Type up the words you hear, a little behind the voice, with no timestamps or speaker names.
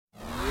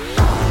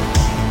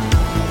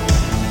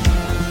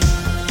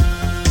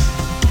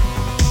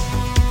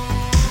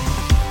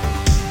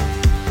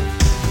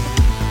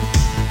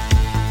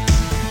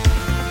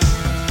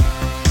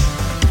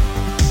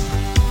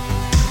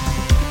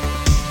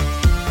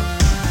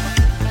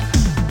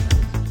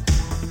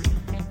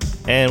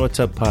And what's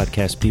up,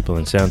 podcast people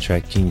and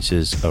soundtrack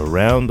geniuses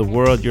around the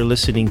world? You're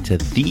listening to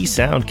The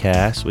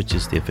Soundcast, which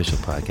is the official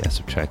podcast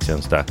of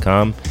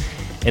TrackSounds.com.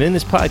 And in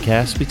this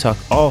podcast, we talk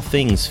all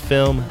things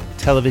film,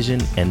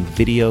 television, and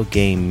video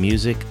game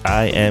music.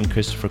 I am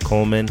Christopher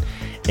Coleman,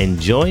 and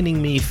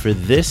joining me for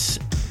this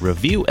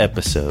review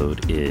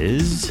episode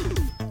is...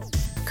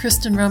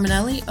 Kristen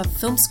Romanelli of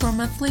Film Score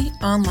Monthly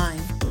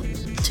Online.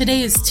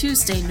 Today is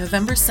Tuesday,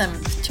 November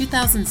 7th,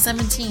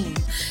 2017,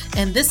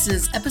 and this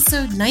is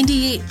episode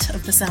 98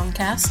 of the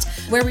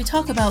Soundcast, where we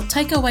talk about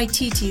Taika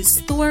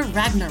Waititi's Thor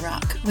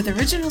Ragnarok, with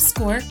original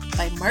score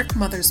by Mark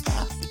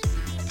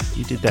Mothersbaugh.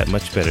 You did that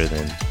much better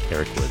than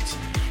Eric Woods.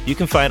 You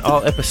can find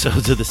all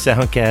episodes of the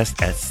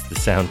Soundcast at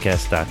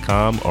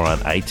thesoundcast.com or on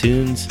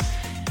iTunes.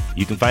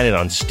 You can find it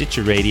on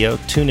Stitcher Radio,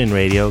 TuneIn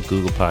Radio,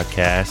 Google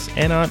Podcasts,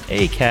 and on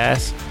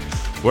Acast.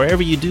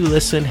 Wherever you do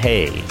listen,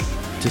 hey,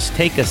 just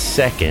take a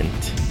second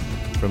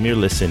from your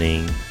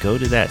listening, go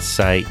to that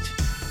site,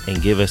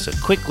 and give us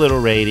a quick little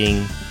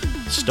rating,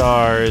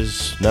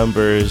 stars,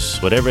 numbers,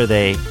 whatever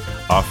they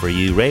offer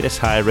you. Rate us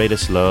high, rate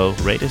us low,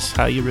 rate us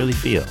how you really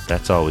feel.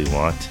 That's all we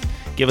want.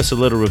 Give us a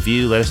little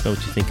review, let us know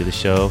what you think of the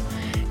show.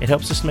 It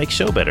helps us make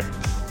show better.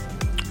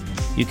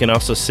 You can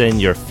also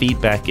send your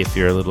feedback if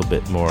you're a little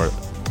bit more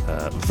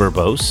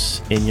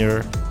verbose in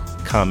your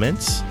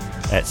comments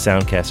at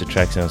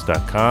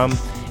soundcast@tracksounds.com.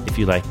 If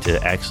you like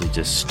to actually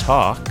just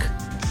talk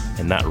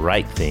and not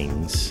write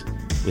things,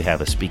 we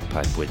have a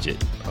SpeakPipe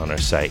widget on our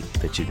site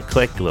that you can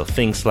click. A little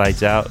thing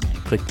slides out.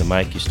 You click the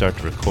mic, you start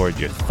to record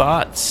your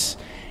thoughts,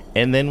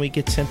 and then we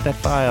get sent that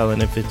file.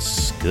 And if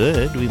it's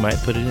good, we might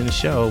put it in the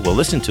show. We'll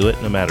listen to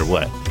it no matter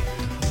what.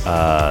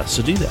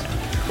 So do that.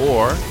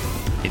 Or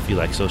if you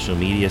like social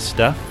media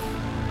stuff,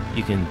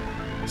 you can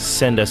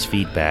send us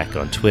feedback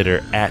on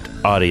Twitter at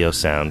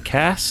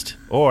AudioSoundcast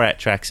or at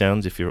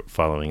TrackSounds if you're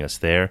following us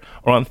there,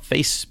 or on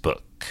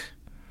Facebook.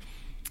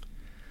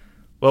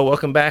 Well,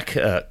 welcome back,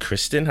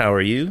 Kristen. How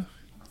are you?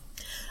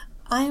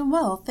 I am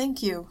well,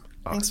 thank you.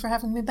 Thanks for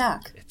having me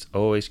back. It's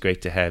always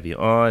great to have you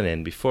on.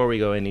 And before we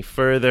go any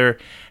further,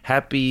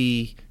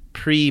 happy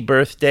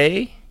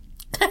pre-birthday.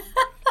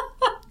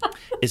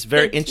 It's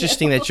very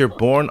interesting that you're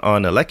born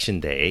on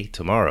Election Day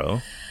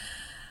tomorrow.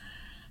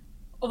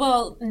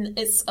 Well,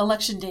 it's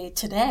Election Day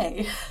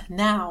today,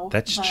 now.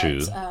 That's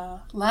true.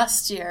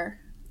 Last year,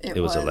 it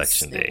was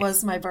Election Day. It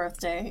was my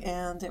birthday,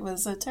 and it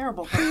was a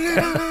terrible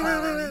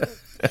birthday.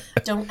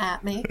 Don't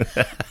at me.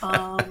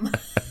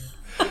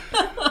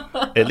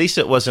 At least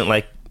it wasn't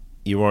like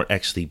you weren't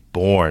actually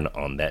born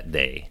on that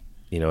day.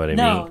 You know what I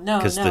mean? No.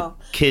 Because the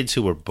kids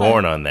who were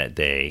born on that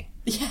day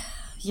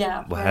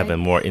will have a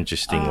more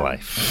interesting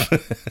life.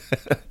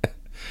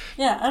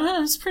 Yeah, I mean, it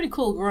was pretty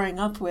cool growing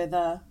up with...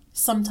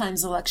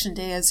 sometimes Election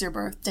Day is your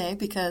birthday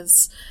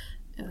because,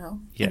 in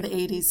the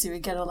 80s you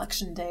would get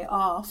Election Day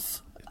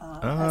off.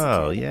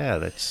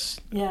 That's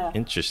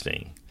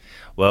interesting.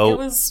 Well, it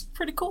was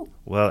pretty cool.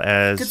 Well,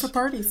 good for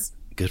parties.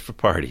 Good for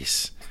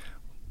parties.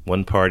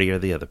 One party or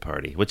the other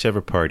party, whichever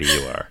party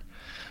you are.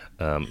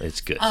 It's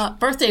good.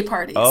 Birthday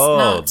parties.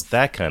 Oh,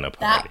 that kind of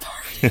party.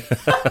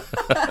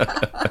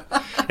 That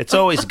party. It's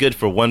always good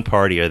for one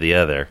party or the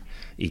other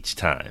each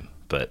time,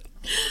 but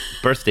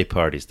birthday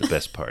party is the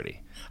best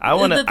party.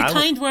 The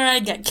kind where I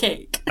get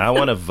cake. I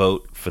want to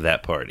vote for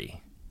that party,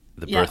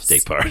 the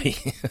birthday party.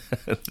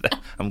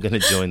 I'm going to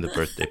join the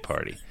birthday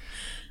party.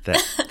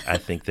 I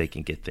think they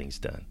can get things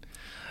done.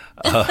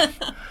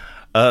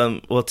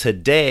 Well,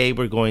 today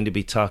we're going to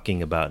be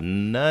talking about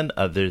none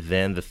other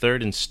than the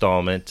third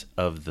installment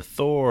of the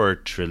Thor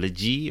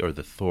trilogy, or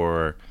the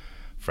Thor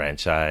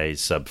franchise,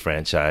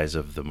 sub-franchise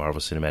of the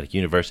Marvel Cinematic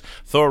Universe,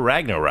 Thor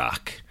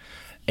Ragnarok.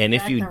 And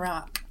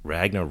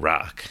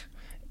Ragnarok.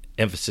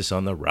 Emphasis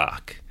on the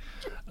rock.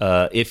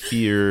 If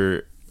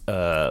you're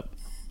a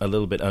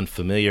little bit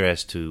unfamiliar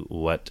as to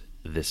what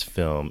this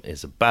film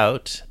is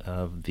about,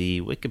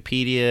 the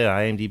Wikipedia,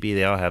 IMDb,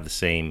 they all have the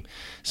same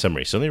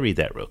summary. So let me read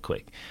that real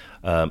quick.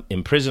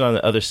 Imprisoned on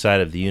the other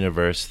side of the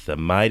universe, the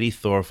mighty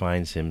Thor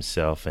finds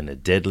himself in a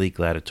deadly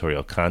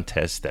gladiatorial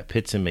contest that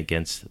pits him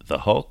against the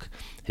Hulk,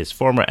 his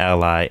former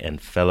ally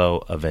and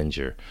fellow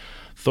Avenger.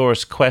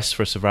 Thor's quest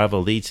for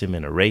survival leads him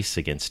in a race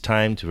against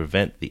time to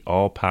prevent the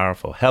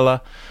all-powerful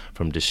Hela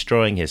from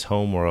destroying his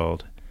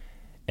homeworld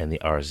and the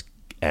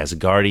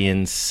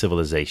Asgardian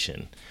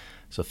civilization.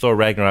 So Thor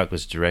Ragnarok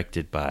was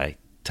directed by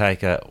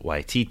Taika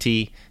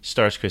Waititi,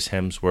 stars Chris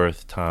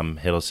Hemsworth, Tom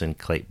Hiddleston,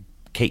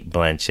 Kate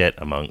Blanchett,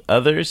 among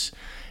others.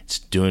 It's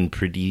doing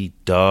pretty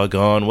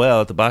doggone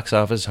well at the box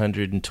office,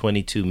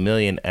 $122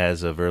 million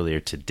as of earlier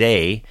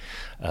today.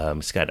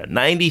 It's got a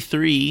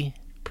 93%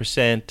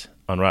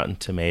 on Rotten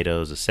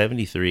Tomatoes, a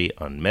 73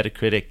 on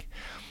Metacritic.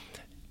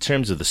 In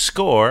terms of the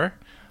score,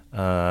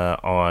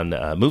 on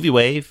Movie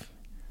Wave,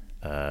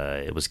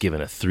 it was given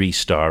a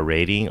 3-star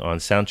rating. On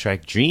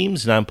Soundtrack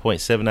Dreams,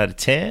 9.7 out of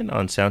 10.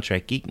 On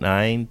Soundtrack Geek,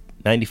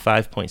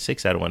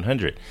 95.6 out of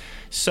 100.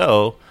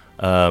 So,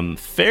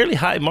 fairly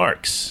high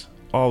marks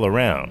all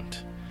around.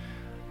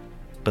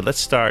 But let's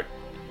start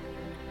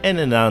and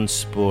a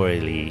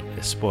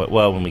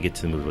well, when we get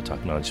to the movie, we'll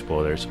talk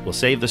non-spoilers. We'll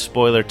save the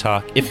spoiler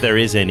talk, if there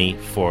is any,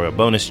 for a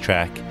bonus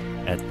track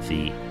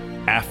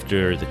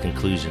after the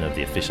conclusion of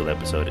the official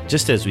episode,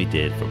 just as we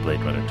did for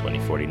Blade Runner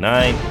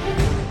 2049.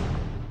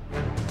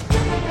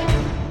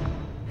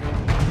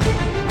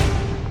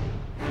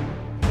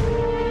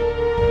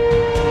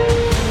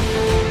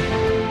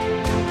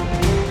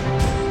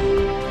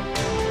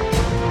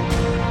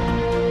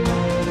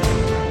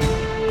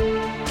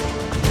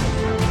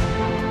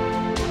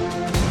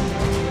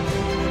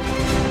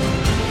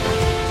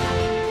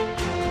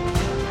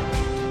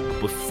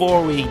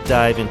 Before we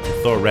dive into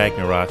Thor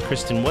Ragnarok,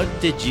 Kristen, what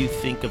did you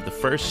think of the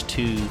first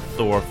two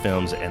Thor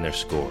films and their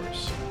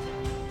scores?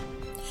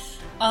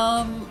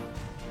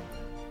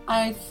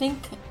 I think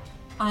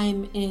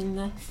I'm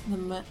in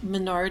the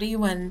minority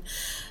when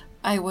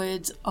I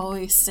would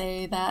always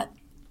say that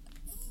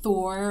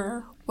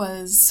Thor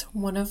was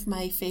one of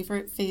my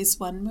favorite Phase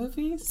 1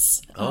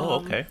 movies. Oh,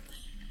 okay.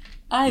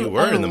 I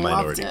were in the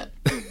minority.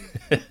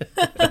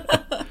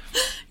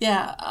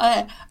 Yeah,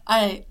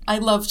 I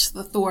loved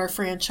the Thor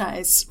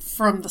franchise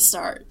from the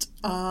start.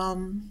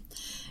 And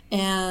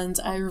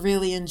I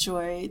really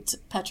enjoyed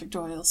Patrick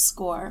Doyle's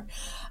score.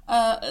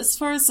 As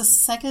far as the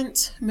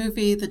second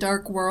movie, The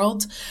Dark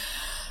World,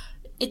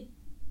 it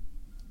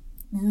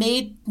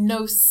made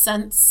no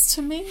sense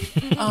to me.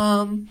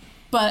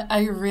 But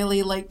I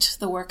really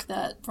liked the work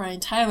that Brian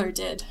Tyler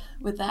did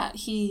with that.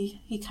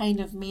 He kind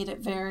of made it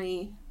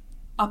very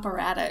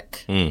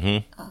operatic.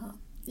 Mm-hmm.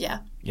 Yeah.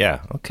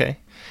 Yeah, okay.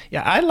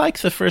 Yeah, I like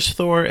the first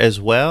Thor as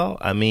well.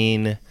 I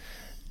mean,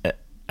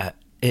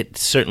 it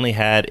certainly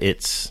had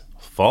its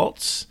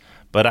faults,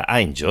 but I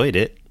enjoyed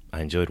it.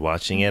 I enjoyed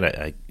watching it.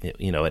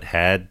 It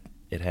had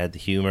the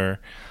humor.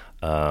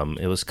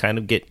 It was kind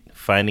of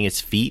finding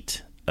its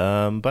feet,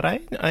 but I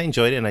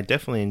enjoyed it, and I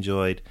definitely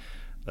enjoyed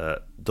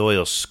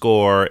Doyle's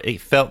score. It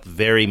felt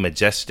very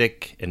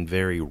majestic and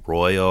very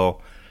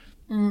royal.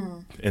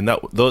 And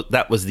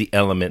that was the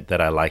element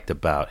that I liked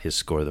about his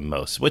score the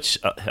most, which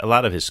a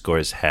lot of his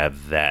scores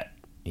have that,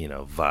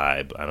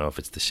 vibe. I don't know if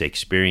it's the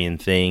Shakespearean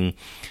thing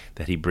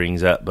that he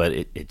brings up, but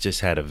it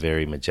just had a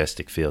very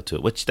majestic feel to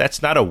it, which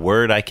that's not a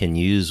word I can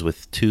use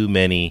with too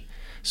many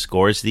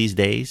scores these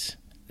days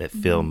that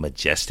feel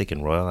majestic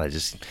and royal.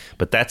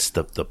 But that's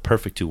the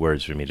perfect two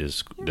words for me to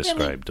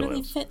describe Doyle. It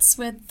really fits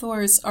with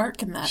Thor's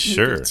arc in that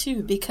movie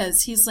too,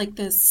 because he's like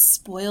this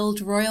spoiled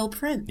royal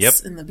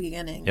prince in the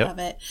beginning of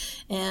it,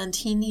 and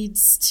he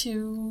needs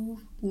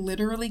to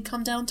literally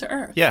come down to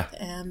earth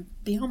and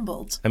be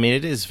humbled. I mean,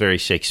 it is very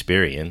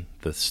Shakespearean,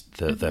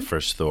 the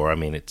first Thor. I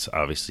mean, it's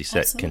obviously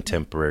set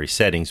contemporary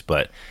settings,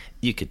 but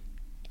you could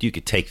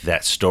take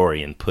that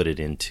story and put it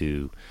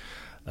into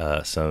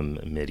some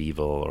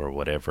medieval or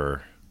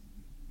whatever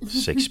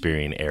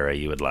Shakespearean era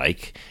you would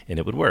like, and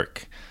it would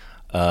work.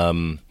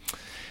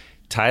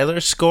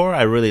 Tyler's score,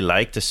 I really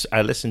liked.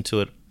 I listened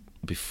to it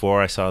before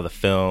I saw the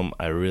film.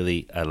 I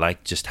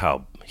liked just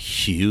how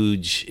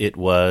huge it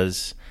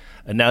was.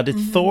 Now, did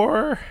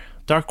Thor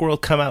Dark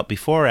World come out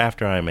before or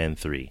after Iron Man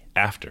 3?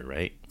 After,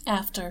 right?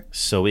 After.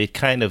 So it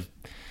kind of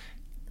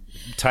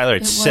Tyler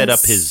had set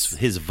up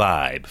his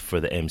vibe for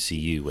the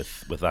MCU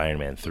with Iron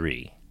Man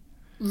 3.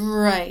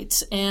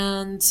 Right,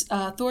 and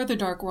Thor the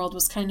Dark World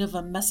was kind of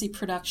a messy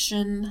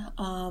production.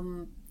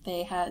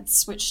 They had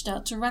switched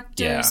out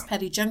directors. Yeah.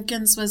 Patty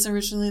Jenkins was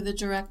originally the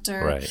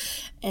director.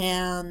 Right.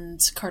 And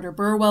Carter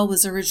Burwell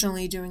was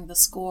originally doing the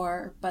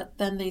score, but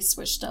then they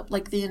switched up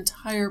like the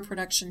entire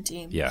production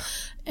team. Yeah.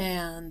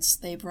 And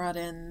they brought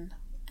in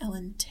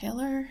Ellen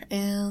Taylor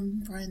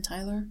and Brian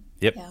Tyler.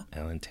 Yep. Yeah.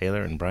 Ellen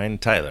Taylor and Brian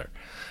Tyler.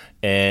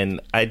 And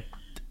I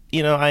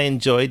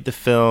enjoyed the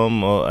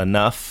film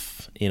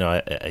enough.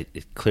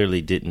 It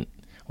clearly didn't.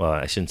 Well,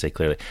 I shouldn't say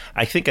clearly.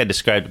 I think I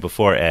described it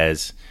before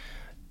as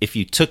if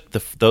you took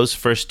those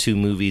first two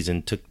movies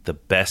and took the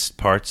best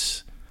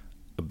parts,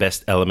 the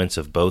best elements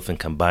of both and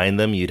combined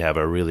them, you'd have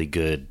a really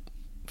good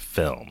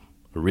film.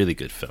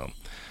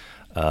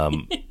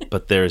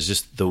 But there's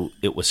just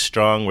it was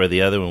strong where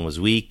the other one was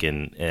weak,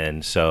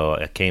 and so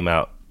it came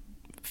out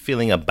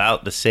feeling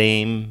about the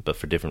same, but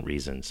for different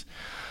reasons.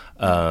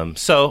 The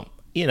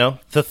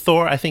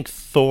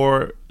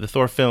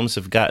Thor films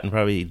have gotten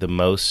probably the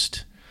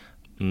most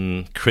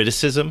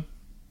criticism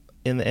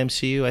in the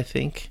MCU, I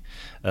think,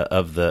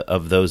 of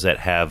those that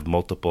have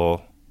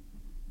multiple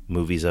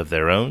movies of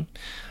their own.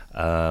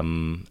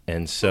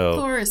 And so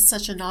Thor is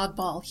such an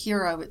oddball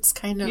hero. It's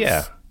kind of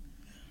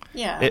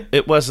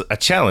It was a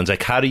challenge.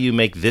 Like, how do you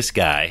make this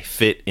guy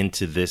fit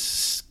into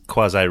this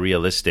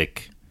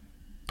quasi-realistic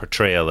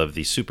portrayal of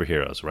these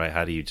superheroes? Right?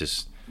 How do you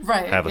just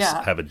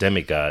have a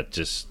demigod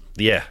just?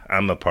 Yeah,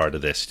 I'm a part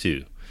of this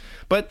too.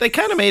 But they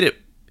kind of made it.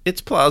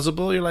 It's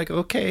plausible. You're like,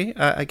 okay,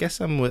 I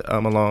guess I'm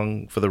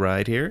along for the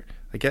ride here.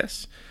 I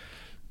guess.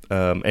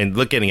 And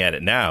looking at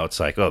it now, it's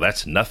like, oh,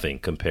 that's nothing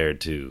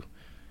compared to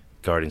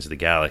Guardians of the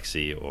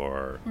Galaxy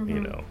or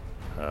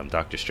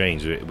Doctor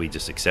Strange. We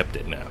just accept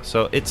it now.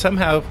 So it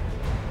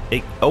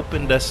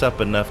opened us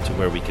up enough to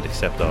where we could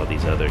accept all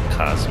these other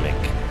cosmic,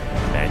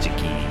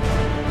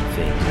 magic-y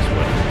things as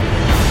well.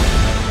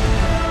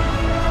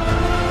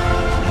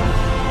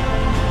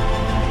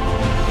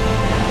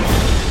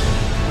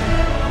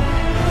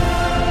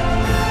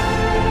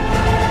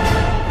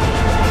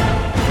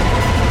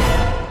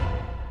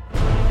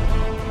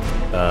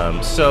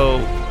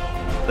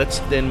 let's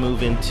then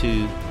move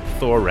into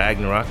Thor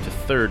Ragnarok, the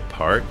third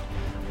part.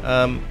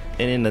 And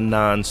in a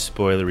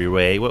non-spoilery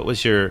way, what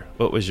was your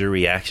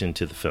reaction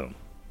to the film?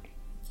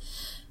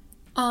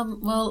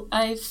 Well,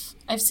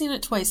 I've seen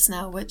it twice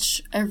now,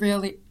 which I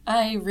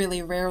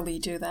really rarely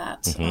do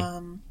that.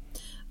 Mm-hmm.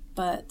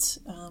 But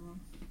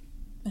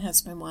my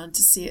husband wanted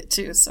to see it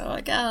too, so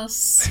I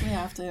guess we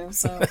have to.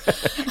 So,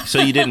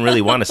 so you didn't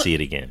really want to see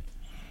it again?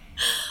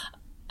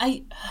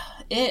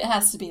 It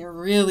has to be a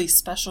really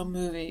special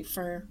movie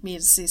for me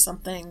to see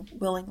something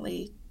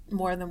willingly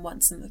more than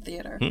once in the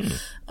theater.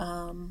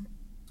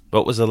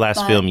 What was the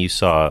last film you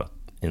saw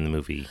in the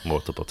movie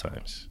multiple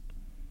times?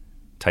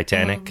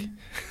 Titanic?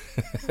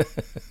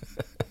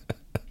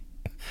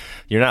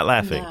 You're not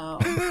laughing.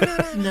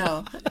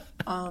 No.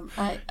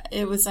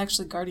 It was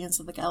actually Guardians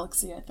of the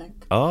Galaxy, I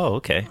think. Oh,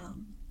 okay.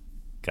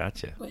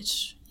 Gotcha.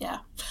 Which, yeah.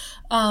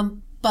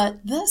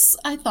 But this,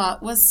 I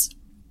thought, was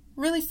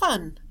really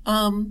fun.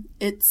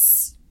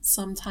 It's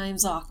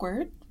sometimes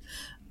awkward.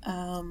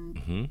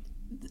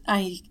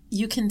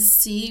 You can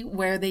see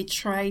where they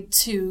tried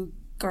to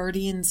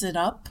Guardians it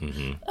up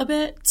a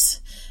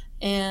bit,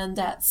 and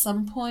at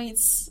some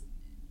points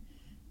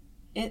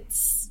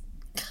it's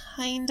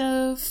kind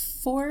of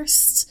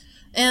forced.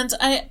 And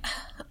I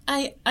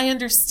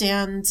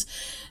understand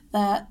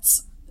that,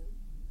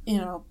 you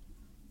know.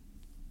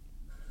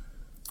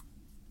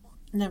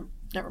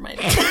 Never mind.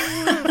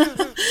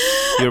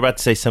 You were about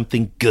to say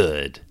something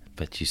good,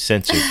 but you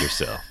censored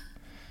yourself.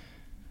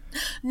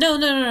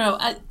 No.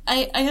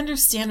 I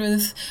understand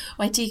with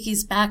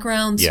Waitaki's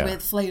background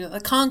with Flight of the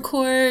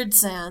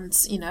Conchords and,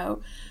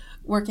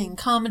 working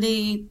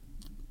comedy,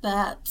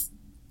 that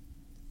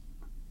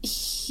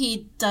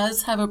he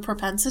does have a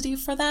propensity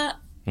for that.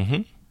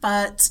 Mm-hmm.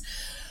 But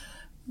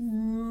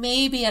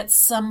maybe at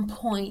some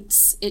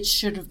points it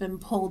should have been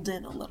pulled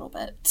in a little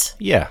bit.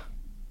 Yeah.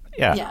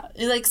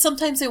 Like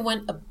sometimes it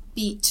went a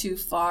beat too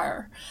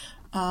far.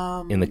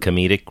 In the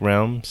comedic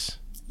realms?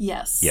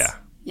 Yes. Yeah.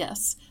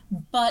 Yes.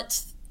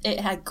 But it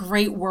had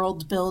great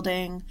world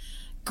building,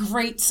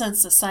 great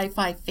sense of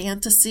sci-fi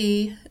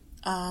fantasy,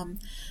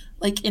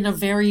 like in a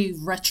very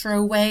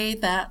retro way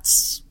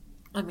that,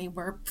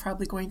 we're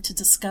probably going to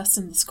discuss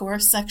in the score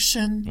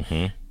section.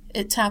 Mm-hmm.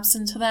 It taps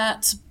into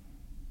that.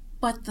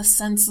 But the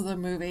sense of the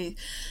movie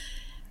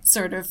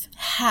sort of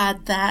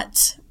had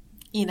that,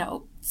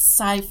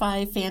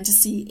 sci-fi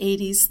fantasy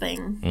 80s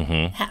thing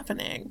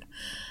happening.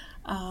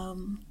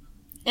 And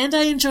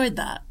I enjoyed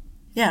that.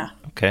 Yeah.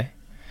 Okay.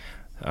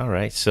 All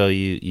right. So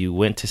you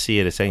went to see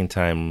it a second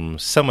time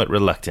somewhat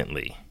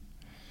reluctantly.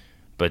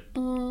 But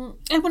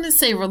I wouldn't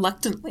say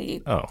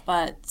reluctantly. Oh.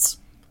 But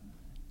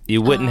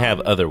you wouldn't have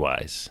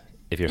otherwise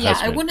if your husband...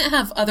 Yeah, I wouldn't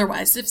have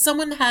otherwise. If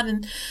someone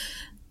hadn't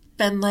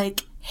been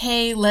like,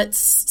 hey, let's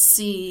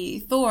see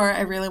Thor,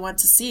 I really want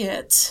to see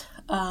it,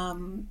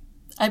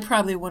 I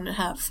probably wouldn't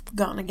have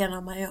gone again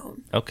on my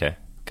own. Okay,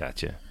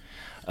 gotcha.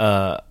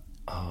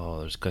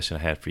 There's a question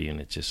I had for you,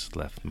 and it just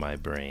left my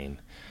brain.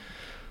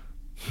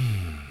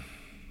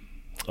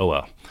 Oh,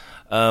 well.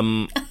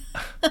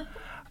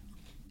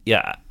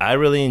 Yeah, I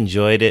really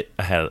enjoyed it.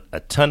 I had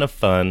a ton of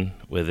fun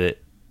with it.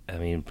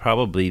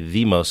 Probably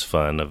the most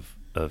fun of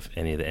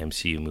any of the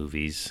MCU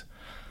movies.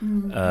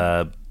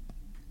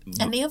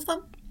 Any of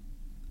them?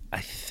 I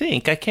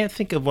can't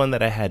think of one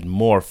that I had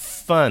more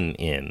fun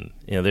in.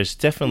 There's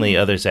definitely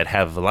others that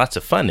have lots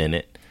of fun in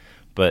it,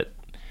 but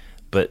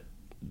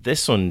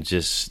this one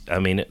just,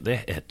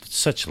 they had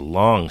such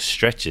long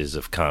stretches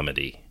of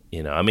comedy.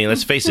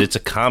 Let's face it, it's a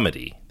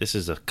comedy. This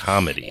is a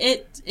comedy.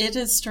 It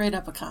is straight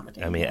up a comedy.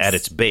 Yes. At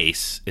its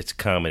base, it's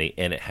comedy,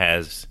 and it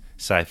has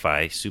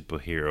sci-fi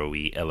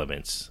superhero-y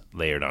elements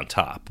layered on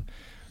top.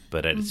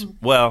 But at its,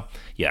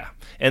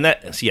 and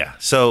that, yeah.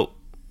 So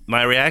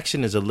my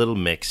reaction is a little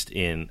mixed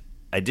in,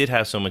 I did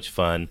have so much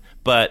fun,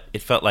 but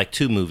it felt like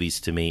two movies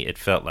to me. It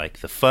felt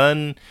like the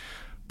fun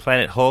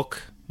Planet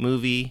Hulk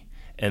movie,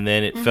 and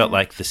then it felt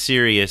like the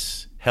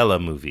serious Hela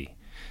movie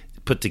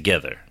put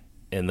together.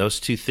 And those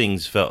two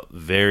things felt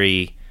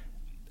very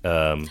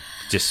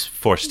just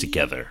forced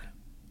together.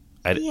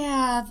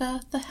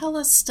 The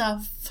Hela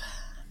stuff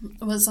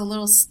was a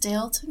little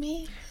stale to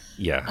me.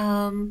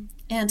 Yeah.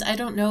 And I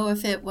don't know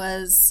if it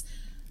was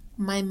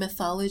my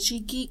mythology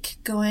geek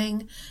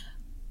going,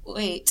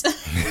 wait,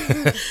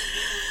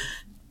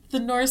 the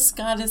Norse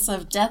goddess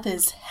of death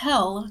is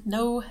Hel,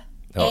 no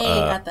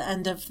A at the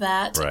end of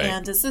that. Right.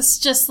 And is this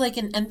just like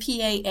an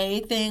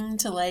MPAA thing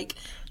to like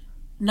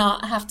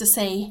not have to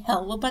say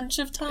Hel a bunch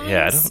of times?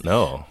 Yeah, I don't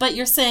know. But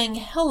you're saying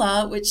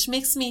Hela, which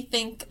makes me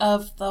think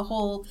of the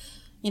whole,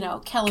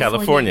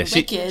 California.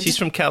 Wicked. She's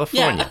from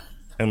California.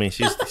 Yeah.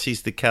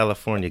 She's the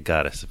California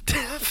goddess of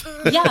death.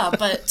 Yeah,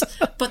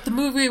 but the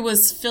movie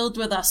was filled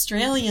with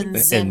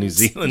Australians and New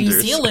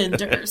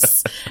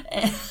Zealanders.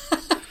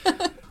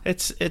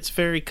 It's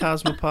very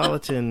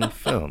cosmopolitan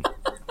film.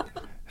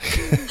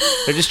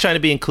 They're just trying to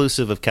be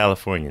inclusive of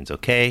Californians,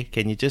 okay?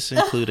 Can you just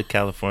include a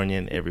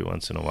Californian every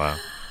once in a while?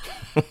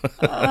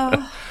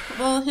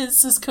 Well,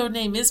 his code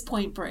name is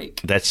Point Break.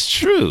 That's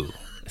true.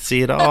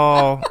 See, it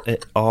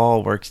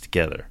all works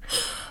together.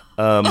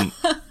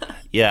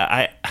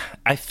 Yeah,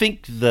 I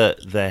think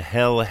the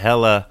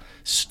Hela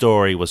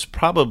story was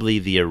probably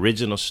the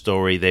original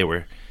story they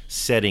were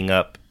setting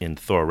up in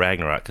Thor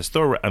Ragnarok. Because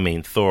Thor,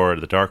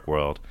 the Dark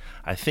World,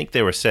 I think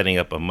they were setting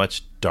up a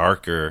much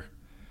darker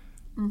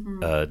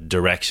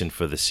direction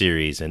for the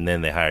series, and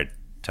then they hired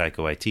Taika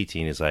Waititi,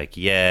 and he's like,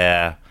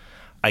 yeah,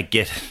 I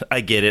get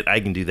it, I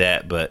can do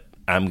that, but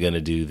I'm going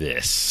to do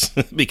this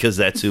because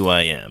that's who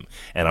I am,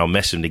 and I'll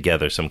mesh them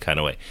together some kind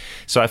of way.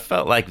 So I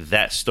felt like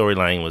that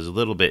storyline was a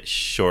little bit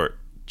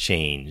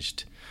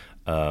short-changed.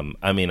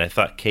 I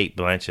thought Cate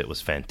Blanchett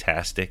was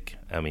fantastic.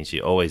 She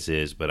always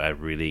is, but I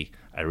really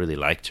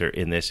liked her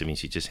in this.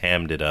 She just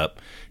hammed it up.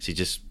 She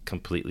just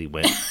completely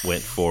went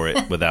for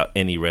it without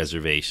any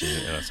reservation.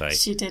 And I was like,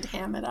 she did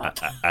ham it up.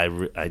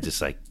 I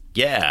just like,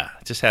 yeah,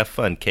 just have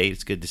fun, Kate.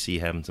 It's good to see you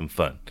having some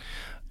fun.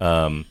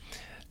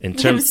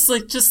 It was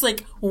just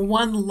like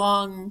one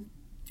long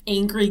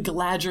angry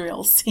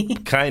Galadriel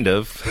scene. Kind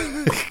of.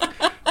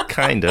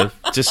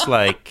 Just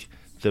like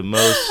the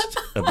most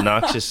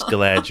obnoxious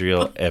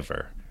Galadriel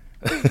ever.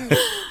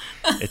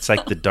 It's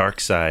like the dark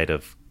side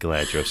of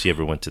Galadriel. If she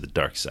ever went to the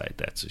dark side,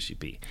 that's who she'd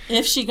be.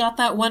 If she got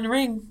that one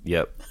ring.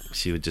 Yep.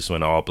 She would just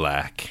went all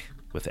black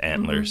with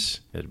antlers.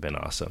 It would have been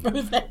awesome.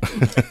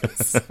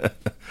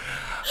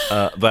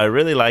 But I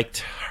really liked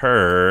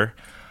her.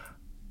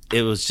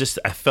 It was just,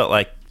 I felt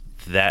like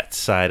that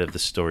side of the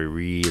story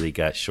really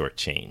got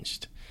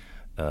shortchanged.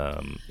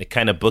 It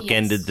kind of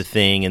bookended the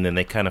thing, and then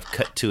they kind of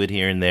cut to it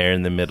here and there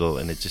in the middle,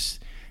 and it just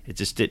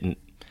didn't.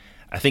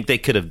 I think they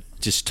could have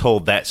just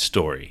told that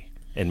story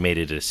and made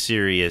it a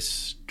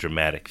serious,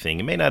 dramatic thing.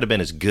 It may not have been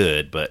as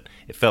good, but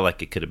it felt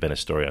like it could have been a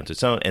story onto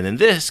its own. And then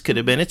this could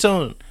have been its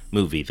own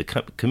movie. The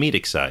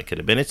comedic side could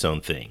have been its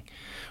own thing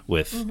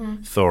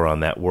with Thor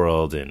on that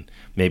world, and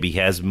maybe he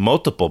has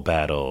multiple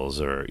battles,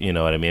 or you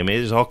know what I mean?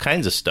 There's all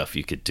kinds of stuff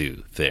you could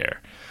do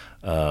there,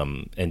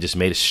 and just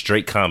made a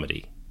straight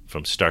comedy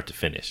from start to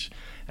finish.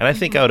 And I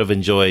think I would have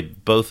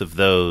enjoyed both of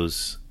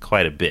those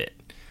quite a bit.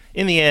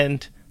 In the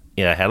end,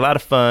 I had a lot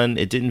of fun.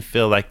 It didn't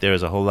feel like there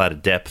was a whole lot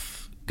of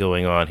depth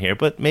going on here,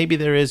 but maybe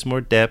there is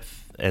more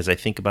depth as I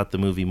think about the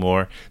movie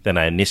more than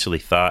I initially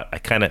thought.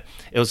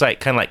 It was like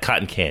kind of like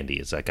cotton candy.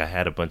 It's like I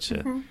had a bunch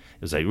of, it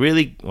was like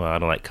really, well, I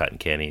don't like cotton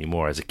candy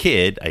anymore. As a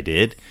kid, I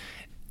did.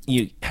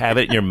 You have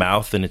it in your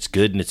mouth and it's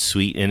good and it's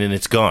sweet and then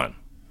it's gone,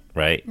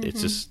 right? It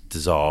just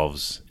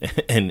dissolves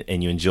and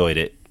you enjoyed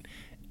it.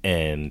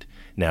 And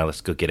now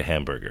let's go get a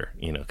hamburger,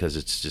 because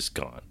it's just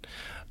gone.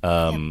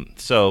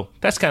 So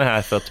that's kind of how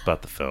I felt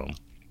about the film.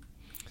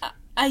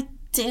 I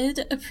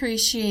did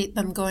appreciate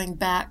them going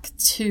back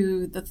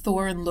to the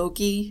Thor and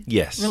Loki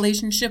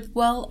relationship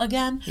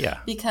again. Yeah.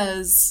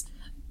 Because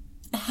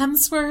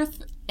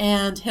Hemsworth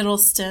and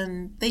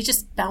Hiddleston, they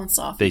just bounce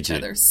off each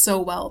other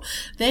so well.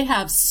 They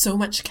have so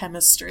much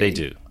chemistry. They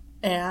do.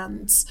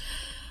 And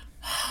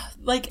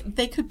like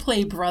they could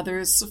play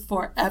brothers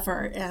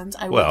forever and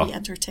I would be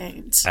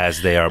entertained.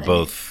 As they are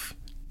both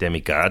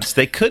demigods,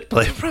 they could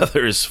play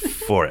brothers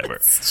forever.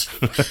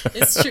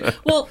 It's true.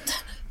 Well,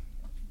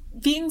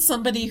 being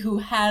somebody who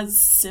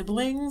has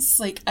siblings,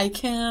 like I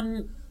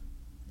can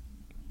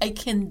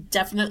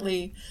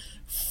definitely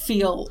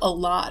feel a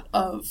lot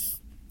of,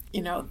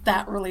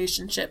 that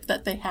relationship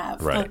that they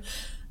have. Right.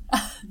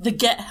 The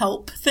get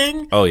help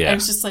thing. Oh, yeah. I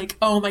was just like,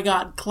 oh my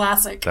God,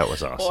 classic. That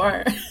was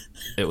awesome.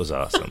 It was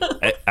awesome.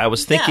 I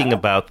was thinking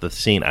about the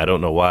scene. I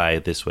don't know why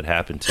this would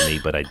happen to me,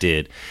 but I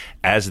did.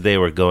 As they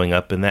were going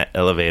up in that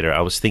elevator,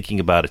 I was thinking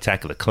about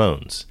Attack of the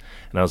Clones.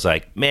 And I was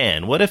like,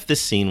 man, what if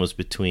this scene was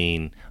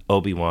between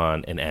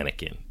Obi-Wan and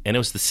Anakin? And it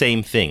was the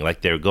same thing.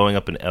 Like they were going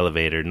up an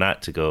elevator,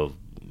 not to go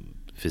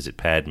visit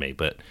Padme,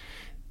 but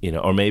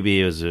or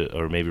maybe it was,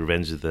 maybe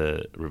Revenge of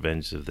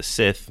the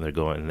Sith. And they're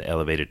going in the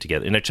elevator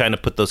together, and they're trying to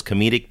put those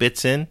comedic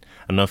bits in.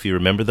 I don't know if you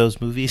remember those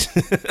movies,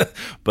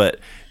 but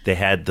they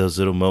had those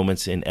little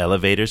moments in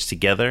elevators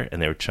together, and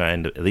they were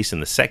trying to, at least in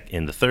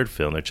the third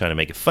film, they're trying to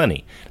make it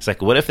funny. It's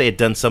like, what if they had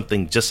done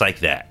something just like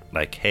that?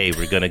 Like, hey,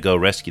 we're gonna go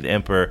rescue the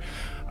Emperor.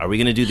 Are we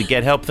gonna do the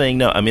get help thing?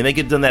 No, they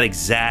could have done that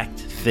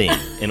exact thing,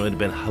 and it would have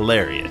been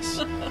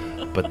hilarious.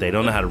 But they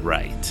don't know how to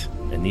write,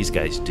 and these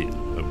guys do.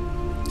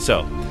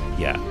 So.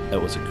 Yeah,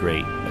 that was a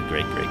great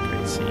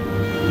scene.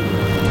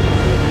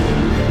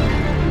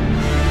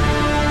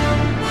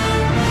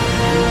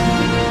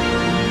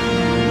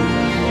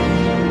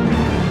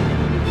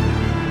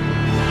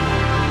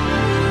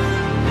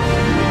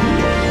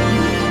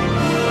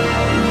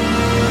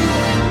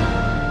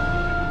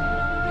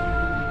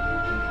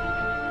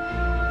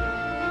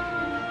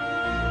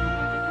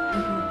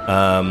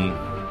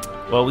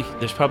 Well,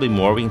 there's probably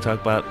more we can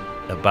talk about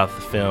the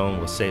film.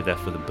 We'll save that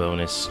for the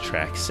bonus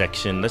track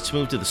section. Let's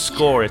move to the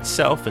score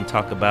itself and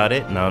talk about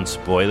it,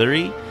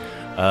 non-spoilery.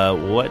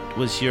 What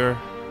was your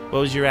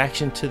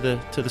reaction to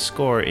the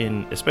score,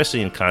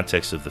 especially in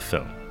context of the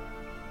film?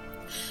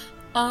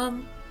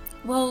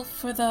 Well,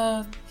 for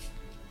the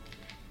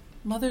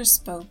mother's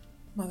fault,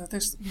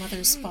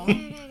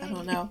 I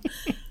don't know.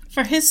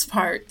 For his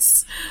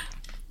parts,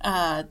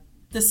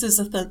 this is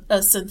a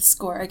synth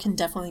score I can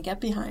definitely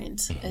get behind.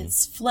 Mm-hmm.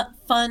 It's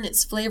fun,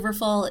 it's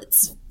flavorful,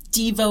 it's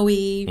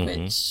Devo-y,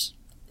 which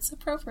is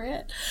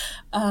appropriate.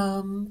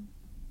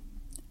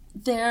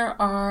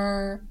 There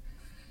are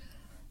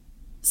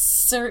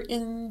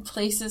certain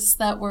places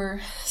that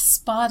were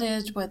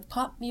spotted with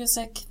pop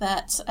music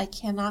that I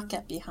cannot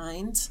get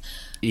behind.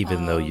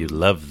 Even though you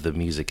love the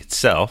music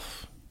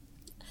itself,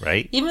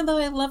 right? Even though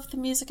I love the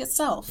music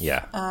itself.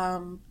 Yeah.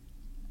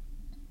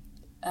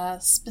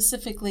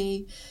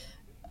 Specifically,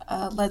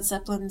 Led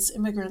Zeppelin's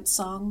Immigrant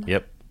Song.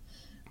 Yep.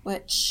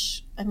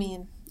 Which, I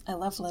mean, I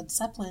love Led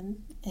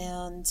Zeppelin,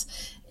 and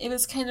it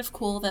was kind of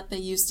cool that they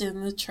used it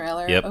in the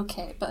trailer. Yep.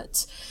 Okay,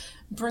 but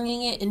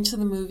bringing it into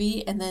the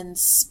movie and then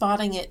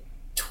spotting it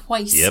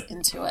twice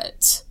into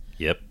it.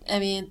 Yep. I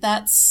mean,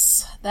 that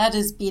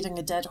is beating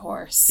a dead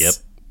horse. Yep.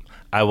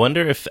 I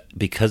wonder if,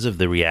 because of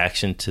the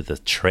reaction to the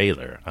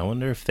trailer, I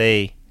wonder if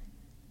they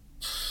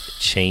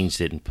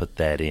changed it and put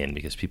that in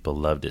because people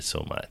loved it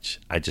so much.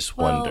 I just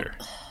wonder.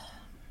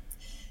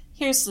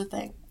 Here's the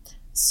thing.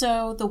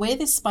 So the way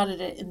they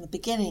spotted it in the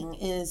beginning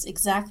is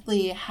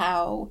exactly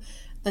how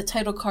the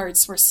title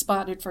cards were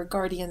spotted for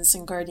Guardians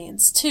and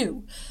Guardians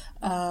 2,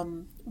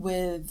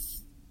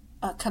 with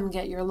Come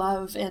Get Your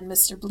Love and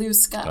Mr. Blue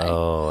Sky.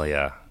 Oh,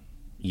 yeah.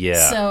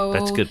 Yeah, so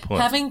that's a good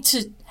point.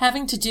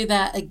 Having to do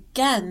that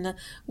again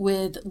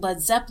with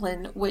Led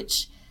Zeppelin,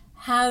 which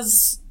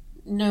has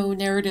no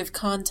narrative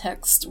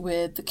context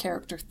with the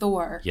character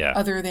Thor,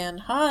 other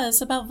than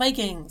it's about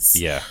Vikings.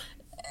 Yeah,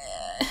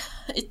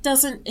 it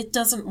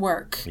doesn't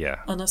work.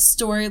 Yeah, on a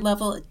story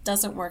level, it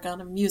doesn't work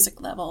on a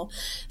music level.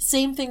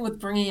 Same thing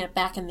with bringing it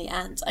back in the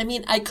end. I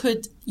mean,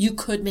 you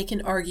could make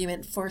an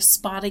argument for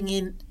spotting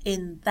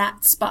in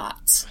that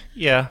spot.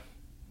 Yeah,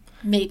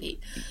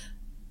 maybe.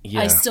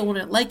 Yeah. I still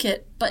wouldn't like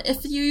it, but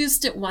if you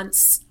used it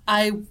once,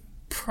 I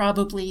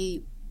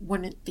probably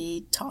wouldn't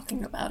be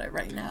talking about it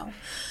right now.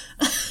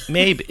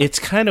 Maybe. It's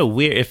kind of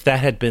weird if that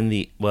had been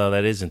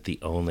that isn't the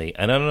only,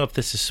 and I don't know if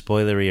this is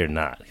spoilery or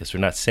not, because we're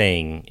not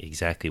saying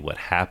exactly what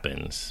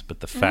happens, but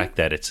the fact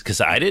that it's,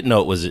 because I didn't know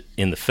it was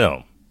in the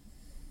film.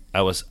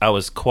 I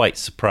was quite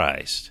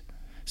surprised.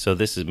 So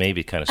this is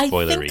maybe kind of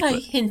spoilery. I think I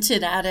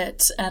hinted at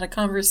it at a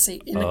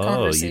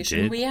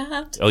conversation we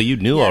had. Oh, you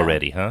knew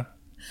already, huh?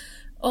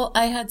 Well,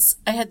 I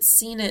had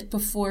seen it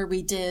before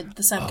we did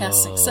the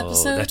Soundcast 6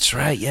 episode. That's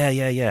right. Yeah.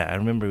 I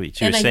remember what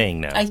you were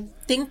saying now. I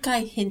think I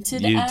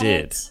hinted at it. You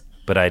did,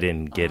 but I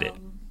didn't get it,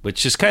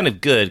 which is kind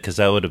of good because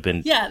I would have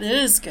been... Yeah, it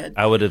is good.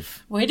 I would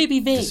have... Way to be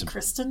vague,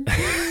 Kristen.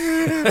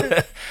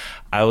 I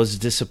was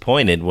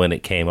disappointed when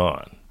it came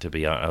on, to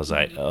be honest. I was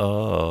like,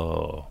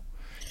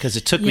 because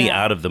it took me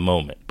out of the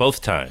moment,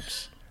 both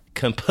times.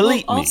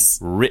 Completely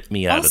ripped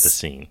me out of the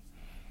scene.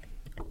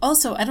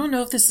 Also, I don't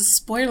know if this is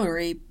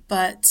spoilery,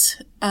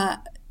 but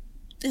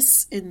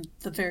this in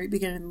the very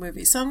beginning of the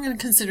movie, so I'm going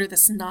to consider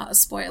this not a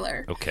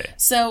spoiler. Okay.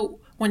 So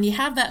when you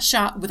have that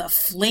shot with a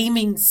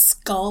flaming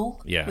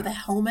skull with a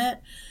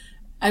helmet,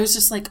 I was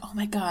just like, oh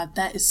my god,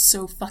 that is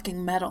so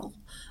fucking metal.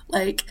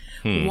 Like,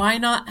 why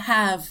not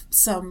have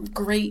some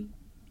great...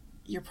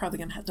 You're probably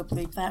going to have to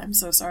bleep that, I'm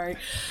so sorry.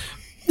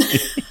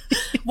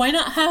 Why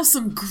not have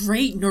some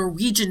great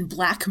Norwegian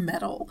black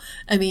metal?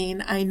 I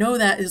mean, I know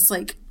that is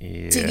like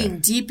digging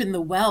deep in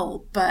the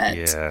well,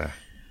 but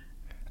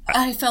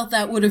I felt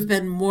that would have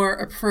been more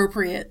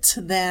appropriate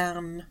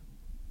than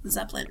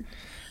Zeppelin.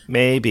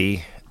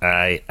 Maybe.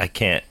 I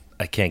can't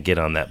get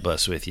on that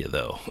bus with you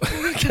though.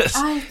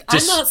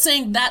 I'm not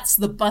saying that's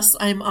the bus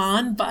I'm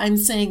on, but I'm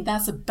saying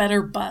that's a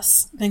better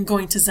bus than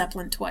going to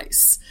Zeppelin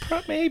twice.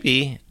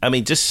 Maybe. I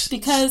mean, just...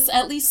 Because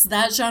at least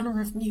that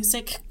genre of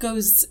music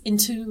goes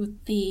into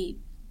the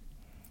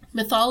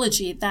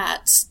mythology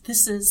that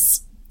this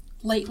is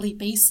lightly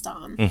based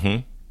on.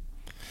 Mm-hmm.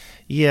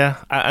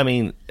 Yeah, I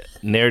mean,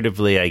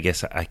 narratively, I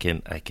guess I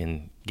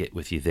can get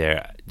with you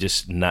there.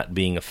 Just not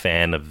being a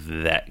fan of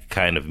that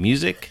kind of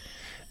music,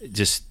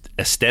 just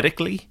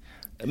aesthetically,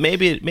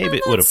 maybe it would have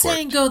worked. I'm not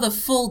saying go the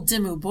full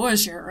Dimmu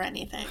Borgir or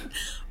anything.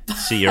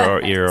 See,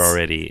 you're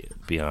already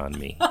beyond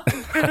me.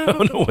 I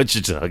don't know what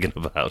you're talking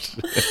about.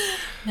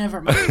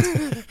 Never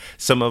mind.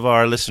 Some of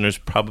our listeners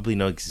probably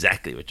know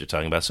exactly what you're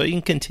talking about, so you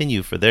can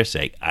continue for their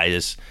sake.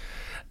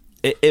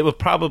 It would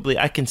probably,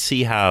 I can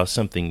see how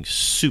something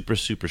super,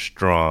 super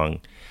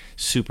strong,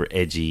 super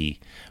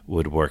edgy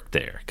would work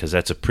there, because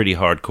that's a pretty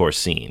hardcore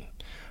scene.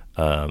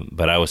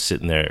 But I was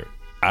sitting there,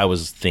 I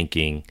was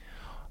thinking,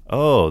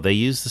 oh, they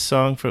used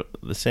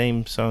the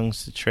same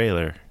songs, the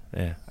trailer.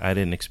 Yeah, I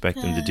didn't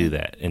expect them to do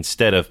that.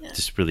 Instead of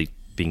just really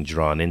being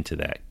drawn into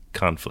that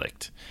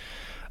conflict.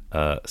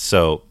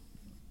 So,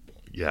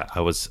 yeah, I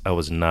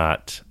was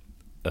not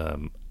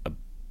a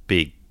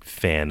big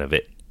fan of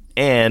it.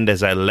 And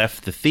as I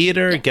left the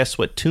theater, guess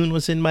what tune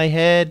was in my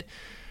head?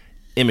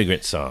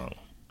 Immigrant Song.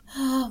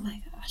 Oh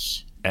my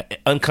gosh.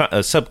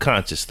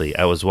 Subconsciously,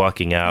 I was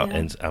walking out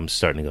and I'm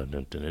starting to go,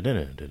 dun, dun, dun,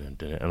 dun, dun, dun,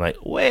 dun. I'm like,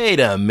 wait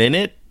a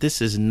minute.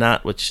 This is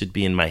not what should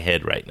be in my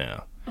head right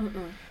now.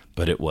 Mm-mm.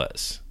 But it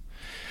was.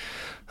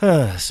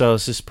 So I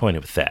was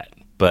disappointed with that.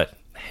 But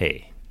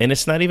hey, and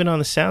it's not even on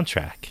the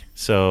soundtrack.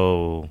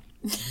 So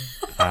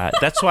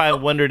that's why I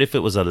wondered if it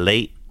was a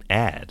late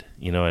ad.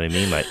 You know what I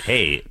mean? Like,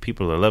 hey,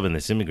 people are loving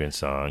this immigrant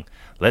song.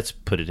 Let's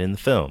put it in the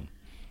film.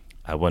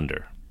 I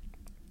wonder.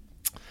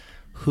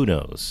 Who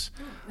knows?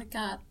 Oh my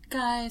God,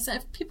 guys,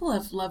 people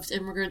have loved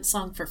Immigrant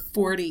Song for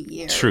 40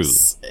 years. True.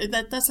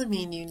 That doesn't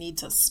mean you need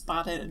to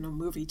spot it in a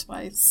movie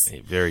twice.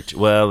 Very true.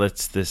 Well,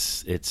 it's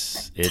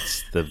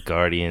the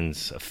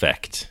Guardians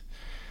effect.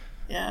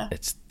 Yeah.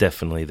 It's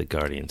definitely the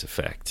Guardians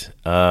effect.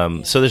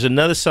 So there's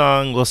another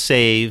song we'll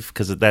save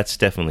because that's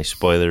definitely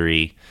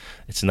spoilery.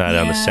 It's not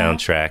on the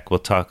soundtrack. We'll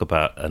talk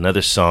about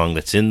another song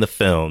that's in the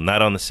film,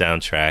 not on the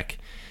soundtrack,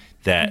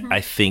 that I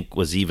think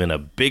was even a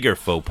bigger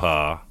faux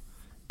pas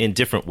in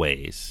different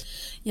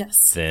ways.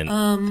 Yes. Than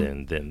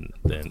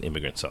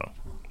Immigrant Song.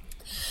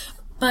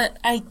 But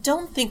I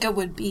don't think it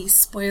would be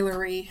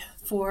spoilery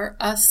for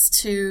us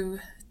to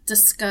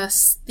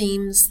discuss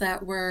themes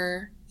that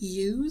were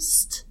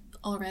used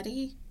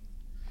already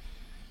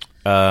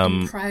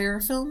in prior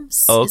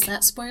films. Okay. Is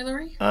that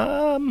spoilery?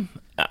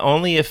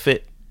 Only if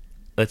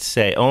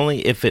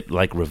it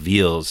like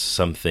reveals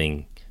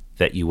something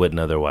that you wouldn't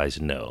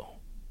otherwise know.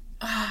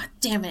 Ah,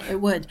 damn it,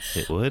 it would.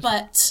 It would?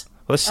 But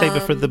let's save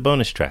it for the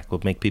bonus track. We'll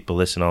make people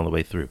listen all the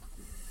way through.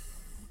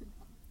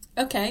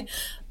 Okay.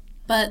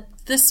 But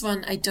this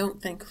one I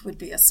don't think would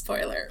be a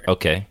spoiler.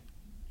 Okay.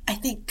 I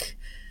think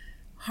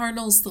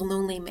Harnell's The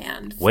Lonely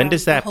Man. When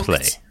does that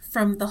play?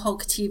 From the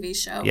Hulk TV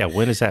show. Yeah,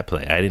 when does that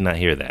play? I did not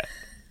hear that.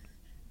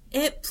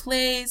 It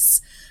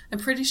plays, I'm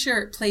pretty sure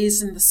it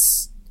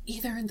plays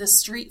either in the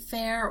street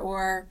fair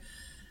or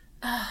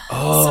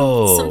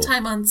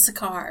sometime on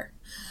Sakaar.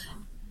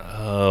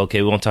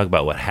 Okay, we won't talk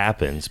about what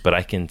happens, but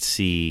I can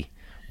see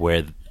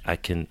where I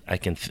think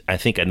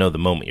I know the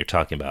moment you're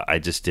talking about. I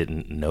just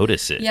didn't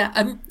notice it. Yeah,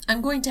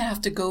 I'm going to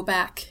have to go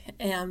back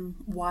and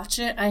watch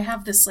it. I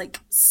have this like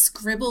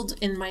scribbled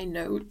in my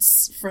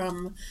notes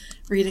from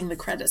reading the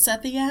credits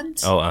at the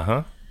end.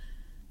 Oh,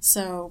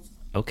 So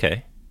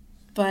okay.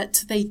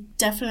 But they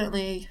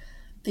definitely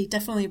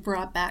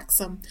brought back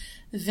some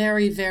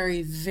very,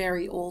 very,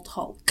 very old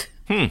Hulk.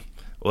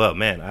 Well,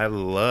 man, I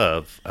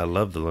love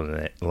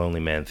the Lonely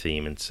Man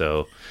theme, and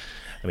so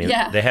I mean,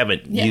 they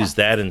haven't used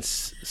that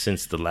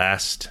since the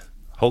last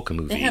Hulk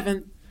movie. They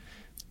haven't.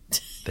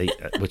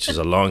 Which is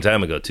a long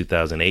time ago,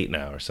 2008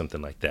 now, or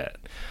something like that.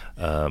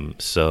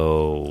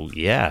 So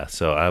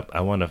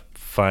I want to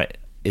find.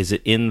 Is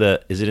it in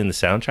the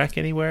soundtrack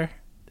anywhere?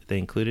 Did they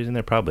include it in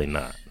there? Probably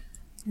not.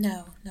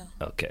 No.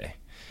 Okay.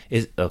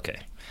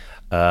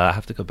 I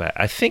have to go back.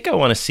 I think I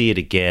want to see it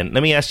again.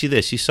 Let me ask you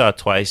this: you saw it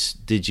twice.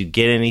 Did you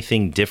get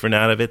anything different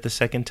out of it the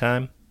second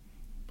time,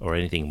 or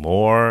anything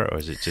more, or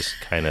is it just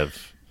kind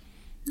of?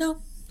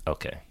 No.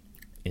 Okay.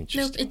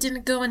 Interesting. Nope, it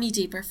didn't go any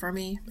deeper for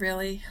me,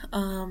 really.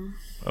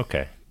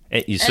 Okay.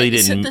 So you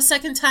didn't. The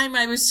second time,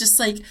 I was just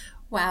like,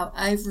 "Wow,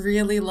 I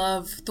really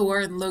love Thor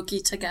and Loki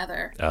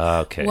together."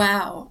 Okay.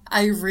 Wow,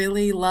 I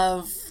really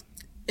love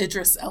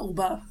Idris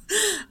Elba.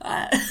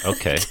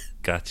 Okay,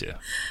 gotcha.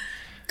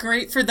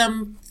 Great for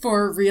them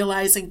for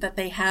realizing that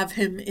they have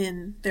him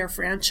in their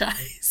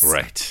franchise.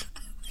 Right.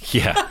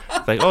 Yeah.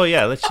 Like, oh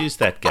yeah, let's use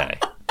that guy.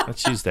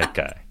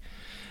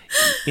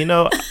 You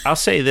know, I'll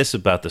say this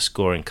about the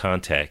score in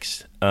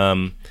context,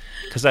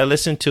 because I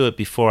listened to it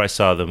before I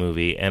saw the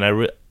movie, and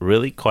I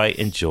really quite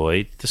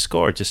enjoyed the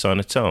score just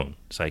on its own.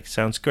 It's like,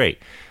 sounds great.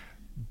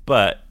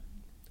 But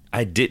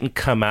I didn't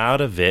come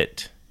out of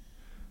it,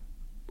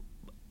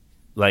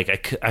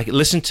 like, I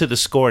listened to the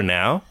score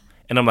now,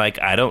 and I'm like,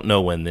 I don't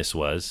know when this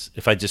was.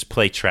 If I just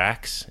play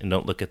tracks and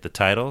don't look at the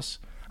titles,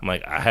 I'm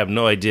like, I have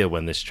no idea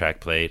when this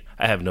track played.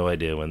 I have no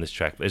idea when this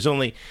track played.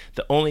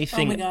 The only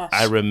thing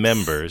I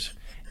remembers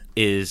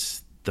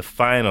is the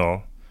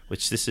final,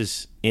 which this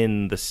is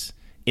in the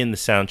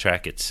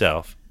soundtrack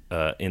itself.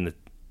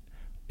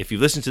 If you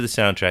listen to the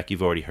soundtrack,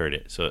 you've already heard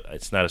it, so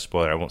it's not a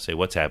spoiler. I won't say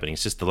what's happening.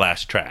 It's just the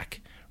last track,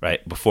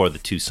 right before the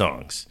two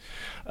songs,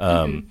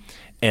 and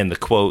the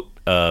quote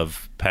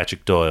of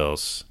Patrick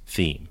Doyle's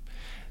theme.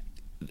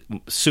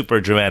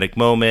 Super dramatic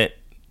moment.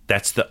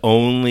 That's the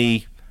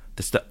only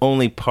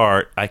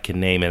part I can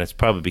name, and it's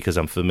probably because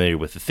I'm familiar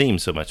with the theme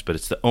so much, but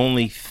it's the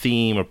only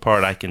theme or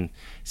part I can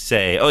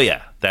say, oh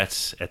yeah,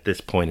 that's at this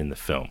point in the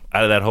film,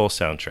 out of that whole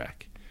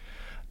soundtrack.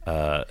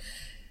 How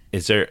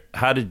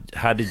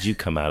did you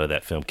come out of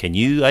that film? Can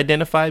you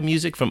identify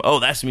music from, oh,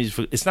 that's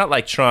music it's not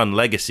like Tron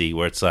Legacy,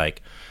 where it's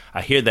like,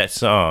 I hear that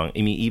song,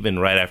 I mean, even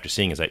right after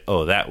seeing it's like,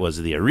 oh, that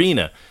was the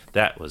arena,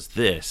 that was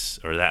this,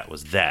 or that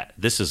was that.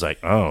 This is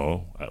like,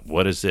 oh,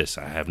 what is this?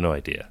 I have no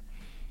idea.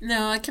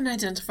 No, I can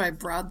identify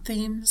broad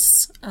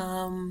themes.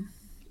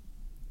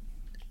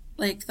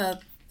 Like the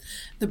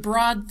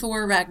broad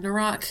Thor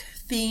Ragnarok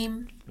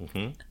theme.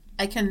 Mm-hmm.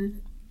 I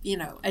can,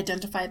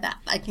 identify that.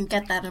 I can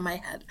get that in my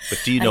head.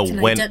 But do you know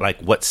when,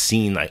 like, what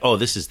scene, like, oh,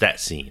 this is that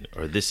scene,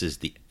 or this is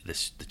the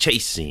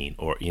chase scene,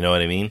 or, you know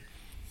what I mean?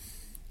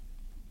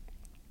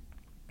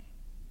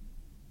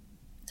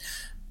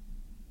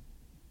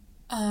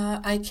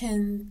 I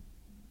can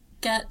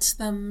get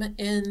them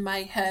in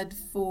my head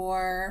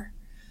for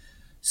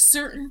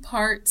certain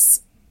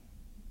parts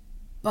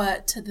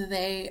but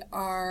they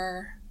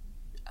are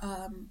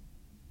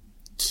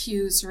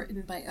cues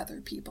written by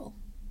other people.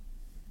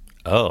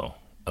 Oh,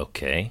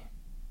 okay.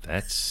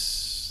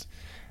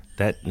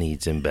 That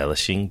needs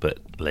embellishing,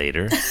 but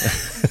later.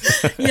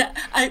 Yeah,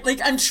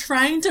 I'm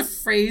trying to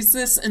phrase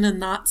this in a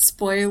not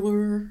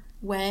spoiler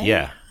way.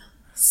 Yeah.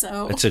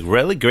 So it's a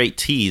really great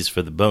tease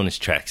for the bonus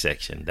track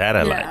section. That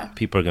I like.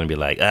 People are going to be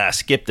like,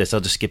 skip this. I'll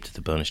just skip to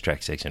the bonus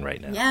track section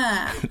right now.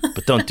 Yeah.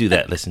 But don't do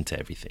that. Listen to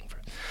everything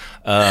first.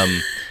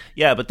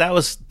 Yeah, but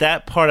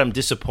that part I'm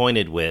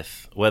disappointed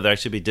with. Whether I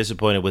should be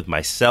disappointed with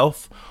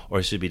myself or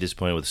I should be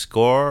disappointed with the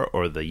score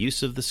or the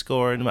use of the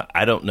score.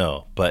 I don't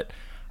know. But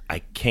I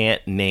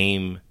can't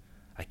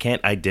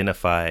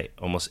identify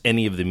almost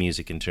any of the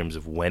music in terms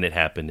of when it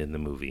happened in the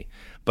movie.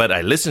 But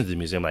I listened to the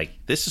music. I'm like,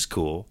 this is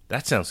cool.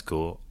 That sounds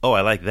cool. Oh,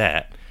 I like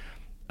that.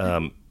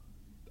 I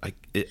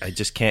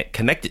just can't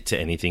connect it to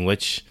anything,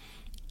 which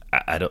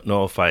I don't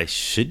know if I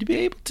should be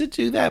able to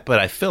do that, but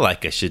I feel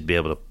like I should be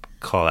able to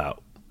call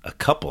out a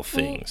couple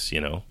things,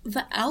 you know.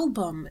 The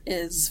album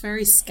is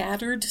very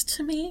scattered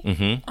to me.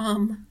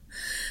 Mm-hmm.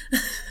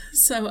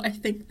 So I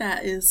think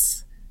that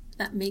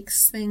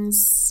makes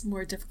things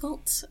more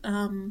difficult.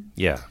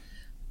 Yeah.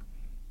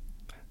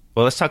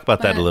 Well, let's talk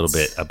about that a little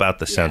bit, about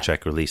the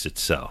soundtrack release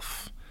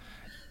itself.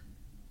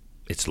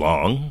 It's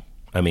long.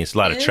 I mean, it's a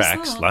lot of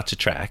tracks, lots of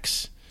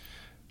tracks.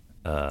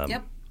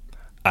 Yep.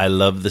 I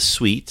love the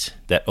suite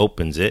that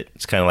opens it.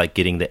 It's kind of like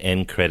getting the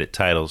end credit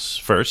titles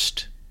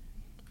first,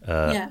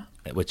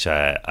 which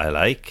I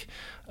like.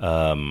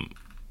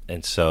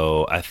 And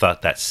so I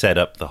thought that set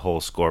up the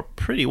whole score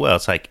pretty well.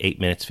 It's like 8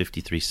 minutes,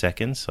 53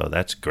 seconds. So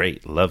that's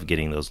great. Love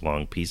getting those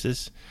long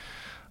pieces.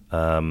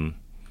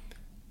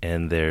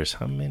 And there's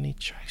how many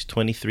tracks?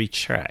 23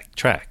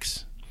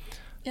 tracks.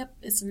 Yep,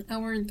 it's an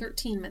hour and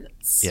 13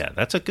 minutes. Yeah,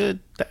 that's a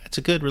good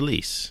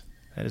release.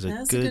 That is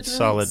a good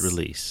solid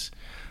release.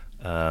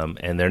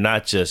 And they're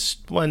not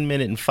just 1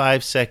 minute and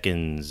 5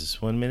 seconds,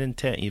 1 minute and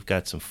 10. You've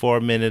got some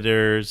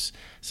 4-minuters,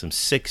 some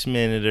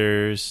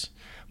 6-minuters.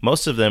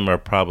 Most of them are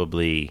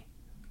probably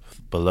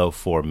below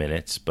 4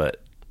 minutes,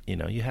 but you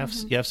know, you have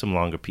some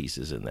longer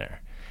pieces in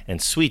there.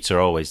 And suites are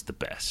always the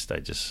best. I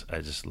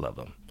just love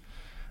them.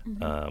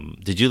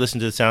 Mm-hmm. Did you listen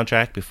to the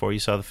soundtrack before you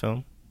saw the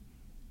film?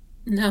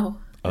 No.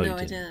 Oh, no,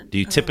 I didn't. Do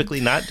you typically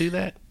not do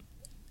that?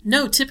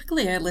 No,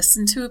 typically I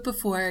listen to it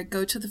before I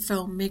go to the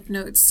film, make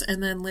notes,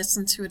 and then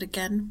listen to it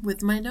again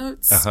with my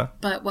notes. Uh-huh.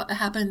 But what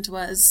happened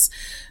was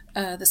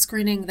the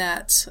screening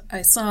that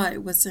I saw,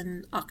 it was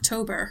in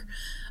October.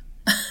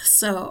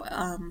 So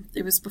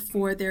it was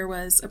before there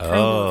was a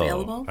promo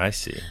available. I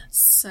see.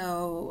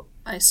 So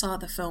I saw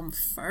the film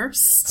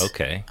first.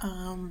 Okay.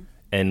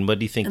 And what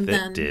do you think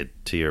that did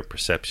to your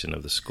perception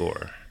of the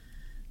score?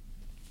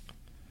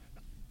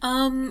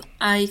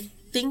 I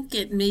think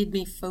it made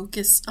me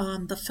focus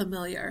on the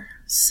familiar.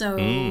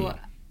 So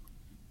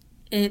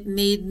it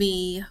made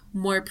me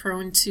more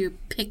prone to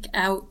pick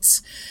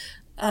out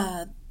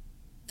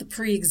the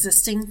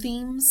pre-existing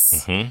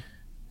themes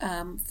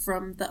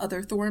from the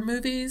other Thor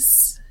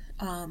movies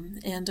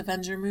and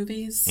Avenger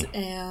movies,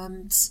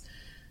 and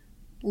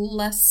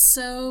less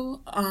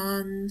so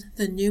on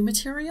the new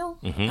material,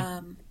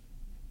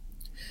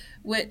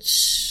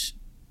 which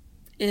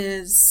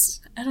is,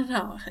 I don't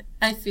know,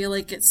 I feel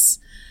like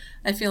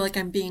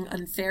I'm being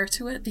unfair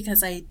to it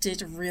because I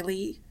did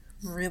really,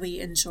 really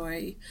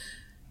enjoy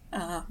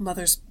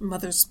Mother's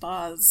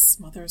Spau's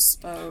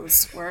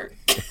work,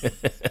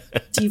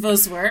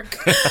 Devo's work.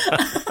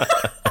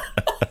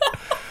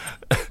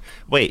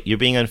 Wait, you're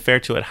being unfair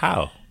to it?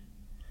 How?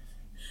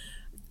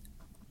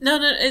 No,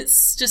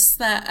 it's just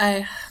that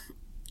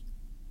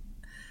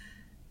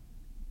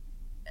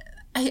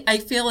I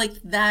feel like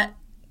that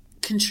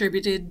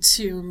contributed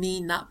to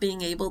me not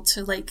being able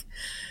to like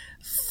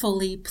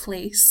fully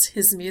place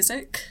his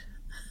music.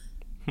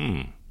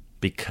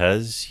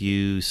 Because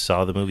you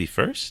saw the movie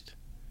first?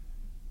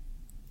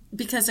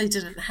 Because I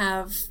didn't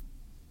have,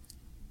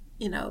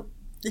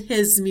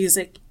 his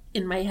music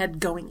in my head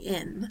going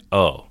in.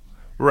 Oh,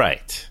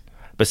 right.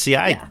 But see,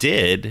 I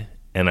did,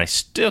 and I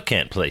still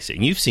can't place it.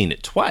 And you've seen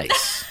it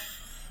twice,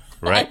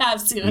 right? I have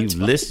seen it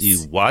twice.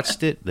 You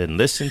watched it, then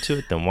listened to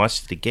it, then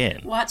watched it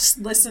again. Watch,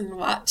 listen.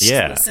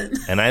 Listen.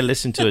 And I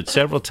listened to it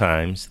several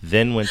times,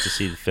 then went to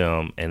see the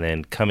film, and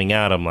then coming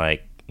out, I'm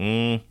like,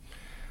 and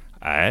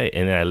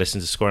then I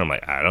listened to the score, and I'm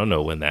like, I don't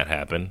know when that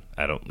happened.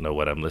 I don't know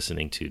what I'm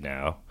listening to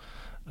now.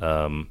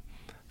 I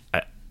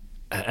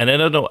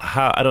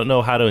don't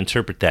know how to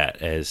interpret that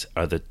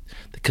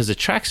because the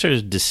tracks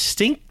are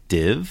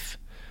distinctive,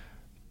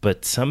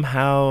 but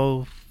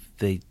somehow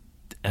I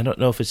don't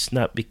know if it's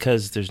not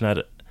because there's not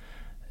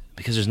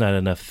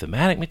enough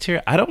thematic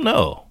material. I don't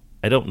know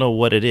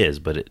what it is,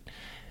 but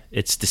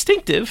it's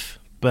distinctive.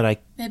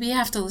 But maybe you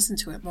have to listen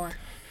to it more.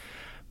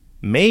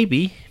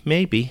 Maybe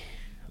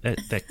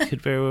that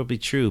could very well be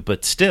true.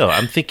 But still,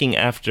 I'm thinking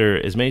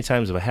after as many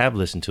times as I have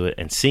listened to it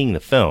and seeing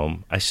the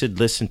film, I should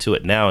listen to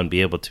it now and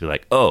be able to be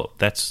like, oh,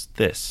 that's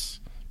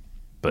this.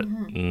 But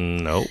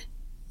no.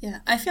 Yeah,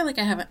 I feel like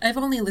I haven't. I've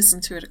only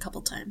listened to it a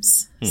couple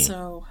times,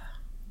 so.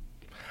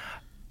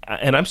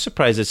 And I'm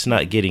surprised it's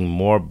not getting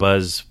more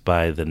buzz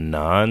by the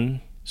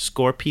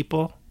non-score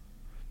people,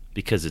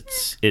 because it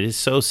is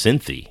so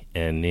synthy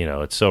and,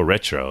 it's so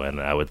retro,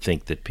 and I would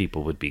think that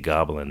people would be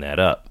gobbling that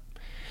up.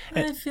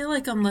 I feel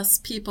like unless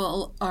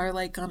people are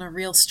like on a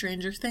real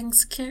Stranger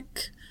Things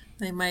kick,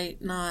 they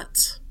might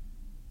not.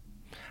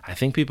 I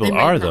think people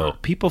are, though.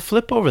 People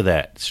flip over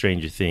that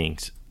Stranger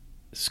Things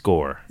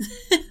score.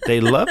 They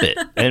love it.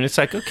 And it's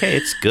like, okay,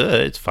 it's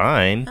good. It's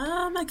fine.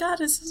 Oh my God,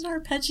 this is an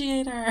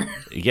arpeggiator.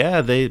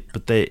 Yeah,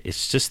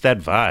 it's just that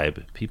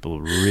vibe. People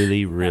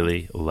really,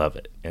 really love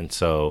it. And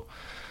so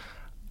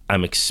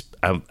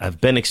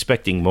I've been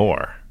expecting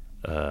more,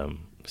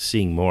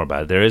 seeing more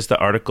about it. There is the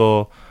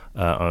article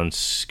on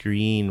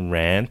Screen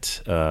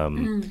Rant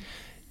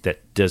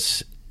that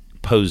does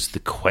pose the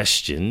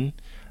question,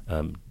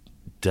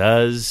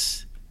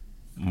 does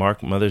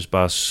Mark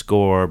Mothersbaugh's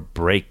score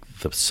break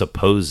the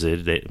supposed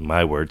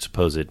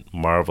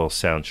Marvel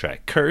soundtrack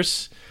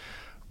curse?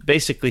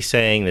 Basically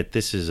saying that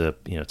this is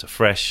it's a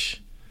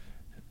fresh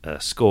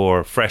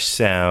score, fresh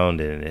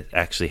sound, and it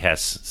actually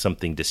has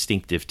something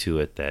distinctive to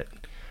it that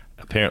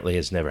apparently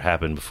has never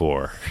happened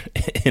before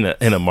in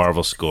a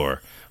Marvel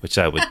score, which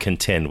I would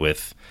contend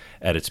with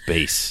at its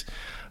base.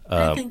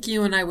 I think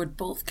you and I would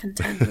both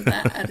contend with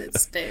that at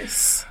its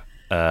base.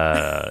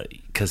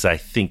 Because I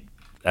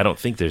don't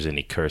think there's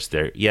any curse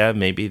there. Yeah,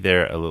 maybe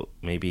they're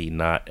maybe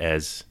not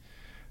as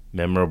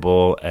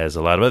memorable as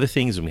a lot of other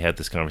things, and we had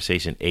this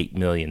conversation 8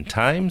 million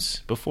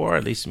times before.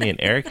 At least me and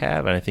Eric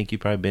have, and I think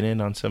you've probably been in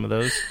on some of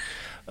those.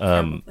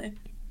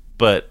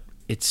 But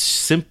it's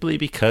simply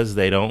because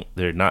they're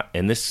not.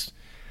 And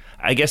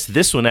I guess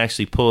this one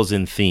actually pulls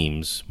in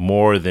themes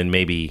more than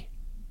maybe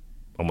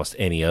almost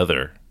any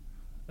other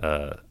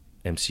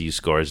MCU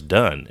score has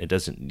done. It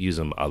doesn't use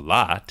them a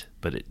lot,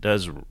 but it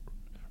does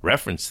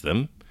reference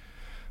them.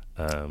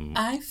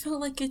 I felt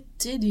like it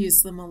did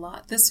use them a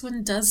lot. This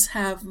one does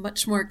have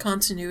much more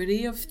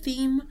continuity of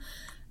theme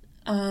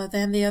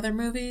than the other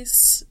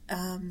movies.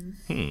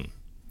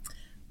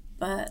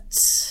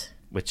 But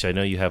which I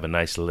know you have a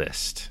nice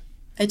list.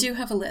 I do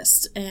have a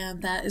list,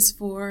 and that is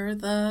for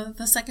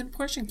the second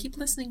portion. Keep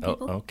listening,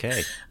 people. Oh,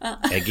 okay.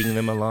 Egging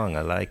them along.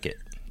 I like it.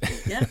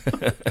 Yeah.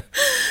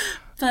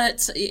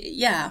 But,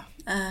 yeah,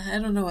 I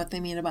don't know what they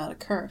mean about a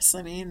curse.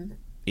 I mean...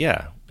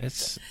 Yeah,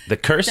 it's the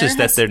curse is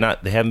that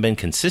they haven't been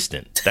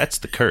consistent. That's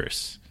the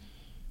curse.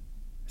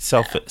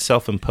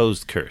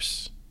 Self-imposed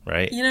curse,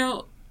 right?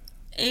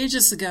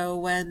 Ages ago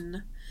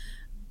when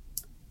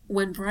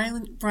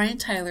Brian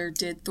Tyler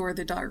did Thor: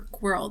 The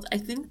Dark World, I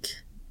think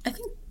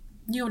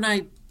you and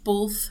I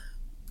both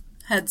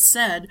had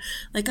said,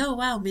 like, oh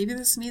wow, maybe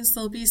this means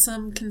there'll be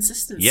some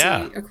consistency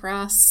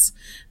across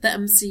the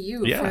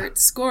MCU for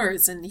its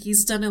scores, and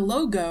he's done a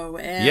logo,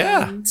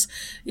 and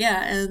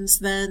and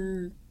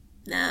then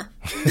nah.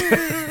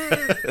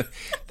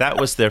 That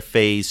was their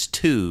phase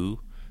 2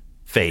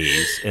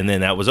 and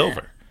then that was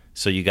over.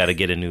 So you got to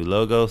get a new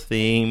logo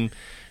theme.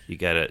 You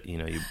got to,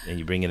 and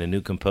you bring in a new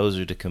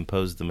composer to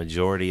compose the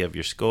majority of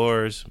your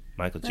scores.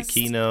 Michael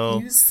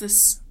Giacchino. Use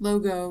this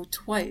logo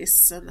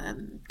twice and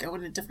then go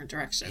in a different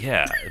direction.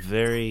 Yeah,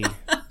 very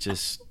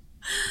just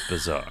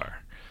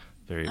bizarre.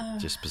 Very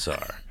just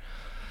bizarre.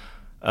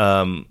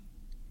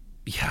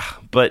 Yeah,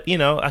 but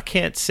I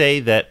can't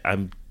say that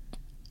I'm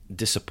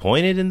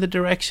disappointed in the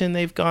direction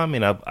they've gone. I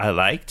mean, I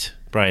liked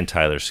Brian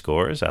Tyler's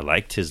scores. I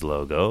liked his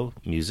logo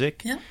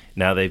music. Yeah.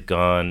 Now they've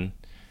gone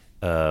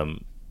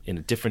in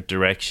a different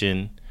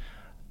direction,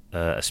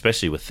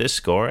 especially with this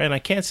score. And I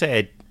can't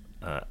say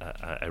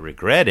I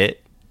regret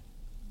it.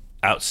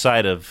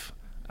 Outside of,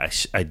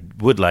 I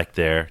would like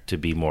there to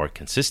be more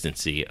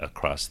consistency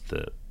across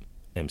the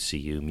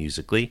MCU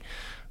musically.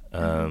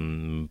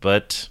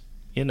 But,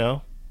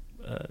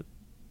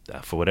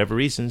 for whatever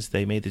reasons,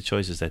 they made the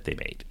choices that they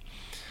made.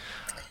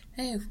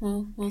 Hey,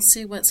 we'll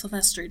see what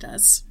Silvestri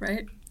does,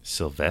 right?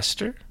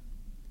 Sylvester?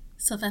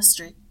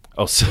 Silvestri.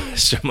 Oh,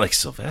 Sylvester. I'm like,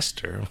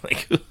 Sylvester? I'm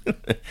like,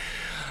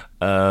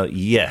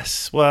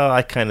 yes. Well,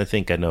 I kind of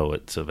think I know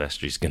what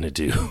Sylvestri's going to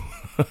do.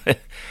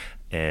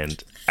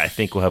 And I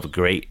think we'll have a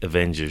great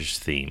Avengers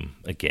theme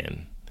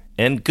again.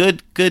 And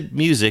good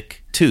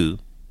music, too,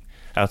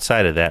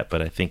 outside of that.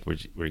 But I think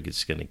we're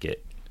just going to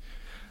get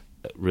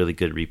a really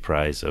good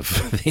reprise of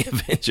the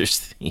Avengers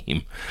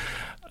theme.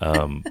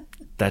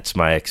 That's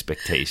my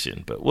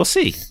expectation. But we'll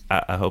see.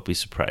 I hope he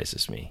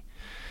surprises me.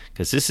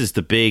 Because this is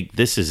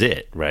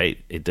it,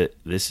 right?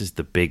 This is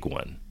the big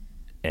one.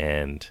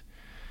 And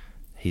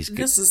these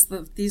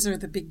are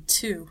the big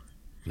two.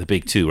 The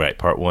big two, right?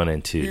 Part 1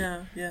 and 2.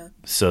 Yeah.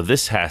 So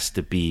this has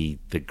to be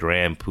the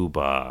grand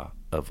poobah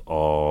of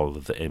all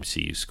of the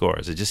MCU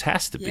scores. It just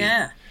has to be.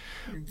 Yeah.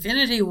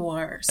 Infinity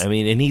Wars. I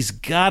mean, and he's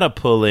got to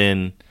pull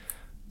in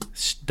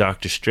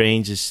Doctor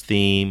Strange's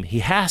theme. He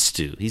has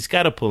to. He's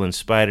got to pull in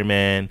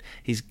Spider-Man.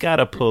 He's got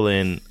to pull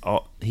in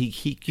all.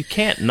 You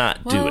can't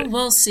not do it.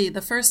 We'll see.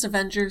 The first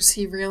Avengers,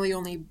 he really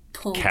only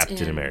pulled Captain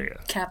in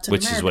America,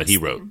 which is what he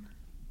wrote. Theme.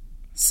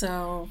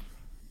 So,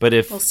 but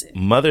if we'll see.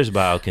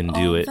 Mothersbaugh can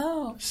do it,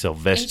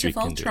 Silvestri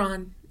can do it. Age of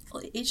Ultron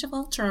Age of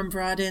Ultron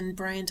brought in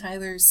Brian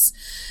Tyler's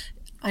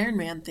Iron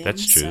Man theme.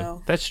 That's true.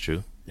 So. That's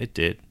true. It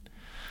did.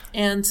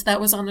 And that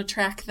was on a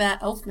track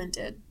that Elfman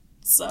did.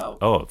 So.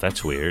 Oh,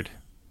 that's weird.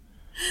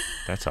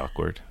 That's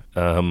awkward.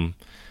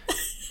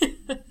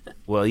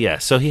 Well, yeah.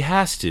 So he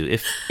has to.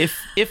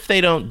 If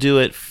they don't do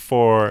it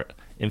for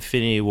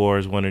Infinity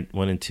Wars 1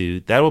 and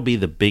 2, that will be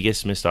the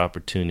biggest missed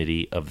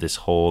opportunity of this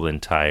whole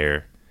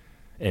entire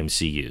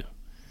MCU.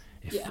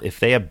 If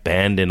they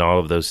abandon all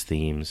of those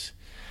themes,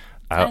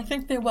 I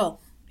think they will.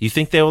 You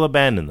think they will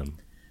abandon them?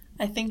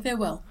 I think they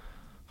will.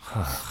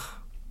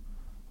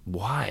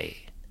 Why?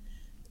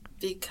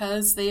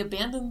 Because they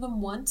abandoned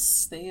them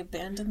once, they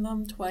abandoned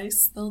them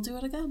twice, they'll do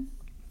it again.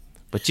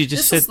 But you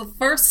just This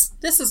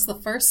is the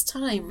first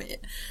time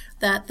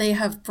that they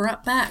have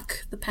brought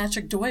back the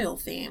Patrick Doyle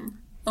theme.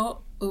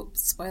 Oh,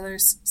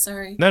 spoilers.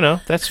 Sorry. No,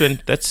 that's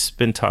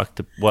been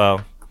talked.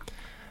 Well,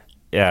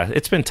 yeah,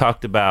 it's been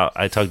talked about.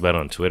 I talked about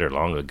it on Twitter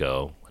long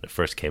ago when it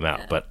first came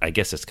out, but I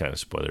guess it's kind of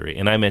spoilery,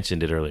 and I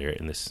mentioned it earlier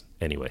in this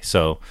anyway.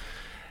 So,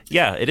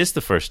 yeah, it is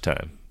the first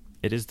time.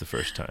 It is the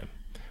first time,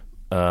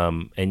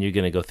 and you're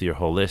going to go through your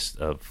whole list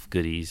of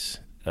goodies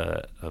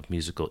of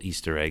musical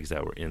Easter eggs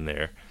that were in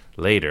there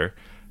later.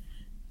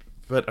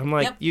 But I'm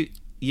like, you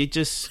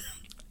just,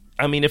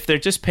 I mean, if they're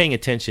just paying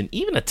attention,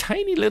 even a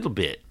tiny little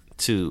bit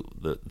to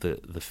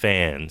the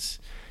fans,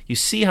 you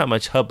see how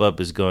much hubbub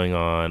is going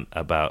on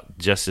about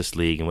Justice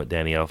League and what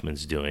Danny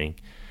Elfman's doing.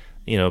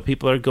 You know,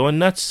 people are going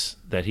nuts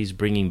that he's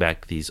bringing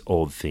back these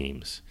old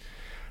themes.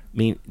 I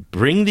mean,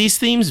 bring these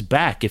themes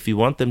back if you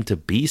want them to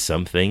be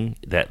something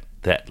that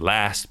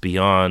last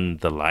beyond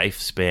the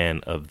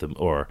lifespan of them,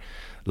 or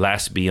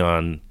last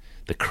beyond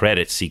the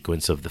credit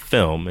sequence of the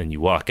film and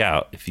you walk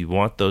out. If you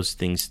want those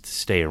things to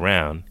stay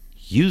around,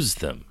 use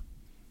them.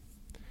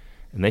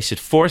 And they should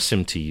force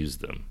him to use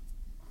them.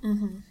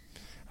 Mm-hmm.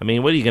 I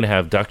mean, what are you going to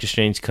have Doctor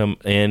Strange come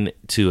in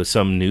to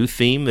some new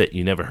theme that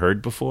you never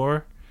heard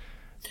before?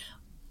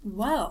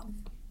 Well,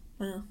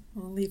 we'll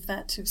leave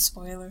that to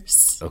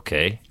spoilers.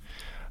 Okay.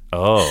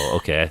 Oh,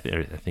 okay.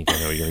 I think I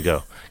know where you're going to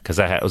go. Because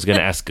I was going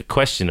to ask a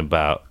question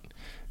about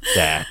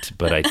that,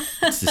 but I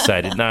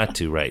decided not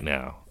to right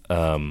now.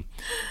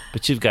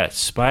 But you've got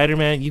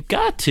Spider-Man. You've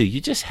got to. You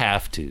just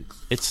have to.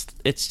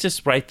 It's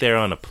just right there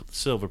on a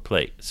silver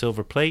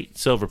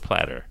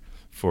platter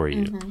for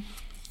you. Mm-hmm.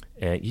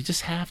 And you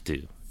just have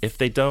to. If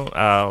they don't,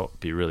 I'll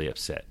be really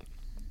upset.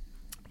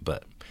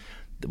 But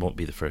it won't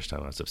be the first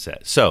time I was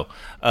upset. So,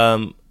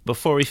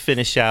 before we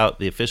finish out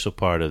the official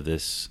part of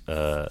this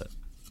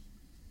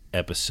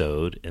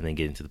episode and then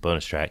get into the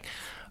bonus track,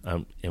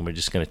 and we're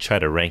just going to try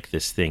to rank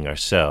this thing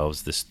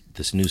ourselves,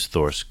 this new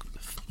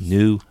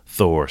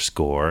Thor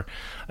score.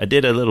 I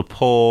did a little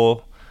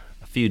poll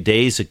a few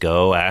days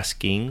ago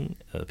asking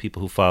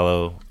people who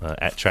follow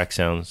at Track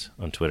Sounds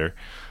on Twitter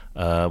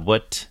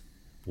what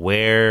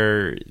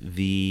their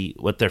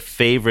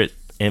favorite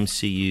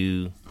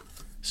MCU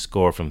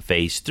score from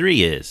Phase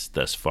 3 is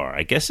thus far.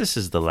 I guess this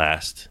is the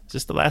last. Is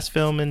this the last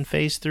film in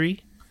Phase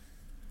 3?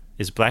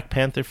 Is Black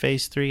Panther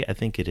Phase 3? I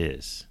think it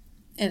is.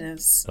 It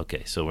is.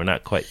 Okay, so we're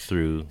not quite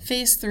through.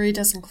 Phase 3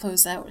 doesn't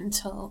close out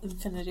until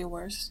Infinity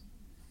Wars.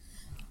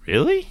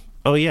 Really?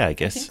 Oh, yeah, I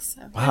guess. I think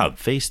so. Wow,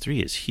 Phase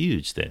 3 is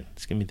huge then.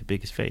 It's going to be the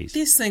biggest phase.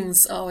 These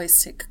things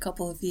always take a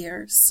couple of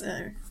years.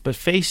 But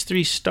Phase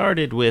 3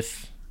 started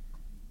with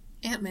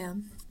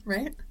Ant-Man,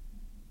 right?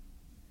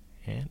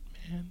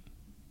 Ant-Man?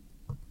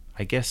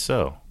 I guess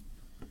so.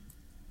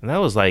 And that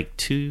was like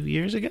 2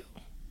 years ago?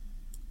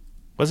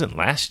 Wasn't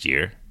last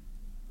year.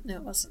 No,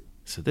 it wasn't.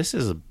 So this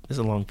is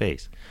a long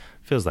phase.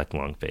 Feels like a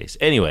long phase.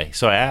 Anyway,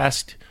 so I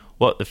asked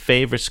what the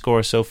favorite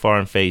score so far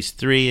in Phase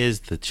 3 is.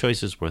 The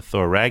choices were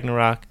Thor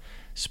Ragnarok,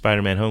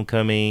 Spider-Man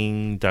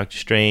Homecoming, Doctor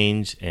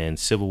Strange, and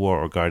Civil War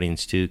or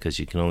Guardians 2, because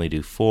you can only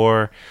do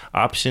 4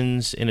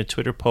 options in a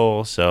Twitter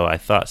poll. So I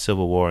thought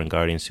Civil War and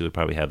Guardians 2 would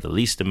probably have the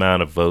least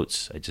amount of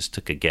votes. I just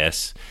took a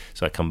guess.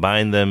 So I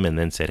combined them and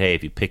then said, hey,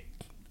 if you pick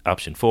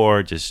option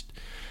 4, just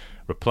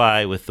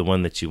reply with the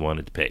one that you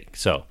wanted to pick.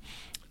 So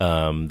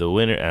the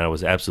winner, and I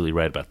was absolutely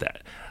right about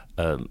that.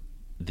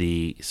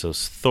 So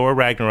Thor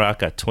Ragnarok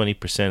got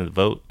 20% of the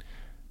vote.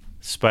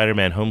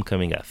 Spider-Man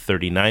Homecoming got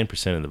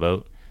 39% of the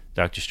vote.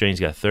 Doctor Strange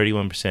got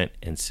 31%,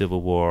 and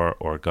Civil War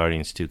or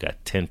Guardians 2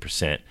 got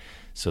 10%.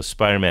 So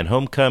Spider-Man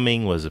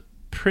Homecoming was a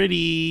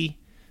pretty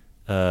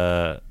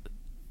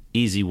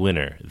easy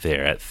winner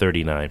there at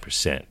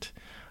 39%.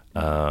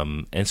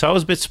 And so I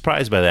was a bit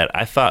surprised by that.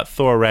 I thought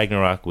Thor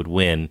Ragnarok would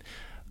win.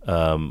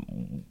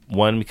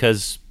 One,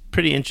 because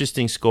pretty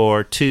interesting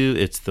score. 2,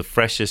 it's the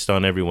freshest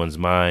on everyone's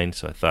mind.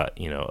 So I thought,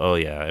 oh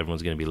yeah,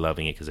 everyone's going to be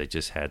loving it because I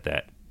just had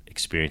that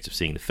experience of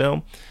seeing the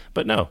film.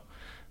 But no,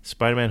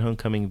 Spider-Man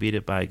Homecoming beat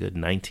it by a good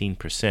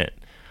 19%.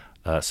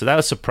 So that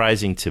was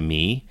surprising to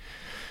me.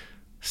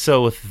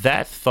 So with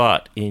that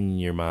thought in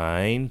your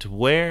mind,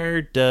 where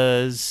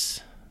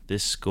does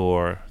this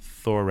score,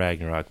 Thor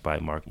Ragnarok by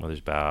Mark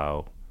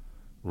Mothersbaugh,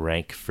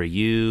 rank for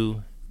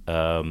you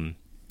in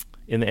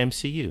the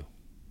MCU?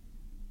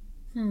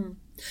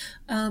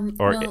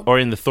 Or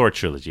in the Thor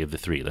trilogy of the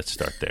 3. Let's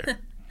start there.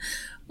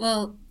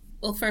 Well,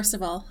 Well, first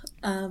of all,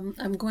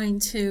 I'm going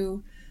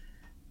to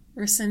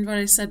rescind what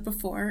I said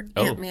before.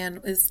 Oh.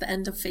 Ant-Man is the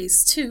end of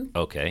Phase 2.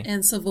 Okay.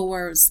 And Civil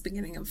War was the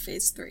beginning of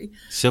Phase 3.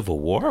 Civil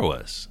War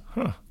was?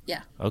 Huh.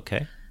 Yeah.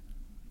 Okay.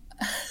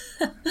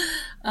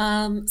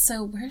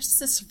 So where's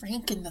this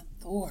rank in the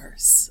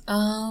Thors?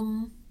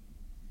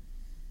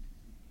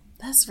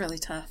 That's really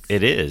tough.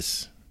 It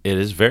is. It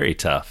is very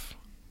tough.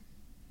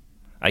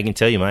 I can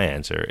tell you my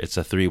answer. It's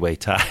a 3-way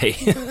tie.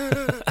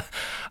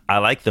 I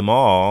like them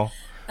all,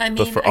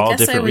 but for all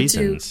different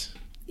reasons.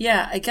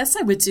 I guess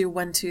I would do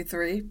 1, 2,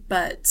 3,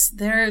 but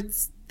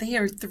they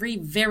are 3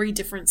 very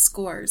different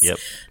scores. Yep.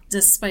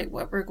 Despite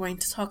what we're going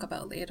to talk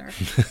about later.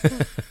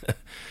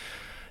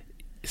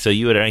 So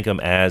you would rank them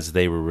as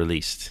they were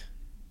released?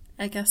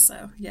 I guess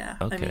so. Yeah.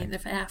 Okay. I mean,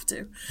 if I have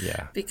to.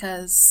 Yeah.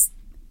 Because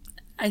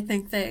I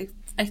think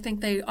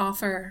they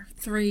offer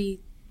 3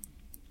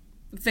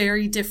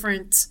 very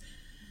different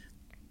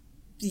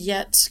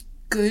yet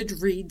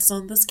good reads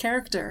on this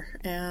character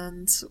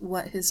and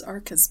what his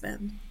arc has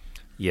been.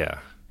 Yeah.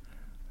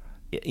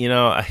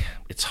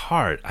 It's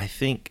hard. I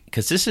think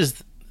because this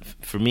is,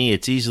 for me,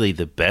 it's easily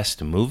the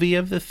best movie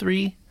of the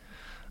 3,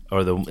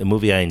 or the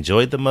movie I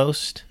enjoyed the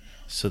most.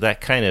 So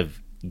that kind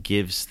of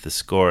gives the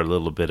score a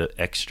little bit of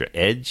extra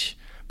edge.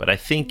 But I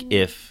think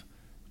if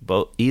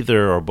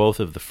either or both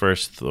of the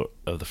first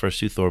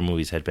 2 Thor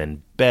movies had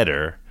been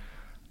better,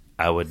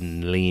 I would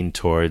lean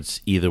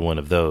towards either one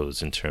of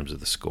those in terms of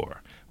the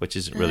score, which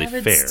isn't really fair.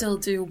 I would still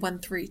do 1,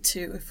 3,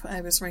 2 if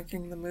I was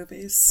ranking the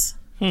movies.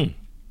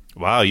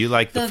 Wow, you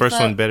like the first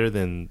one better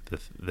than all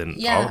of them?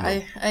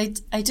 Yeah,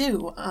 I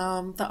do.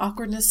 The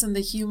awkwardness and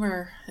the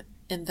humor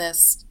in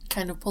this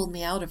kind of pulled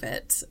me out of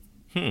it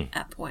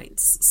at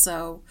points.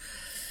 So,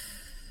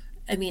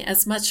 I mean,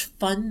 as much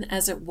fun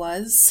as it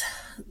was,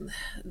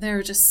 there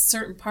are just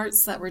certain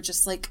parts that were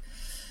just like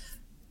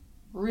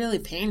really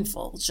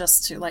painful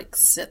just to like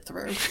sit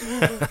through.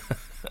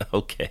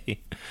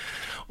 Okay.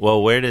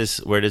 Well, where does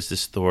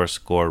this Thor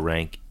score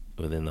rank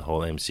within the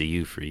whole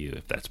MCU for you,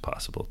 if that's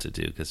possible to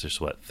do? Because there's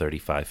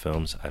 35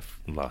 films?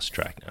 I've lost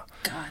track now.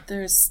 God,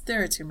 there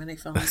are too many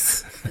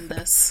films in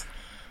this.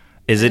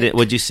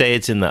 Would you say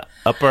it's in the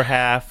upper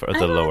half or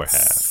the lower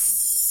half?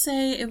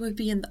 Say it would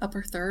be in the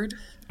upper third.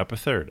 Upper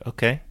third,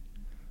 okay.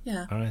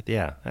 Yeah. All right,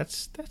 yeah.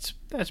 That's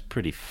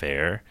pretty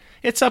fair.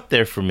 It's up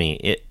there for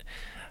me.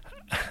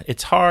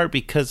 It's hard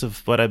because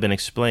of what I've been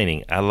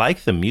explaining. I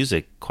like the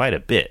music quite a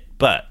bit,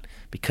 but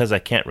because I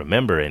can't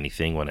remember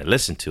anything when I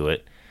listen to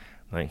it,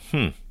 like,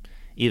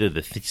 either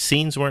the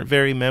scenes weren't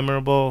very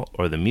memorable,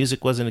 or the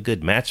music wasn't a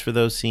good match for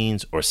those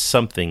scenes, or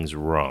something's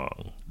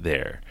wrong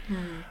there.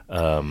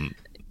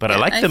 But I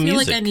like the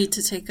music. I feel like I need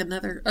to take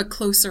a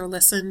closer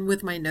listen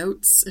with my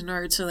notes in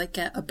order to like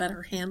get a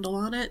better handle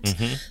on it,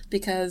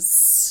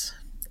 because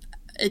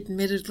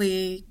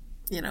admittedly,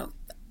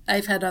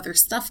 I've had other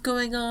stuff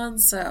going on,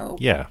 so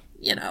yeah,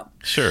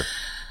 sure.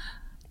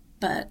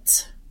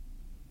 But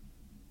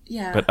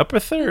yeah, but upper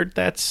third,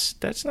 that's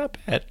not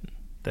bad.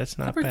 That's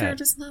not bad. Upper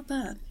third is not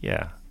bad.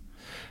 Yeah.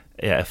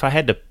 If I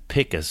had to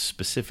pick a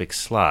specific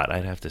slot,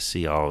 I'd have to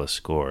see all the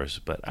scores.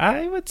 But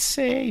I would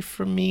say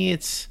for me,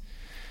 it's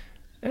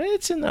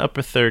in the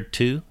upper third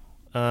too.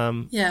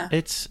 Yeah.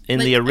 It's in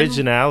the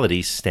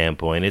originality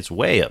standpoint, it's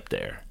way up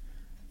there.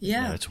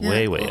 Yeah. It's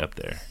way up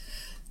there.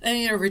 I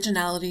mean,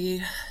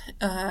 originality,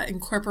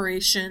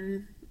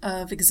 incorporation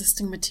of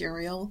existing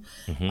material.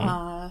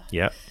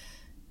 Yeah.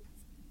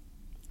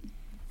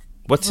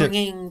 What's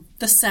bringing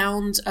the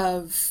sound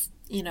of,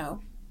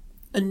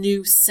 a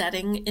new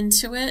setting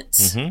into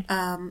it,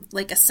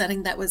 like a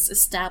setting that was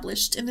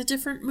established in a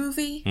different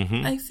movie,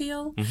 I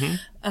feel.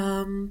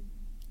 And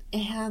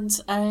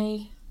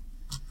I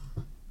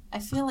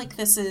feel like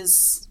this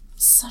is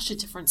such a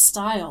different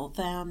style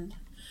than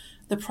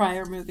the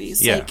prior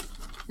movies. Yeah. Like,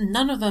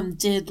 none of them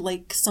did,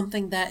 like,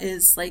 something that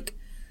is, like,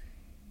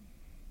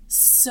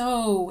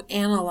 so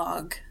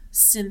analog,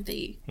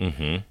 synthy.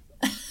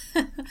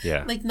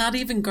 Yeah. Like, not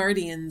even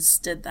Guardians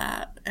did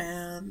that.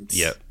 And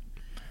yep.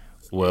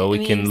 Well,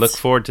 we can look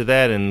forward to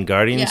that in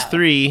Guardians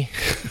 3.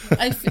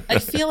 I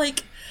feel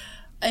like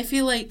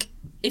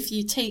if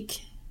you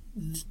take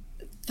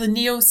the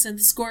neo-synth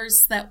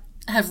scores that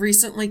have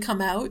recently come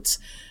out,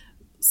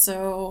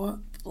 so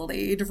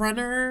Blade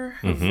Runner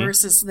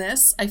versus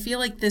this, I feel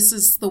like this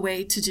is the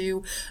way to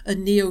do a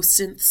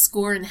neo-synth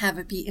score and have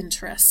it be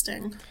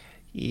interesting.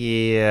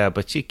 Yeah,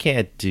 but you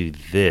can't do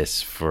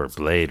this for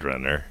Blade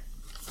Runner.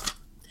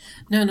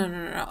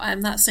 No. I'm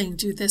not saying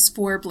do this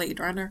for Blade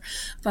Runner,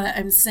 but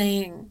I'm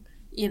saying,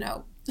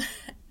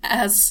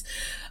 as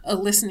a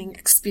listening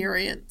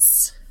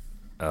experience.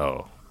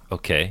 Oh,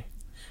 okay.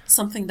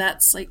 Something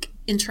that's, like,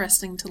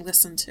 interesting to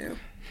listen to.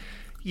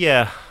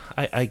 Yeah,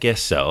 I guess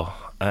so.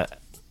 I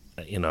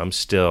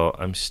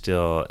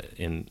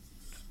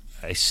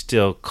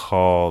still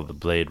call the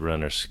Blade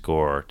Runner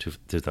score,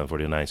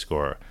 2049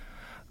 score,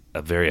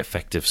 a very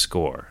effective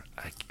score.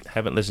 I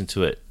haven't listened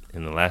to it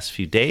in the last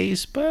few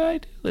days, but I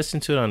do listen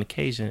to it on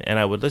occasion, and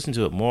I would listen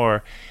to it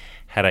more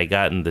had I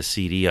gotten the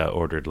CD I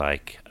ordered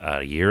like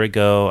a year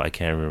ago, I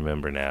can't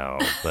remember now,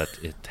 but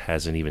it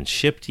hasn't even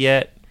shipped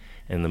yet.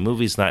 And the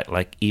movie's not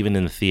like even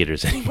in the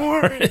theaters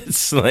anymore.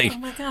 It's like, oh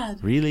my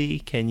God. Really?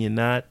 Can you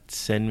not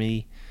send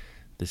me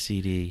the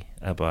CD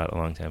I bought a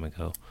long time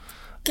ago?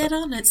 Get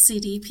on it,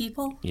 CD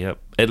people. Yep.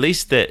 At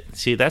least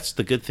that's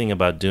the good thing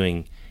about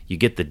doing, you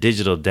get the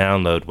digital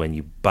download when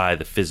you buy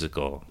the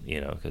physical,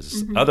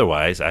 because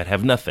otherwise I'd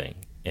have nothing.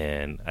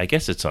 And I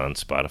guess it's on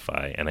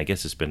Spotify, and I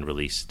guess it's been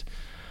released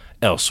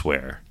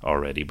elsewhere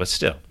already, but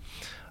still.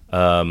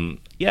 I'm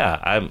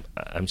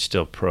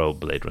still pro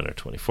Blade Runner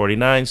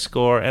 2049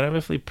 score, and I'm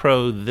definitely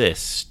pro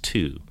this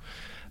too.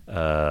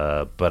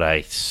 But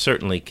I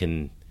certainly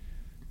can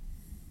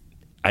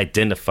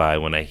identify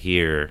when I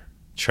hear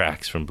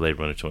tracks from Blade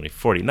Runner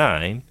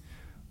 2049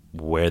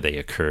 where they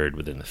occurred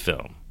within the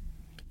film,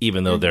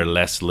 even though they're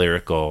less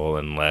lyrical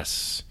and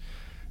less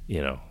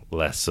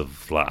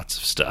of lots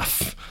of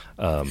stuff.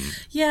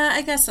 Yeah,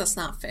 I guess that's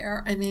not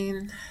fair. I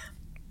mean,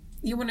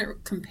 you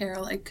wouldn't compare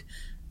like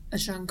a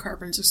John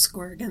Carpenter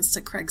score against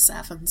a Craig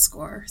Safin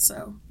score,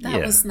 so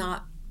that was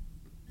not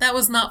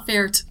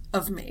fair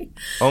of me.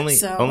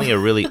 Only a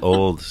really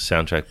old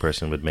soundtrack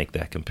person would make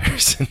that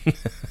comparison.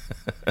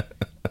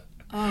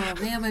 Oh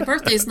man, my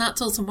birthday's not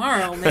till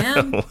tomorrow,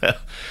 man.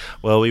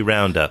 well, we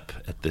round up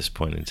at this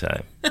point in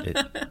time.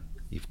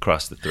 You've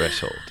crossed the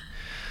threshold.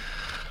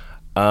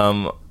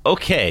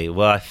 Okay,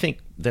 well, I think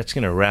that's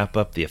going to wrap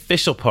up the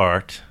official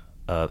part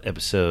of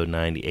episode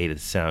 98 of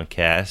the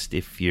Soundcast.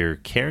 If you're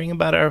caring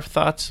about our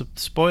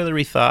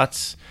spoilery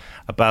thoughts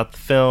about the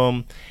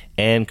film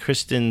and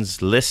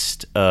Kristen's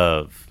list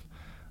of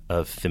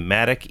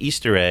thematic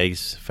Easter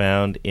eggs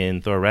found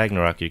in Thor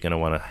Ragnarok, you're going to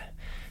want to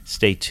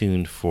stay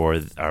tuned for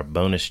our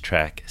bonus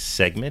track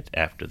segment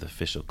after the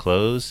official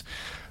close.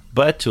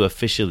 But to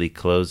officially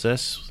close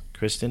us,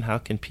 Kristen, how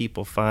can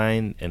people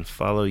find and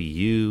follow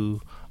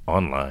you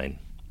online?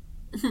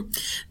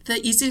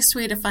 The easiest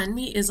way to find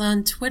me is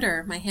on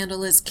Twitter. My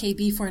handle is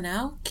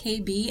KB4Now,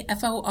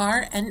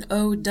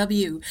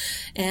 KBFORNOW.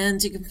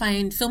 And you can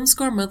find Film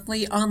Score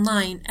Monthly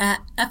online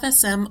at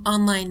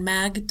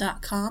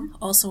fsmonlinemag.com.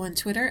 Also on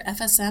Twitter,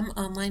 FSM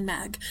Online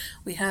Mag.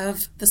 We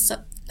have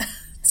the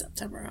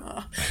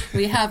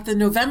we have the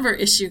November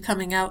issue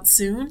coming out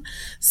soon,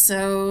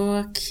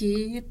 so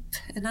keep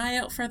an eye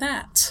out for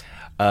that.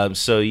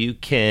 So you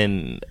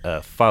can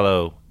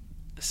follow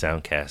the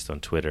Soundcast on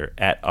Twitter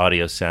at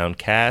Audio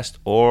Soundcast,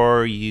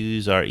 or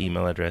use our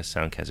email address,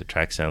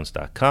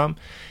 soundcast@tracksounds.com.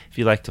 If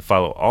you'd like to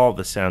follow all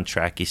the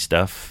soundtracky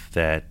stuff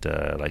that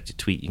I like to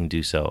tweet, you can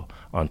do so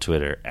on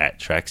Twitter at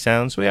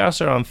TrackSounds. We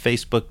also are on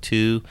Facebook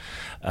too,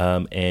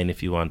 and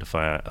if you want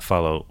to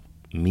follow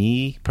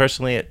me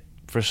personally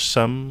for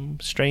some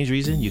strange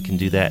reason, you can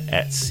do that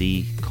at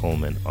C.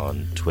 Coleman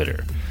on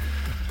Twitter.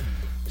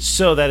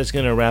 So that is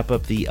going to wrap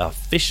up the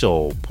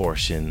official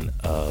portion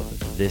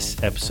of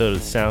this episode of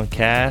the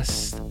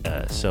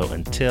Soundcast. So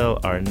until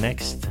our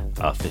next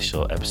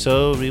official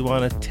episode, we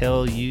want to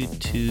tell you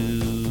to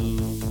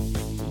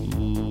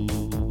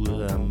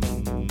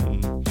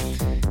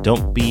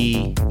don't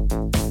be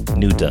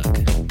New Duck.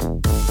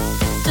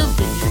 Don't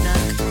be New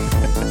Duck.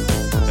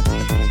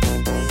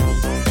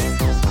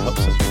 Hope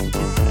so.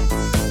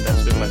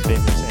 That's been my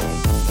favorite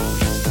saying.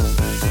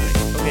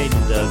 Okay,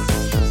 New Duck.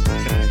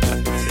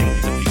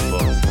 Sing to people.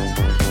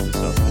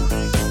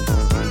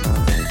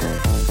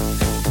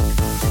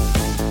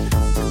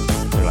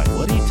 They're like,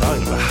 what are you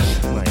talking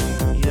about? I'm like,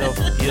 you'll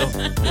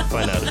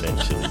find out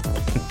eventually.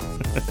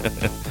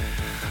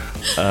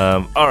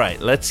 All right,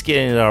 let's get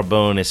into our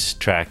bonus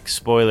track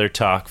spoiler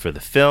talk for the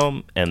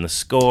film and the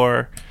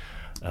score.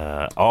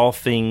 All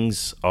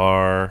things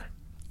are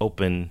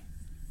open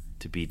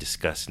to be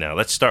discussed now.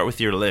 Let's start with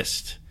your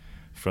list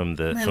from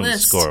the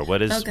score.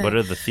 What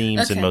are the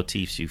themes and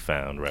motifs you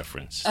found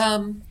referenced?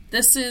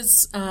 This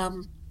is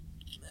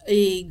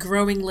a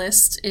growing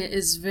list. It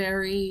is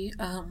very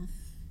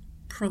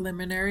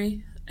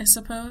preliminary, I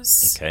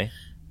suppose. Okay.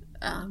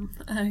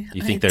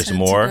 You think there's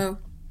more?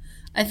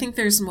 I think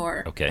there's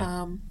more. Okay.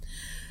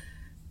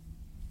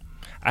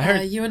 I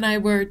heard you and I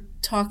were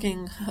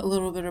talking a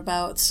little bit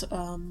about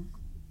a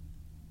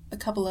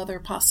couple other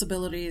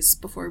possibilities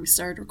before we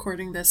started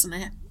recording this,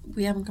 and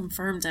we haven't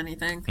confirmed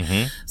anything.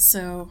 Mm-hmm.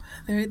 So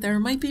there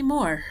might be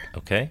more.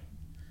 Okay.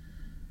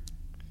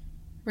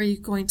 Were you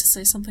going to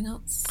say something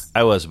else?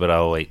 I was, but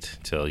I'll wait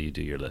till you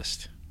do your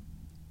list.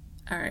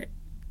 All right.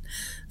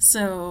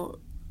 So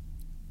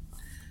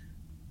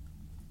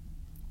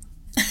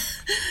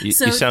you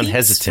sound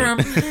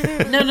hesitant.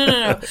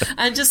 No.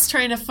 I'm just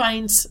trying to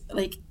find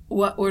like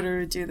what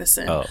order to do this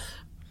in. Oh.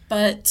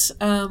 But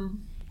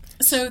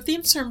so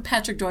themes from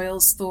Patrick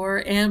Doyle's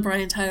Thor and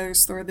Brian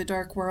Tyler's Thor: The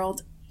Dark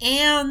World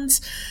and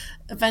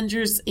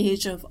Avengers: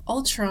 Age of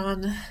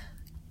Ultron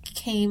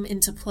came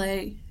into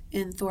play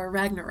in Thor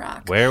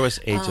Ragnarok. Where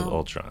was Age of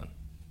Ultron?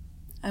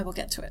 I will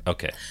get to it.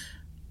 Okay.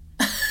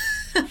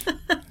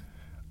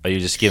 Oh, you're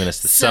just giving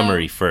us the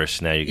summary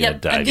first. Now you're going to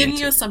dive into it. I'm giving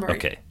you a summary.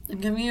 Okay. I'm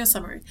giving you a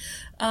summary.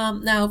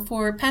 Now,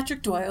 for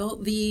Patrick Doyle,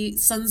 the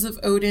Sons of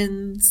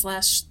Odin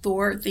 /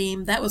 Thor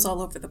theme, that was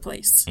all over the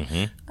place,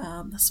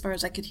 as far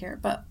as I could hear.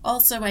 But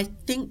also, I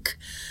think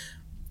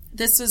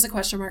this is a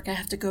question mark. I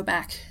have to go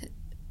back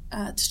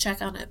to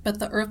check on it. But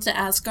the Earth to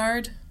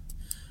Asgard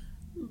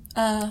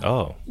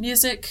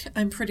music,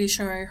 I'm pretty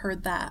sure I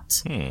heard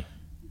that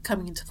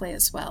coming into play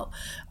as well.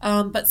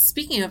 But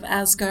speaking of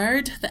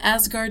Asgard, the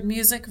Asgard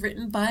music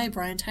written by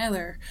Brian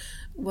Tyler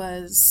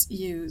was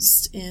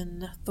used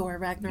in Thor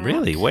Ragnarok.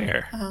 Really?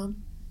 Where?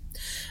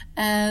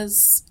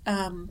 As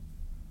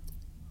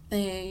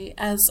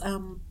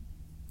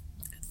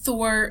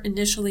Thor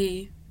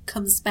initially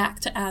comes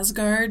back to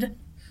Asgard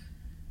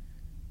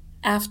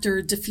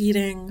after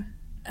defeating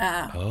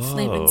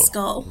Flaming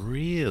Skull.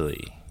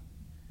 Really?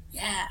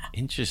 Yeah.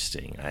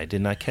 Interesting. I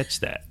did not catch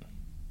that.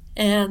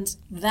 And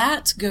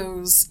that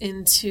goes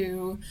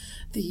into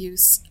the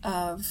use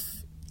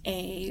of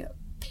a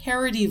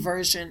parody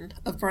version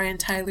of Brian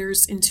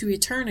Tyler's Into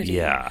Eternity.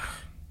 Yeah.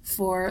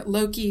 For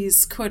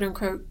Loki's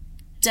quote-unquote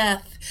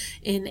death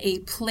in a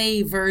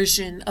play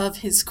version of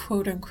his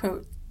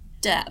quote-unquote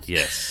death.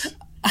 Yes.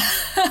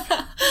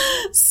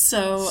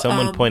 So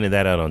someone pointed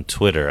that out on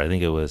Twitter. I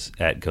think it was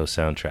at Go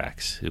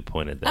Soundtracks who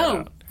pointed that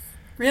out.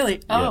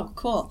 Really? Oh, yep.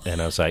 Cool.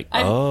 And I was like,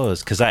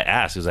 it's because I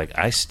asked. It was like,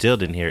 I still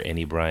didn't hear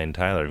any Brian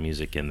Tyler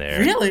music in there.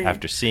 Really?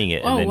 After seeing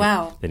it. And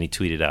then he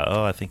tweeted out,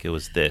 I think it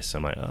was this.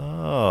 I'm like,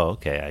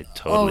 okay, I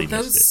totally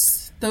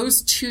missed it.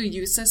 Those two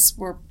uses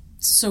were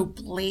so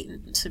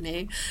blatant to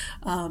me.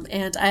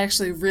 And I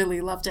actually really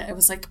loved it. I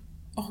was like,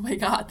 oh my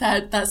God,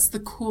 that's the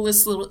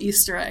coolest little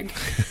Easter egg.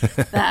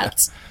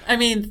 That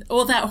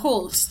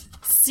whole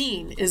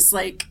scene is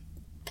like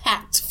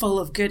packed full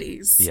of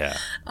goodies. Yeah.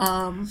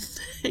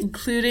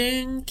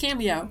 Including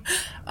cameo.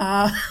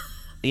 On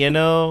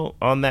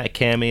that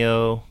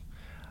cameo,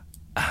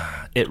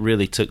 it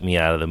really took me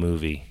out of the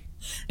movie.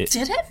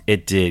 Did it?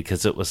 It did,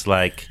 because it was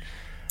like,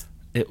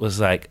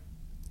 that's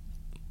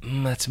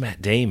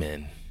Matt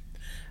Damon.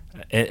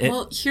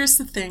 Well, here's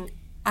the thing.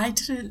 I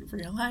didn't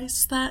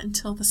realize that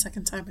until the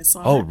second time I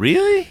saw it. Oh,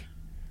 really?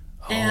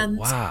 And,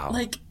 wow.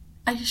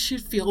 I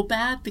should feel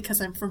bad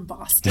because I'm from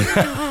Boston.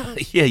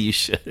 Yeah, you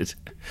should.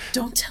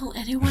 Don't tell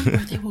anyone or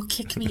they will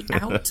kick me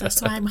out.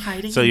 That's why I'm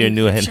hiding so you're in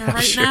New New Hampshire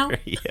right now.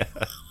 Yeah.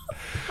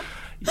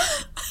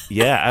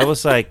 Yeah, I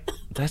was like,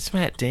 that's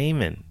Matt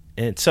Damon.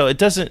 And so it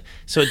doesn't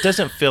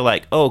feel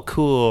like, oh,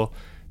 cool,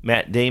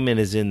 Matt Damon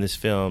is in this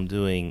film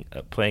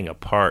playing a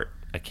part.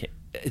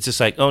 It's just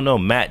like, oh no,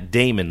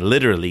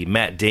 literally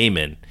Matt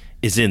Damon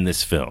is in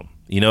this film.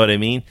 You know what I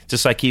mean?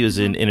 Just like he was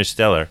in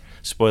Interstellar.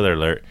 Spoiler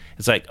alert.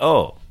 It's like,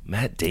 oh,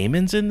 Matt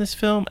Damon's in this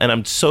film? And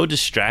I'm so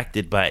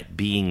distracted by it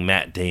being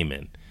Matt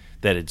Damon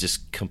that it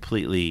just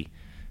completely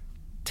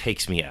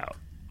takes me out.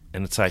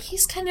 And it's like,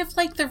 he's kind of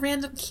like the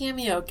random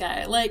cameo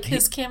guy, like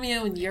his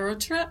cameo in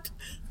Eurotrip.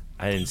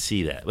 I didn't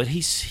see that, but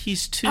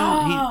he's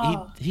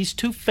too he's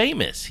too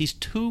famous. He's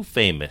too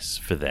famous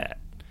for that.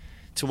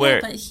 To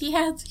where, but he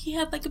had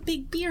like a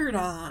big beard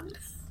on.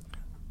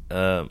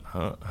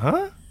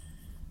 Huh?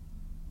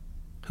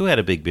 Who had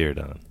a big beard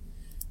on?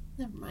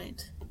 Never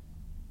mind.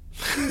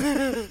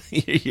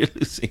 You're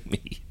losing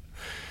me.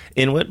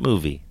 In what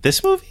movie?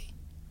 This movie?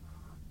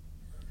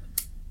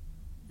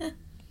 Yeah.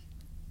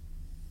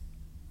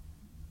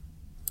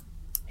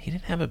 He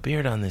didn't have a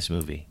beard on this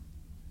movie.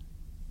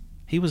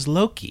 He was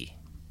Loki.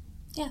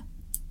 Yeah.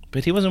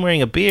 But he wasn't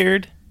wearing a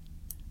beard.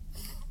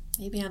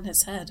 Maybe on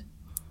his head.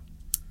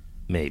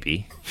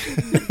 Maybe.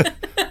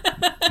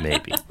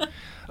 Maybe.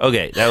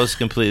 Okay, that was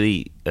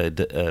completely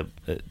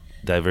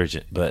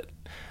divergent, but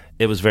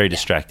it was very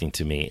distracting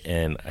to me,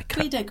 and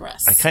we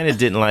digress. I kind of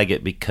didn't like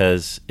it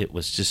because it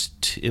was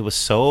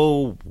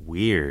so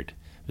weird.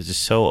 It was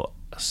just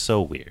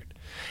so weird.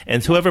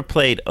 And whoever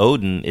played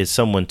Odin is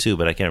someone too,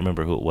 but I can't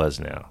remember who it was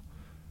now.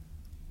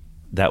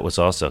 That was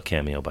also a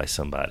cameo by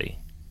somebody.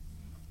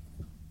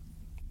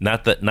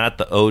 Not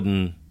the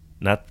Odin,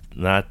 not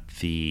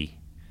the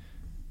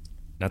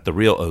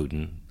real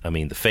Odin. I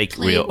mean the fake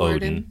real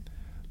Odin.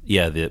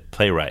 Yeah, the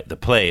playwright, the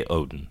play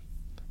Odin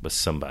was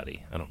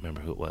somebody. I don't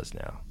remember who it was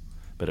now,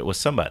 but it was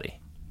somebody.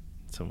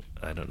 So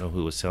I don't know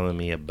who was telling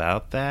me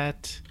about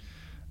that.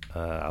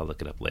 I'll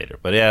look it up later.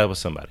 But yeah, it was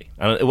somebody.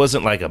 It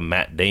wasn't like a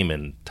Matt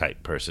Damon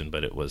type person,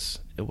 but it was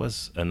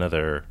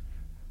another,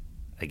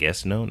 I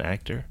guess, known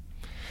actor.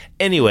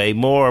 Anyway,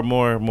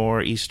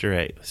 more Easter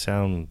eggs.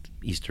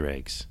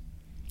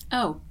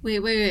 Oh,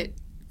 wait.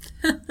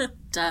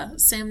 Duh,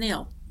 Sam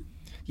Neill.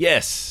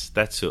 Yes,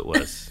 that's who it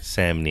was.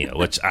 Sam Neill,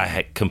 which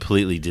I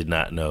completely did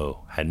not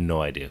know. Had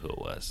no idea who it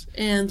was.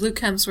 And Luke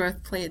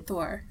Hemsworth played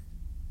Thor.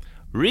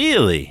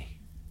 Really?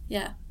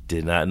 Yeah.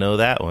 Did not know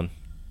that one.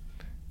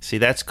 See,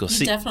 that's cool.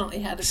 He definitely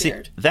had a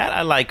beard. That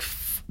I like.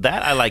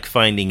 That I like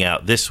finding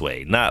out this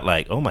way. Not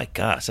like, oh my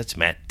gosh, that's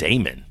Matt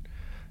Damon,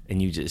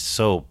 and you just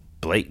so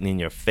blatant in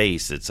your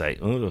face. It's like,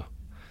 oh,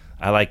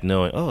 I like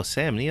knowing. Oh,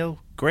 Sam Neill,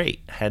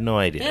 great. Had no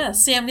idea. Yeah,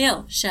 Sam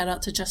Neill. Shout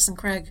out to Justin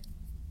Craig.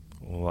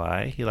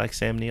 Why? He likes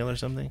Sam Neill or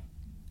something?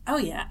 Oh,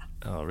 yeah.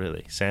 Oh,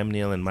 really? Sam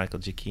Neill and Michael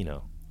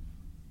Giacchino.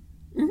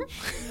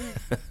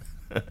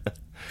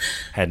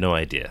 Had no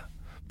idea.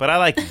 But I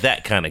like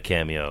that kind of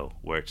cameo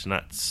where it's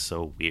not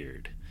so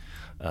weird.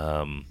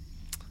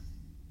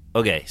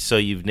 Okay, so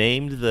you've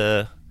named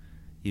the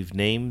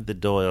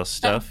Doyle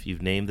stuff.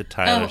 You've named the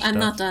Tyler stuff. I'm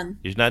not done.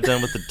 You're not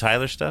done with the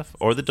Tyler stuff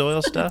or the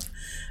Doyle stuff?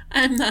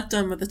 I'm not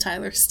done with the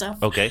Tyler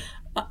stuff. Okay.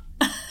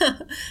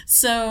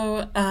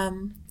 So,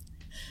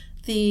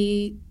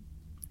 the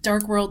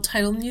Dark World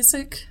title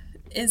music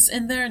is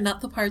in there.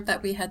 Not the part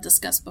that we had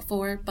discussed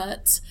before,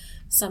 but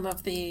some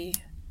of the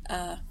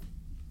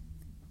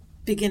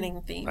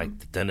beginning theme.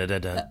 Like dun dun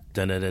dun dun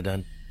dun dun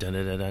dun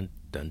dun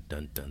dun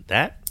dun dun.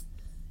 That?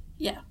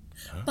 Yeah.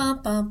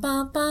 Bum, bum,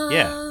 bum, bum,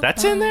 Yeah,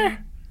 that's in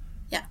there?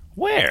 Yeah.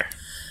 Where?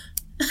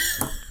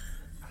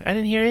 I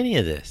didn't hear any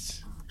of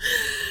this.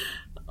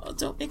 Oh,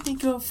 don't make me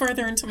go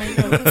further into my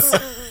notes.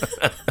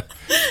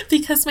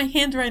 Because my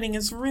handwriting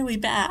is really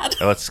bad.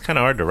 Oh, it's kind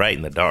of hard to write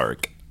in the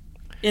dark.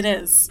 It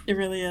is. It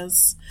really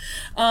is.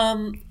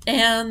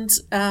 And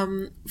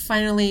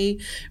finally,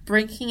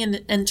 breaking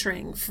and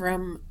entering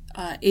from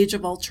Age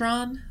of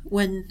Ultron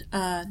when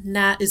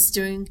Nat is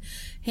doing,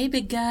 "Hey,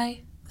 big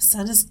guy, the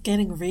sun is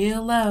getting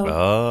real low."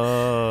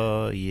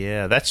 Oh,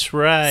 yeah, that's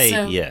right.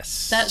 So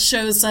yes. That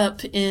shows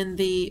up in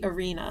the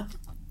arena.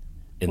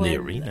 In the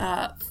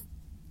arena?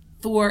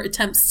 Thor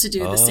attempts to do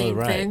the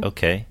same thing.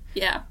 Okay.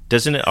 Yeah.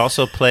 Doesn't it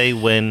also play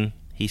when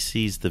he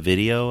sees the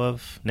video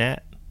of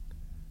Nat?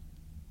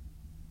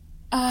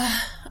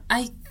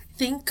 I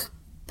think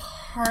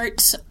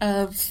part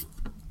of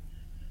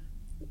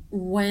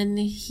when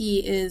he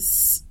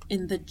is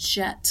in the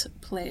jet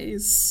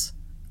plays,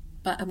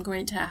 but I'm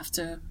going to have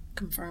to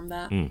confirm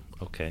that.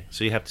 Okay.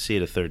 So you have to see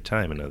it a third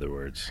time, in other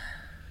words.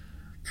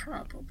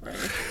 Probably.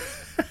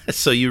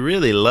 So you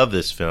really love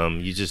this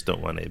film, you just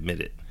don't want to admit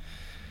it.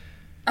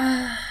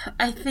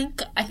 I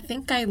think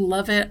I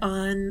love it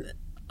on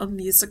a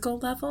musical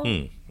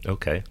level.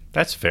 Okay.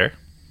 That's fair.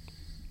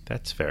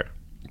 That's fair.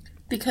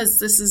 Because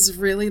this is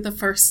really the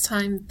first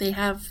time they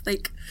have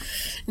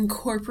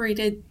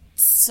incorporated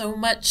so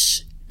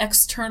much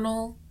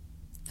external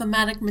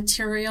thematic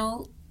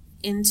material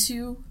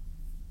into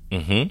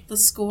the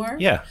score.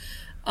 Yeah.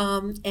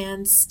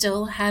 And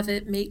still have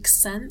it make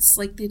sense.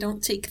 Like, they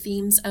don't take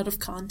themes out of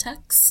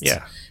context.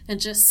 Yeah. And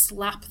just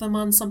slap them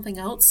on something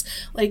else.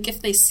 Like,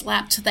 if they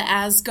slapped the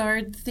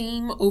Asgard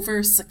theme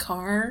over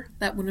Sakaar,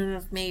 that wouldn't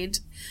have made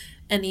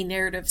any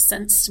narrative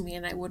sense to me,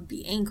 and I would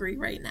be angry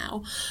right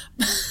now.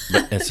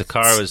 And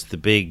Sakaar was the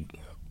big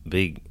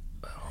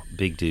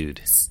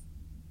dude.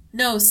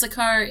 No,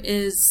 Sakaar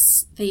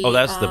is the... Oh,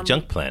 that's the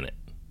junk planet.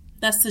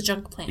 That's the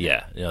junk planet.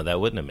 Yeah. No, that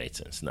wouldn't have made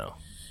sense, no.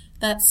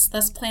 That's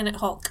Planet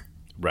Hulk.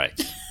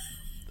 Right.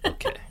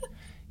 Okay.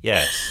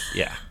 Yes.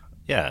 Yeah.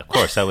 Yeah, of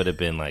course, I would have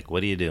been like,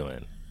 what are you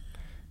doing?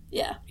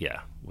 Yeah.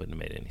 Yeah, wouldn't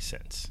have made any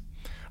sense.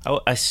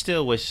 I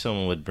still wish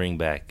someone would bring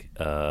back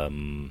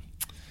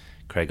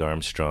Craig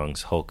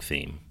Armstrong's Hulk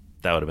theme.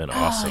 That would have been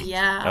awesome. Oh,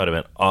 yeah. That would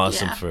have been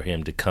awesome for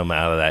him to come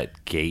out of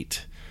that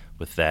gate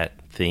with that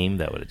theme.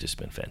 That would have just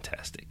been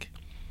fantastic.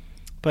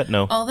 But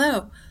no.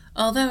 Although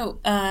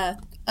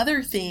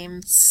other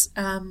themes,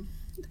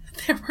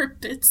 there were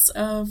bits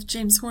of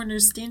James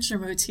Horner's Danger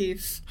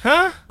motif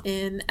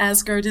in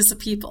Asgard is a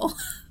People.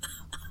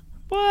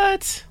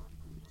 What?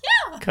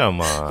 Yeah. Come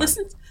on.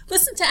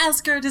 Listen to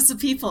Asgard is a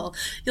People.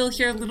 You'll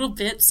hear little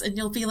bits and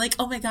you'll be like,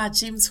 oh my god,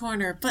 James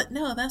Horner. But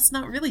no, that's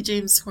not really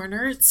James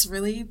Horner. It's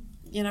really,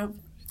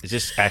 It's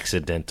just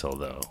accidental,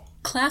 though.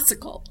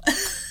 Classical.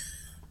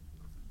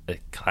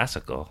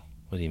 Classical?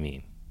 What do you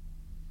mean?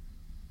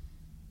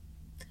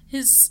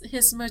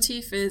 His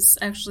motif is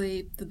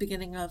actually the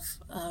beginning of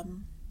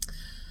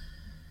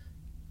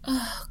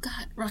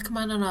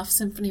Rachmaninoff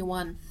Symphony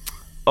 1.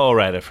 Oh,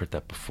 right, I've heard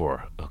that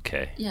before.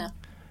 Okay. Yeah.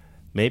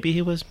 Maybe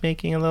he was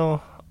making a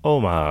little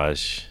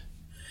homage.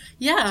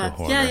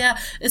 Yeah.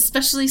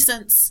 Especially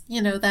since,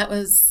 that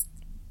was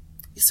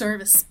sort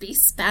of a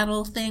space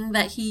battle thing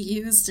that he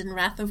used in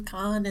Wrath of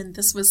Khan, and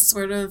this was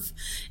sort of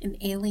an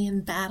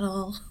alien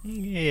battle.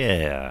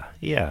 Yeah.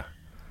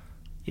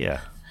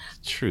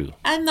 True.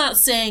 I'm not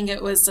saying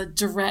it was a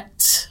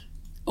direct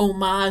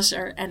homage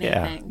or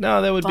anything. Yeah.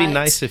 No, that would be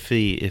nice if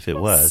it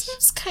was.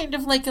 It's kind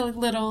of like a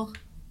little...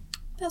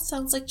 That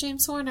sounds like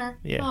James Horner.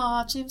 Yeah.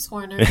 Aw, James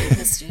Horner. I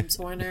miss James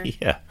Horner.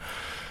 Yeah.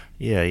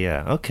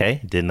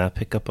 Okay. Did not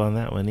pick up on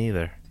that one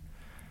either.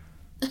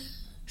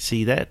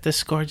 See, the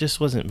score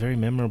just wasn't very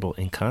memorable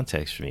in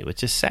context for me,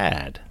 which is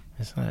sad.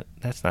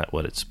 That's not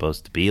what it's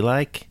supposed to be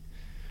like.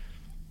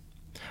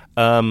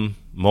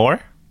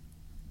 More?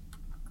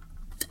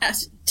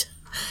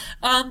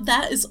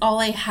 That is all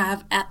I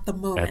have at the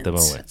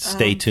moment.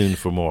 Stay tuned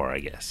for more, I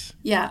guess.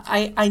 Yeah,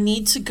 I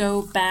need to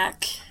go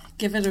back,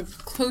 give it a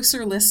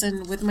closer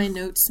listen with my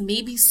notes,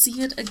 maybe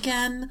see it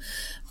again.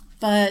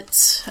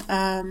 But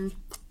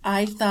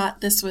I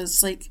thought this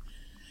was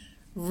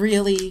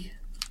really,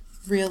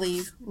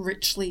 really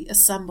richly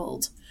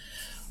assembled,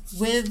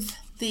 with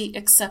the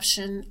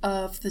exception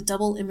of the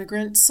Double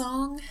Immigrant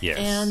song. Yes.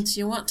 And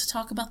you want to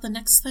talk about the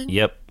next thing?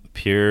 Yep,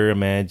 Pure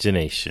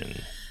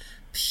Imagination.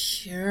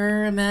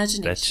 Pure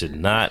imagination. That should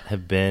not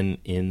have been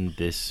in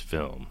this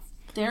film.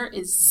 There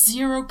is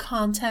zero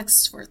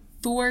context for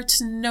Thor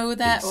to know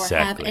that or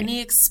have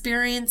any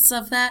experience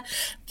of that.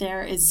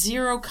 There is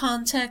zero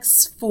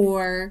context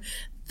for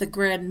the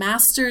Grand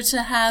Master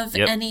to have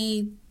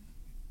any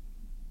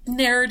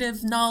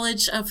narrative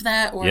knowledge of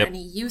that or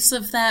any use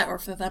of that, or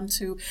for them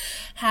to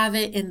have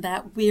it in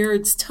that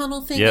weird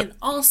tunnel thing. And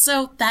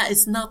also, that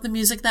is not the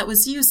music that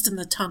was used in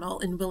the tunnel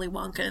in Willy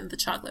Wonka and the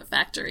Chocolate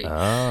Factory.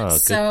 Oh,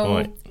 so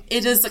good point.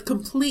 It is a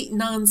complete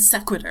non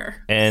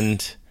sequitur.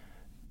 And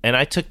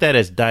I took that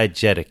as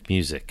diegetic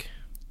music,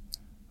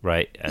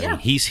 right? I mean,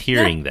 he's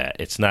hearing that.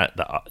 It's not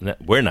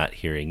we're not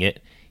hearing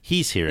it.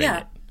 He's hearing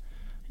it.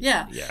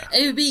 Yeah.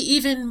 It would be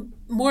even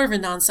more of a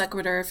non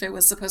sequitur if it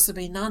was supposed to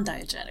be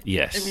non-diegetic.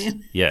 Yes. I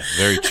mean, yeah,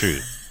 very true.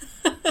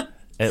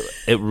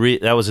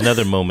 That was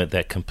another moment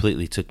that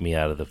completely took me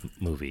out of the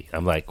movie.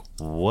 I'm like,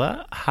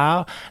 what?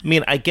 How? I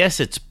mean, I guess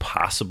it's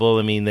possible.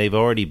 I mean, they've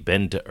already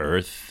been to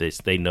Earth.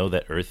 They know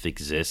that Earth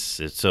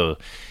exists. So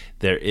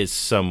there is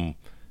some.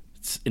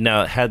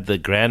 Now, had the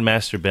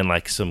Grandmaster been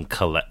like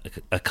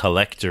a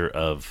collector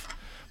of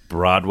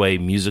Broadway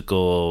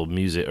musical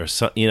music or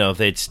some, if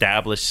they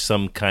established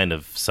some kind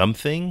of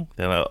something,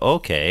 then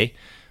okay.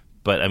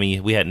 But I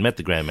mean, we hadn't met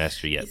the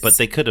Grandmaster yet. But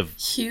they could have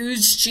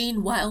huge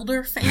Gene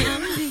Wilder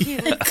fan.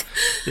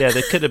 Yeah,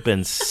 there could have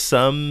been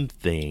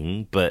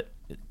something, but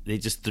they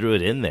just threw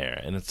it in there,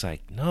 and it's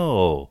like,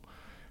 no.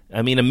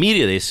 I mean,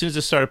 immediately as soon as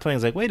it started playing,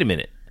 it's like, wait a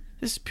minute,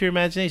 this is pure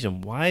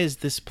imagination. Why is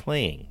this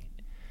playing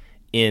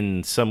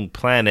in some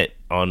planet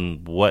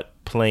on what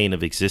plane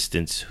of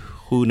existence?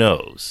 Who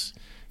knows?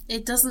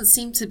 It doesn't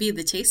seem to be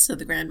the taste of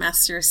the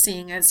Grandmaster,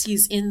 seeing as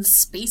he's in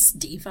Space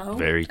Devo.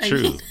 Very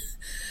true.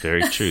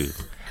 Very true.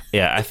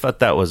 Yeah, I thought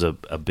that was a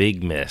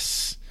big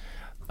miss.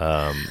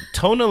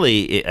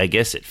 Tonally, I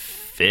guess it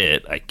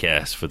fit,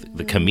 for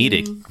the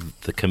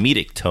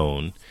comedic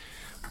tone,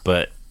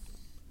 but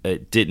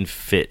it didn't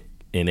fit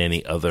in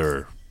any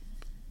other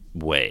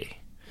way.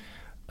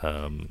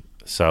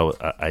 So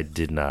I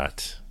did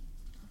not.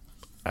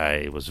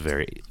 I was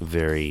very,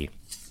 very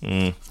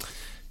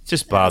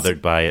just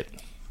bothered by it.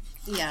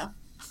 Yeah,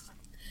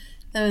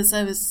 that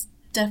was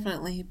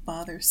definitely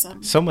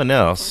bothersome. Someone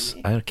else,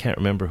 I can't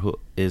remember who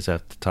is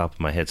at the top of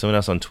my head. Someone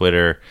else on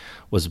Twitter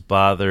was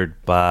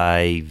bothered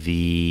by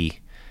the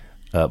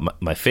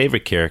my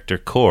favorite character,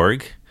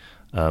 Korg,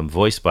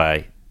 voiced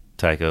by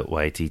Taika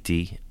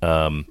Waititi,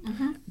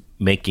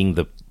 making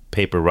the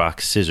paper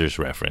rock scissors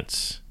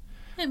reference.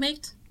 Hey,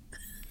 mate.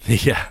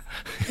 Yeah.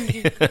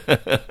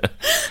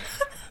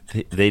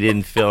 They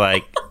didn't feel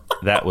like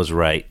that was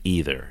right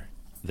either.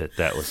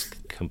 That was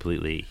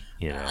completely,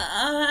 and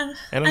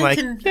I'm I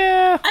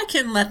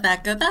can let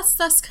that go.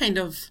 That's kind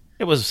of.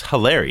 It was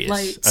hilarious.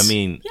 Light. I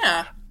mean,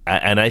 yeah.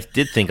 And I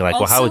did think like,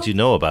 well, how would you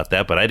know about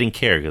that? But I didn't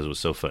care because it was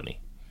so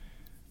funny.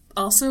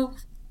 Also,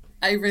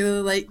 I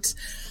really liked.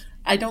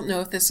 I don't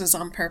know if this was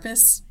on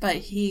purpose, but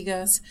he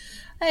goes,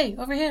 "Hey,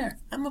 over here!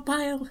 I'm a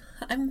pile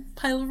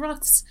of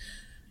rocks.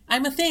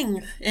 I'm a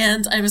thing,"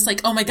 and I was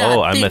like, "Oh my god!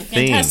 I'm a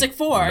thing! Fantastic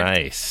Four!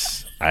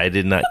 Nice." I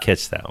did not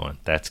catch that one.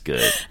 That's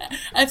good.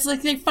 I was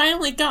like, they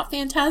finally got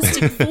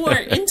Fantastic Four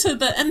into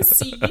the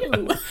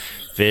MCU.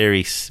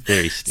 Very,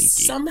 very sneaky.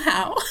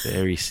 Somehow.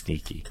 Very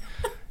sneaky.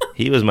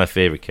 He was my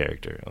favorite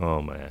character.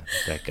 Oh, man.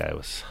 That guy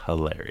was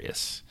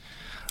hilarious.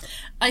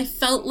 I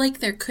felt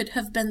like there could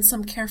have been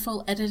some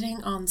careful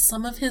editing on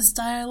some of his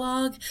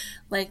dialogue,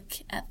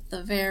 like at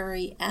the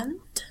very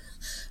end.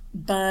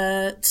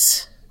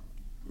 But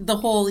the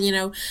whole,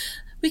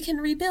 we can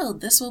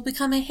rebuild. This will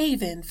become a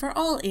haven for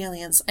all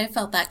aliens. I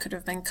felt that could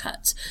have been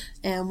cut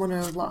and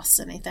wouldn't have lost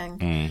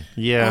anything.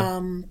 Yeah.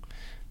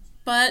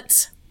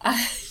 But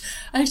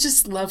I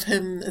just love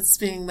him as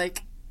being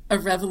like a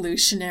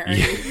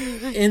revolutionary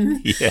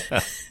in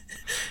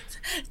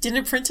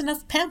didn't print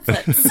enough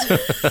pamphlets.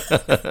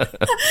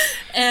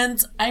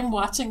 And I'm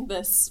watching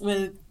this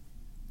with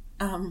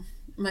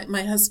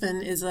my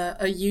husband is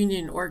a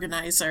union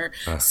organizer,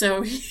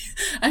 so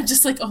I'm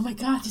just like, oh my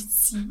god,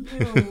 it's you.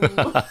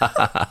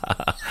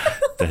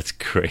 That's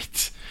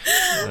great.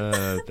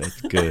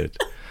 That's good.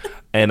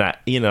 And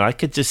I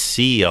could just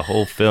see a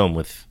whole film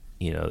with,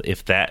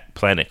 if that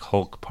Planet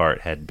Hulk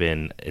part had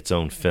been its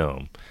own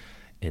film,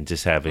 and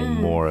just having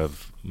more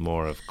of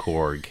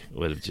Korg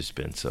would have just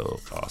been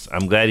so awesome.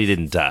 I'm glad he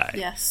didn't die.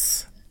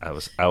 Yes. I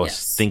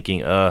was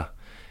thinking,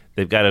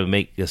 they've got to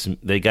make this.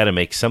 They got to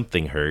make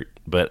something hurt,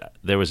 but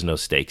there was no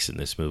stakes in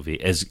this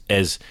movie.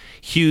 As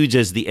huge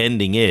as the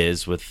ending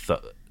is, with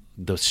the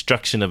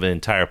destruction of an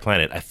entire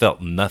planet, I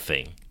felt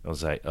nothing. I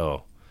was like,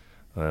 oh,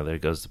 well, there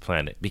goes the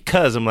planet.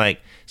 Because I'm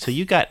like, so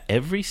you got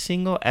every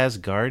single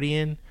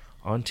Asgardian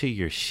onto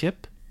your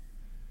ship?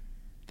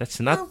 That's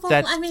not big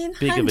of a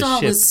ship.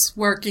 Heimdall was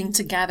working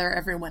to gather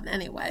everyone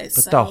anyway.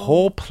 But the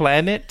whole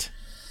planet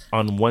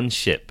on one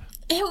ship.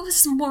 It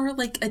was more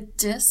like a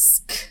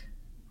disc.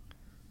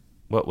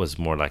 What was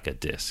more like a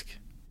disc?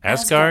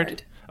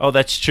 Asgard? Oh,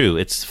 that's true.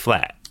 It's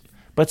flat.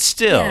 But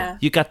still,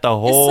 you got the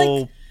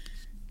whole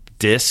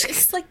disc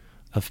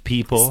of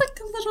people. It's like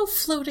a little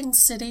floating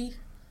city.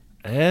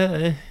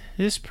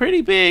 It's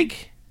pretty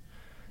big.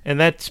 And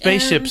that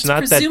spaceship's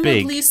not that big.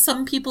 Presumably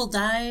some people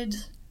died.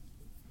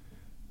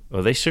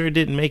 Well, they sure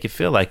didn't make it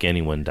feel like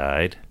anyone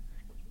died.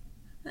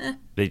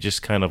 They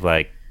just kind of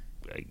like,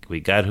 we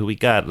got who we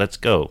got, let's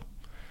go.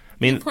 I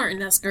mean,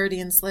 important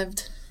Asgardians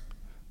lived.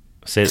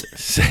 Say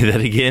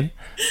that again?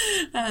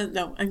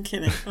 No, I'm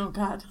kidding. Oh,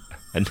 God.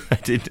 I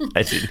didn't.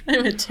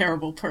 I'm a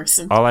terrible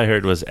person. All I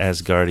heard was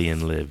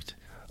Asgardian lived.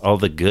 All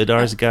the good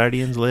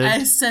Asgardians lived?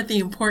 I said the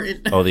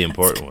important. Oh, the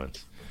important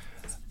ones.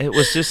 It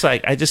was just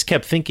like, I just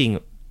kept thinking,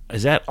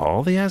 is that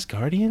all the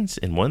Asgardians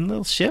in one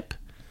little ship?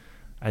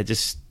 I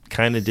just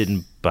kind of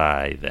didn't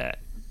buy that.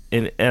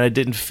 And I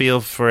didn't feel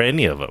for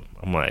any of them.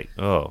 I'm like,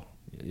 oh,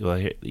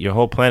 well, your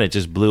whole planet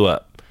just blew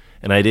up.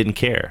 And I didn't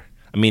care.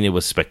 I mean, it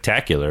was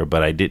spectacular,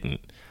 but it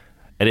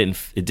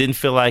didn't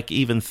feel like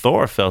even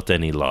Thor felt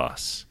any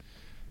loss.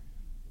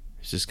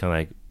 It's just kind of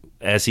like,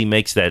 as he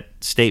makes that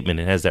statement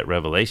and has that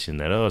revelation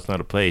that, oh, it's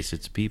not a place,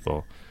 it's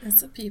people.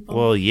 It's a people.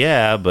 Well,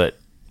 yeah, but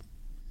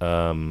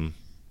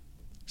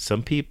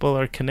some people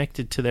are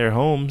connected to their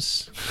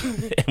homes.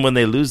 And when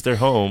they lose their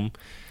home,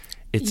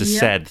 it's a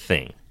sad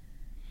thing.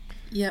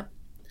 Yep.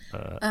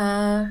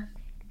 I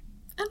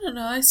don't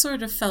know. I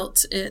sort of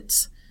felt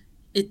it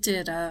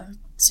did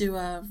to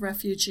a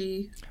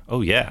refugee.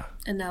 Oh, yeah.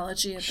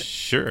 Analogy a bit.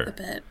 Sure. A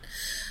bit.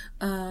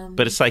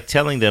 But it's like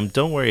telling them,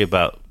 don't worry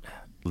about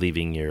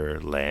leaving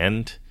your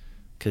land,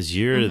 because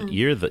you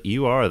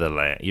are the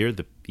land.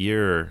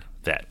 You're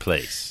that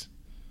place.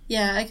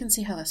 Yeah, I can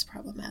see how that's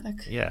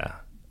problematic. Yeah.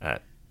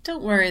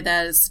 Don't worry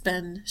that it's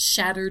been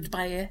shattered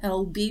by a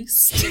hell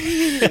beast.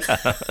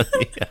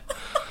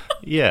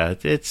 Yeah,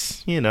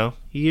 it's,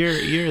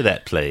 you're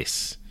that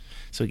place.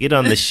 So get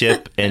on the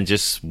ship and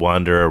just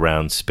wander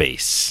around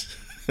space.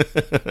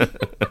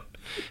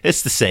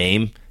 It's the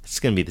same. It's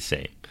going to be the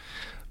same.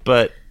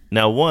 But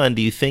now,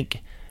 do you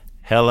think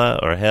Hela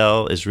or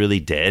Hel is really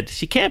dead?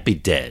 She can't be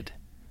dead.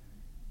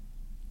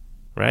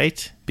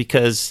 Right?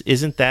 Because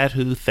isn't that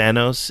who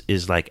Thanos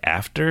is like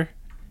after?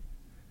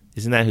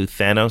 Isn't that who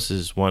Thanos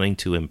is wanting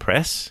to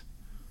impress?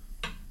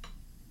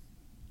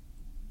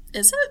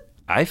 Is it?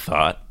 I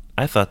thought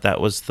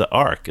that was the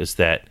arc, is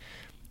that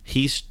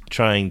he's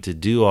trying to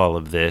do all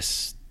of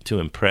this to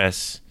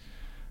impress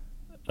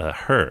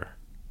her.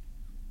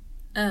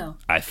 Oh.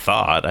 I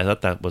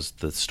thought that was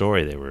the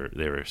story they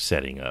were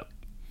setting up.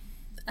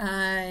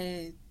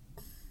 I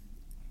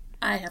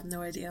have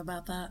no idea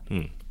about that.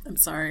 I'm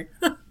sorry.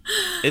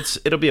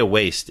 It'll be a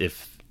waste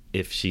if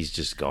she's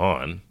just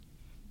gone.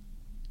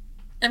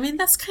 I mean,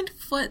 that's kind of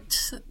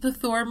what the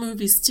Thor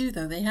movies do,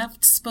 though. They have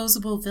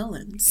disposable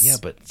villains. Yeah,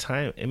 but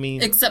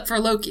except for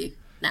Loki.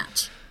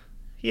 Natch.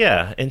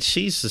 Yeah, and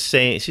she's the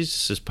same. She's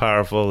just as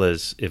powerful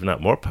as, if not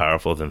more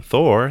powerful than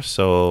Thor.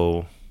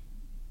 So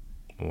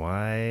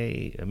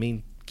why? I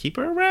mean, keep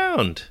her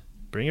around.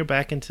 Bring her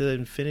back into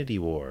Infinity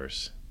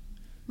Wars.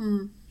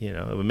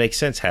 It would make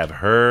sense. Have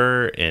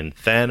her and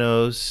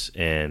Thanos,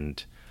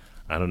 and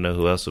I don't know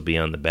who else will be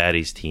on the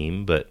baddies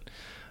team, but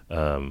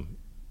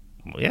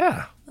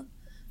yeah.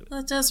 Well,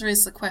 it does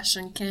raise the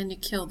question: can you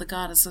kill the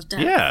goddess of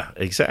death? Yeah,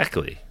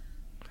 exactly.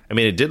 I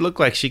mean, it did look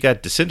like she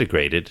got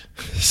disintegrated.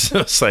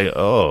 So it's like,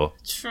 oh.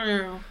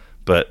 True.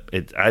 But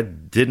I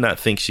did not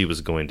think she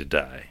was going to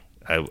die.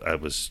 I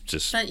was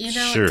just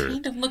sure. It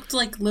kind of looked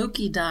like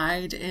Loki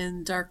died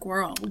in Dark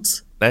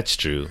World. That's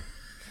true.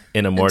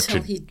 In a more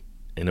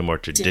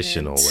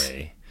traditional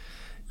way.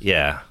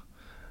 Yeah.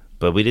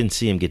 But we didn't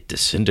see him get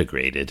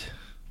disintegrated.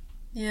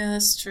 Yeah,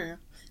 that's true.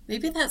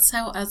 Maybe that's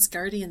how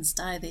Asgardians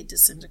die. They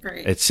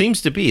disintegrate. It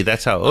seems to be.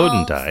 That's how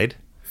Odin died.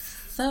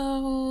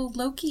 Though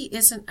Loki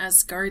isn't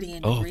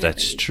Asgardian. Oh, really.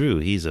 That's true.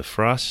 He's a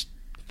frost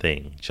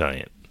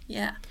giant.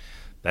 Yeah.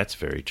 That's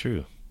very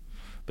true.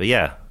 But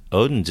yeah,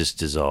 Odin just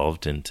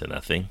dissolved into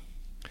nothing.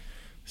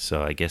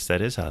 So I guess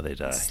that is how they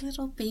die. This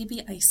little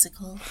baby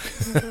icicle.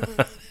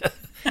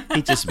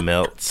 He just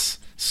melts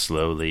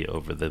slowly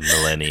over the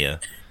millennia.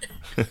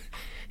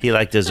 He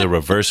does a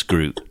reverse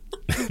Groot.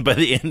 By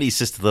the end, he's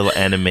just a little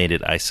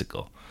animated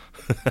icicle.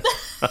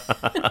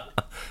 That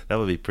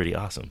would be pretty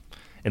awesome.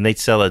 And they'd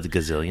sell a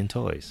gazillion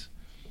toys.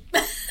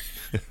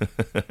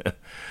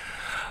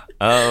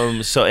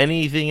 So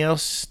anything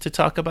else to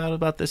talk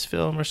about this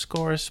film or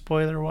score,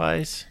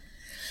 spoiler-wise?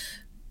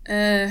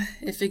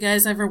 If you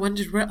guys ever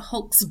wondered what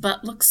Hulk's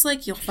butt looks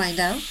like, you'll find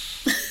out.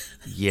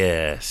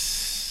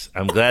 Yes.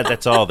 I'm glad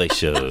that's all they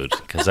showed,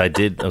 because I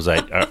was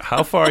like,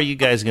 how far are you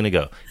guys going to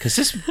go? Because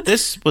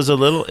this was a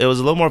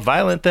little more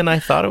violent than I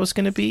thought it was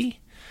going to be.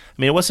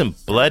 I mean, it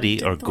wasn't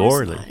bloody or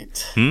gory.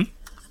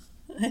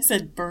 I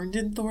said burned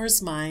in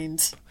Thor's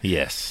mind.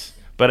 Yes.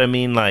 But I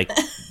mean,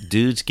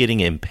 dudes getting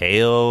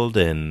impaled,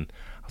 and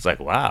I was like,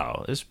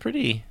 wow, it's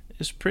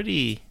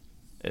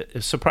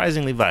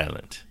surprisingly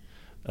violent.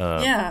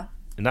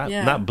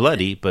 Not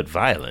bloody, but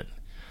violent.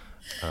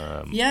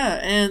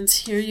 And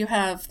here you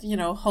have,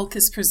 Hulk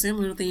has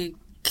presumably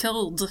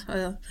killed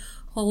a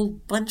whole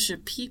bunch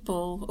of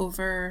people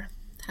over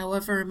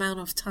however amount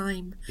of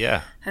time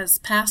has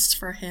passed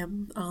for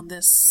him on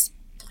this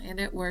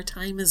planet where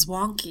time is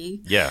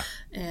wonky. Yeah.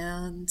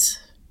 And,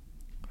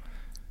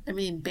 I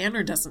mean,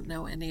 Banner doesn't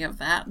know any of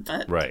that,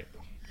 but... Right.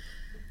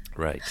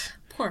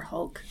 Poor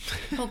Hulk.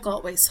 Hulk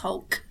always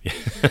Hulk.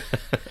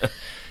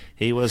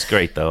 He was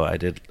great, though. I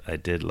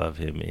did love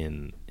him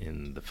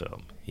in the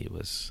film.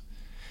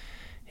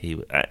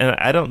 And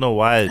I don't know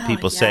why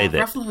people say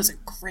that. Ruffalo was a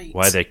great.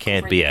 Why there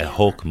can't be a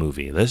Hulk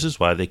movie? This is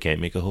why they can't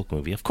make a Hulk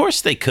movie. Of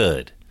course they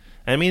could.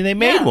 I mean, they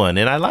made one,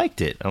 and I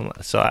liked it.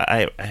 So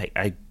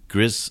I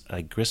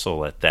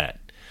gristle at that,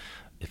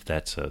 if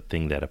that's a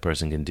thing that a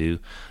person can do.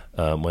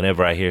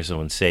 Whenever I hear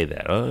someone say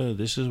that, oh,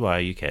 this is why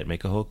you can't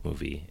make a Hulk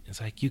movie.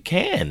 It's like, you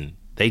can.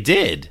 They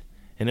did,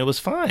 and it was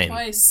fine.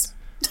 Twice.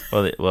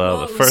 Well,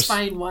 the it first was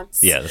fine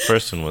once. Yeah, the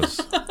first one was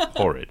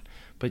horrid,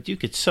 but you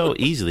could so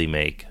easily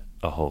make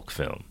a Hulk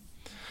film,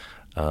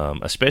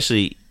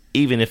 especially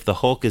even if the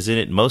Hulk is in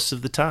it most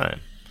of the time,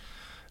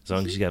 as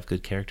long as you have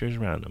good characters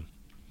around him.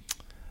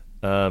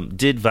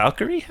 Did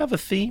Valkyrie have a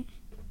theme?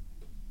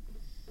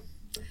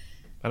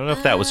 I don't know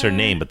if that was her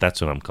name, but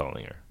that's what I'm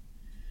calling her.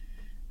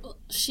 Well,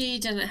 she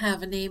didn't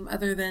have a name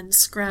other than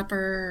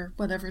Scrapper,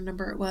 whatever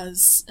number it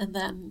was, and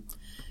then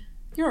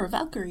you're a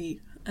Valkyrie.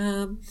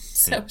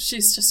 So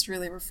she's just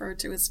really referred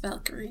to as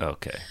Valkyrie.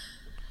 Okay.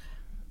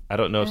 I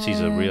don't know if she's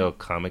a real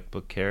comic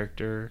book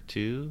character,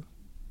 too.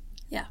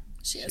 Yeah,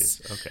 she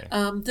is. Okay.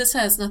 This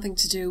has nothing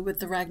to do with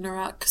the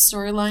Ragnarok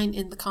storyline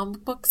in the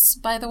comic books,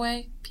 by the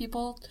way,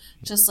 people.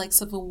 Just like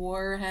Civil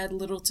War had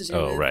little to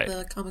do with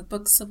the comic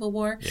book Civil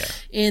War. Yeah.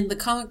 In the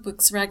comic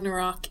books,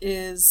 Ragnarok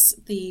is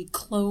the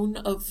clone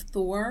of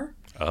Thor.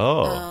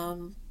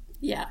 Oh.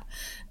 Yeah.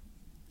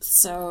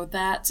 So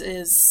that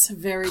is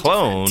very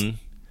Clone? different.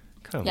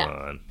 Come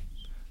on.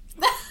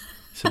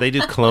 So they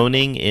do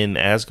cloning in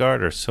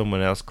Asgard, or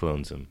someone else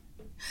clones him?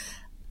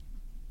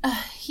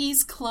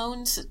 He's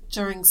cloned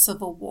during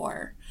Civil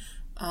War.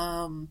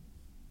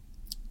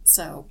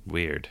 So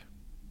weird.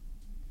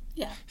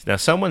 Yeah. Now,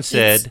 someone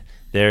said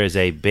there is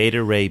a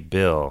Beta Ray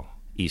Bill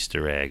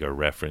Easter egg or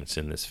reference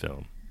in this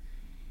film.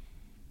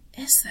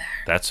 Is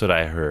there? That's what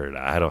I heard.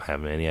 I don't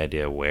have any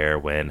idea where,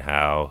 when,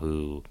 how,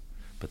 who,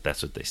 but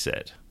that's what they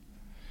said.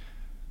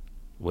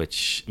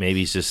 Which maybe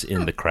he's just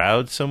in the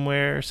crowd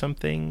somewhere or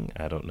something.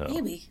 I don't know.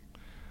 Maybe.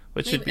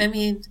 Maybe. I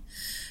mean,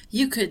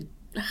 you could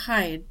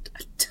hide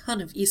a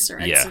ton of Easter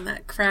eggs in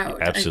that crowd.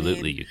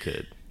 Absolutely, you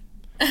could.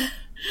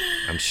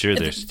 I'm sure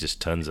there's just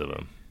tons of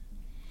them.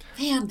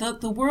 Man,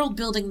 the world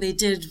building they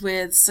did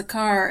with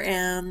Sakaar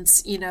and,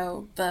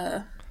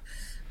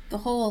 the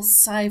whole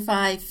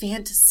sci-fi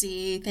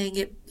fantasy thing,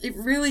 it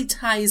really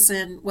ties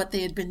in what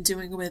they had been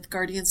doing with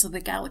Guardians of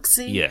the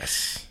Galaxy.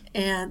 Yes.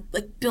 And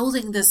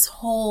building this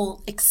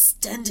whole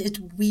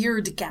extended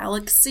weird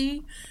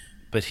galaxy.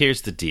 But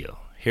here's the deal.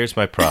 Here's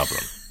my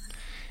problem.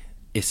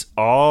 It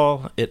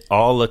all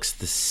looks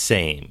the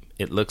same.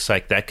 It looks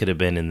like that could have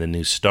been in the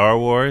new Star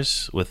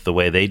Wars with the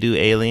way they do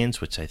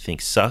aliens, which I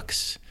think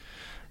sucks.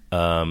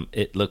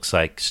 It looks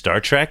like Star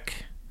Trek,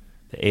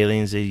 the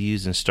aliens they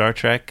use in Star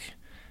Trek.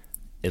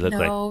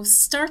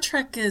 Star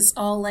Trek is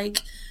all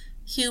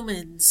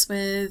humans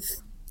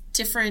with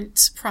different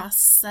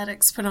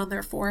prosthetics put on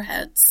their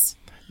foreheads.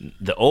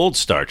 The old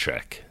Star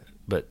Trek,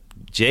 but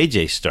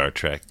JJ Star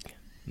Trek,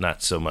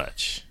 not so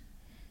much.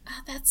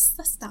 That's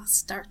not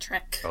Star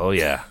Trek. Oh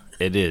yeah,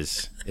 it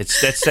is. It's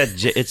that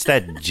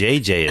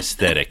JJ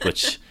aesthetic,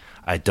 which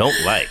I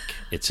don't like.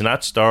 It's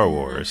not Star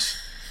Wars.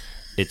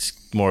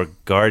 It's more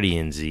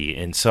Guardians-y,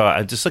 and so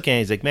I'm just looking at it.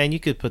 He's like, man, you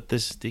could put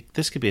this.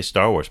 This could be a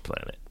Star Wars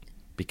planet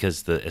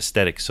because the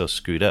aesthetic's so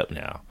screwed up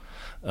now,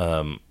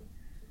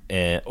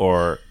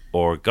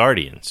 or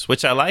Guardians,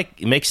 which I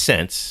like. It makes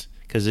sense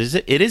because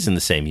it is in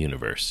the same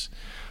universe,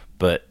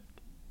 but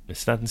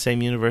it's not in the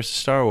same universe as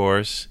Star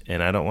Wars,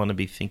 and I don't want to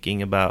be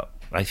thinking about.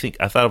 I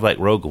thought of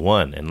Rogue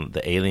One and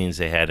the aliens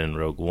they had in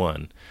Rogue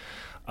One.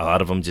 A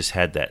lot of them just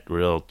had that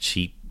real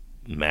cheap,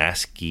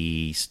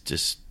 masky,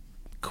 just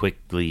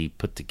quickly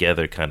put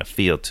together kind of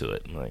feel to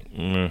it.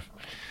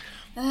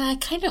 I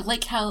kind of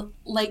liked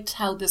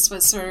how this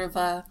was sort of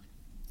a,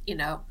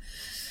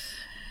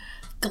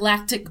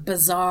 galactic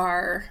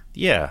bazaar.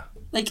 Yeah.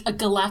 Like a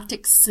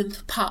galactic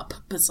synth pop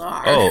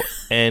bazaar. Oh,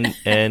 and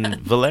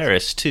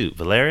Valeris too.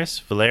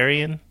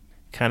 Valerian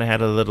kind of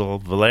had a little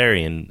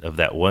Valerian of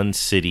that one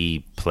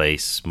city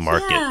place,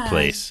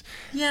 marketplace.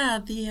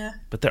 Yeah,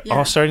 but they're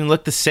all starting to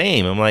look the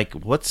same. I'm like,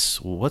 what's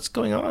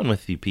going on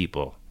with you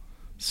people?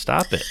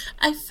 Stop it.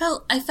 I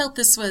felt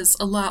this was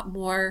a lot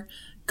more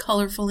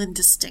colorful and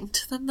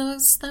distinct than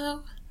those,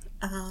 though.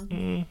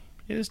 It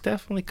is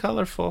definitely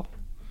colorful.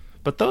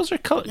 But those are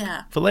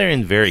Yeah.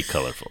 Valerian, very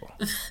colorful.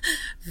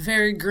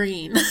 Very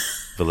green.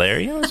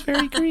 Valerian was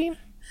very green?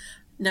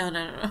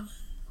 No.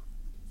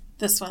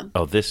 This one.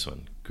 Oh, this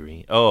one.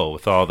 Green. Oh,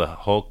 with all the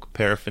Hulk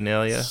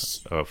paraphernalia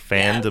or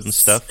fandom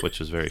stuff, which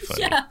was very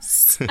funny.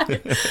 Yes.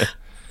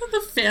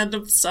 The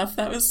fandom stuff,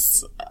 that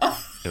was...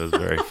 It was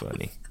very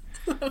funny.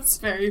 That was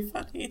very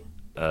funny.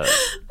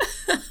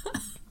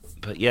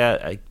 But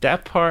yeah,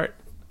 that part,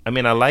 I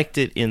mean, I liked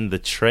it in the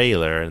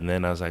trailer, and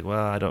then I was like,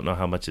 well, I don't know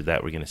how much of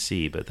that we're going to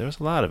see, but there was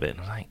a lot of it.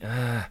 And I'm like,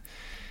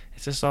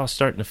 it's just all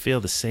starting to feel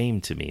the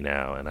same to me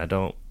now, and I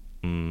don't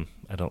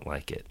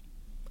like it.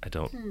 I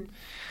don't.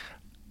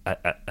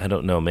 I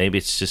don't know. Maybe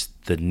it's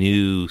just the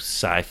new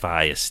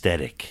sci-fi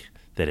aesthetic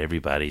that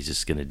everybody's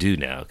just going to do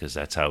now because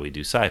that's how we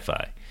do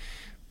sci-fi.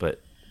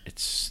 But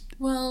it's...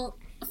 Well,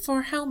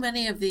 for how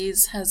many of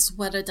these has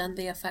Weta done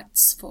the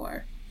effects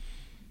for?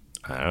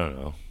 I don't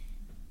know.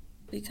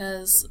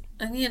 Because,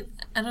 I mean,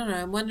 I don't know.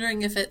 I'm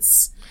wondering if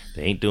it's...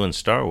 They ain't doing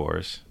Star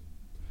Wars.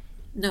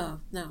 No,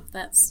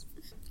 that's...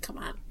 Come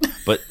on.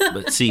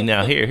 But see,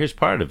 now here's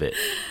part of it.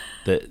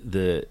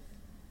 The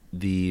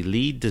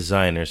lead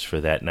designers for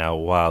that now,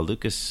 while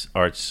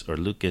LucasArts or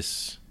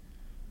Lucas...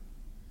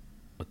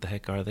 What the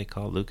heck are they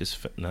called?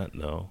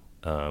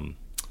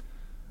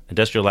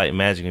 Industrial Light and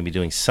Magic are going to be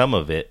doing some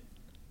of it.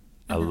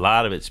 A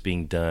lot of it's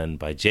being done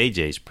by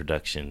JJ's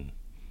production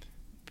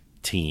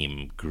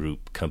team,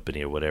 group,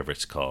 company, or whatever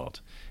it's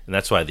called. And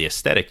that's why the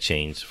aesthetic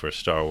changed for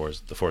Star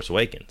Wars The Force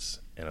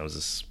Awakens. And I was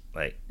just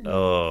like,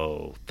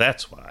 oh,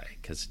 that's why.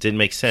 Because it didn't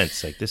make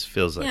sense. Like, this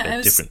feels like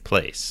a different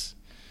place.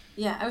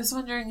 Yeah, I was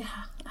wondering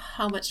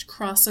how much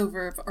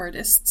crossover of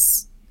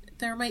artists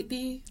there might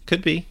be.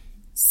 Could be.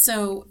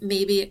 So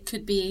maybe it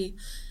could be,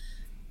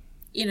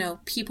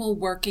 people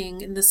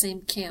working in the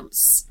same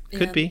camps.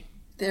 Could be.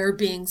 There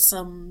being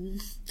some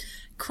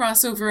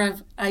crossover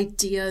of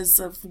ideas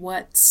of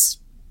what,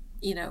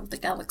 the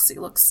galaxy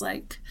looks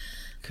like.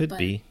 Could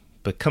be.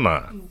 But come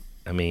on.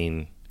 I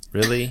mean,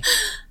 really?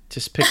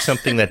 Just pick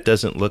something that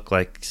doesn't look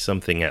like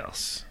something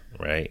else,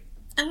 right?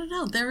 I don't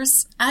know.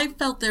 I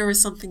felt there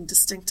was something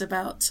distinct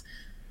about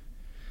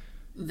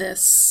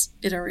this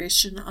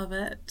iteration of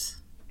it.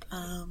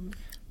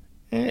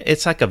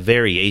 It's like a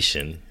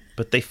variation,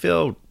 but they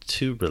feel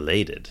too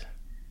related.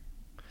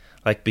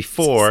 Like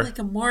before... It's like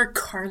a more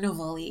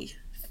carnival-y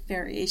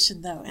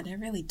variation, though, and I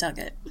really dug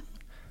it.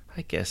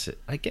 I guess.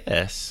 But I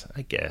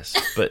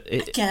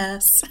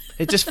guess.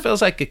 It just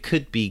feels like it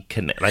could be...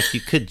 Like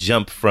you could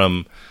jump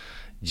from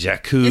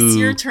Jakku... It's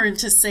your turn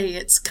to say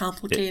it's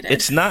complicated.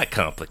 It's not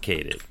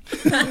complicated.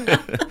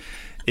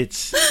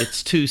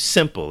 It's too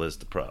simple is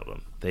the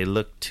problem. They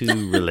look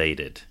too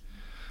related.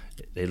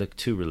 They look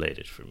too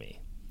related for me.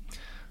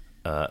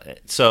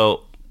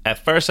 So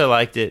at first I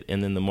liked it,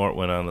 and then the more it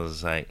went on, I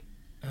was like,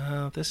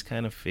 oh, this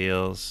kind of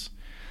feels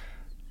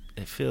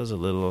a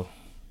little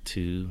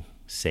too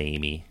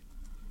samey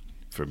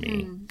for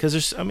me.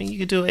 Because you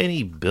could do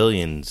any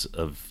billions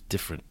of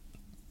different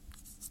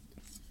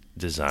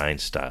design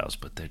styles,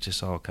 but they're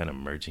just all kind of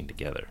merging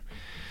together.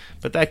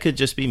 But that could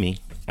just be me.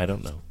 I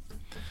don't know.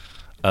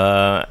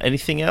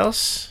 Anything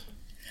else?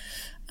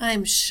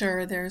 I'm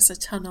sure there's a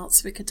ton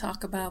else we could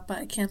talk about, but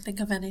I can't think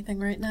of anything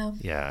right now.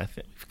 Yeah, I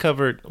think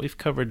we've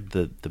covered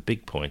the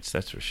big points,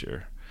 that's for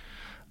sure.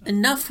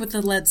 Enough with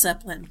the Led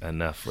Zeppelin.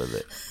 Enough with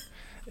it.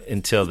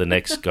 Until the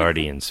next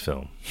Guardians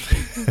film.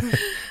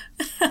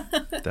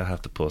 They'll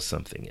have to pull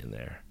something in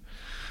there.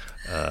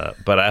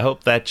 But I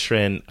hope that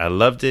trend, I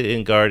loved it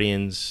in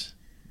Guardians,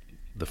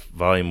 the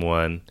Volume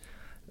 1,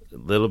 a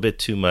little bit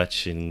too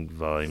much in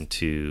Volume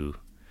 2.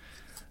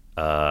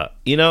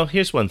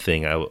 Here's one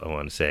thing I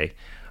want to say.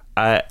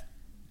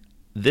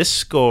 This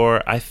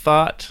score, I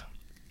thought,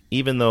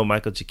 even though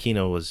Michael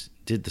Giacchino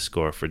did the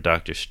score for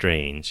Doctor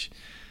Strange,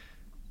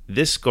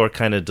 this score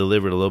kind of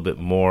delivered a little bit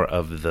more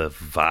of the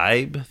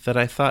vibe that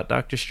I thought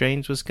Doctor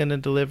Strange was going to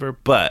deliver.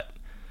 But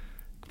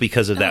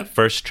because of that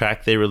first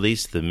track they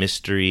released, the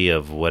mystery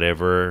of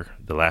whatever,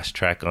 the last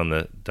track on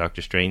the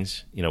Doctor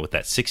Strange, with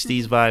that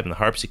 60s vibe and the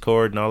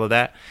harpsichord and all of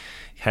that,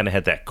 kind of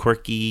had that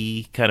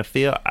quirky kind of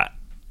feel.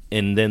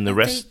 And then the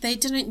rest... They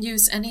didn't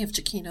use any of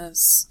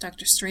Giacchino's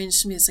Doctor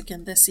Strange music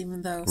in this,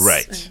 even though...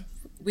 Right.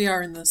 We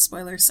are in the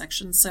spoiler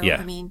section, so,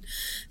 yeah.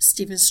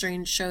 Stephen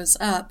Strange shows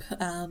up.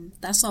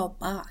 That's all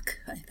Bach,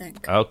 I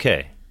think.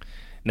 Okay.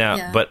 Now,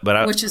 yeah, but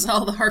which is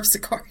all the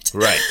harpsichord.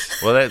 Right.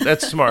 Well,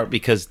 that's smart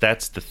because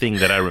that's the thing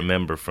that I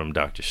remember from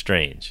Doctor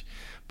Strange.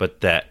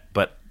 But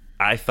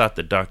I thought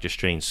the Doctor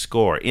Strange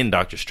score in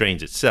Doctor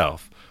Strange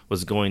itself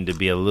was going to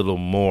be a little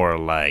more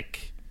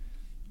like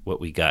what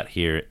we got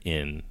here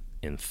in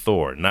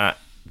Thor, not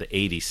the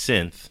 80s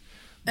synth,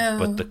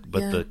 but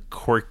the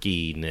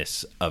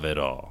quirkiness of it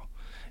all,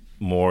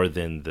 more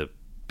than the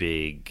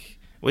big.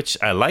 Which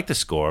I like the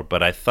score,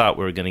 but I thought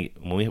we were gonna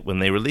when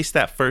they released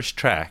that first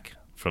track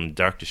from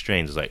Doctor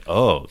Strange, it was like,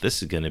 oh,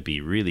 this is gonna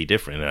be really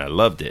different, and I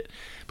loved it,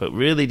 but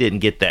really didn't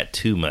get that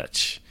too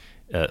much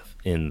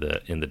in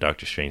the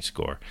Doctor Strange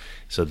score.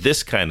 So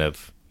this kind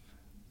of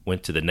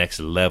went to the next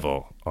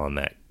level on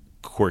that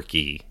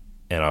quirky,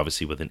 and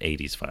obviously with an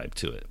 80s vibe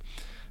to it.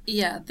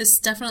 Yeah, this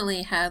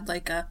definitely had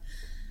like a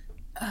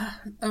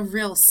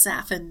real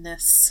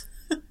sapphanness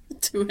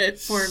to it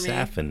for me.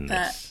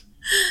 Sapphanness.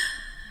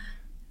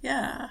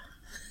 Yeah.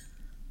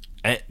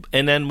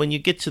 And then when you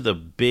get to the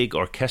big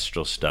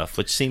orchestral stuff,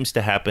 which seems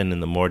to happen in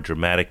the more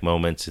dramatic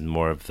moments and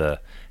more of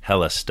the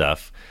Hela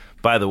stuff.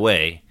 By the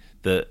way,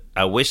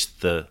 I wish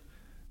the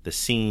the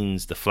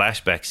scenes, the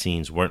flashback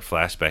scenes weren't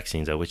flashback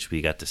scenes. I wish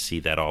we got to see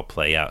that all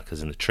play out,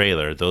 because in the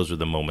trailer, those were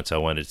the moments I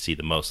wanted to see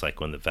the most, like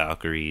when the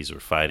Valkyries were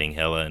fighting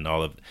Hela and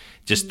all of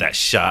just that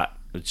shot.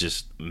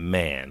 Just,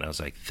 man, I was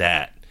like,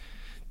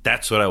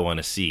 that's what I want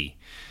to see.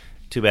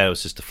 Too bad it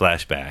was just a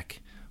flashback.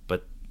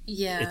 But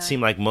yeah, it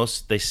seemed like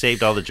they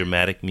saved all the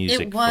dramatic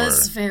music. It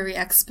was very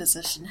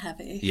exposition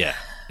heavy. Yeah,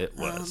 it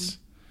was.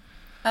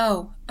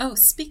 Oh,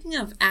 speaking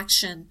of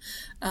action,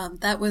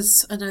 that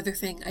was another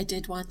thing I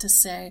did want to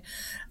say.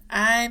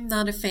 I'm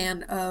not a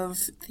fan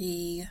of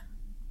the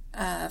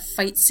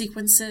fight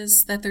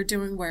sequences that they're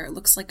doing where it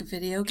looks like a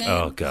video game.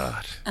 Oh,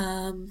 God.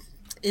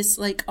 It's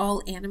like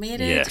all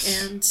animated,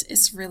 yes. And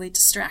it's really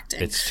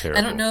distracting. It's terrible.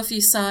 I don't know if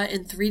you saw it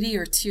in 3D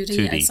or 2D.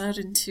 2D. I saw it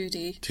in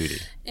 2D.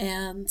 2D.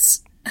 And,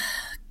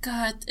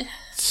 God.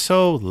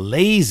 So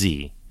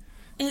lazy.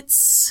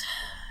 It's,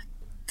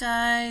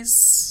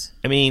 guys.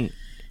 I mean,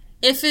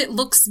 if it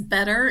looks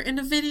better in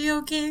a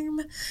video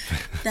game,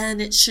 then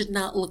it should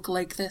not look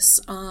like this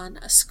on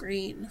a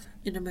screen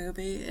in a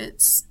movie.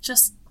 It's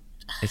just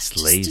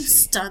lazy. Do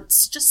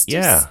stunts. Just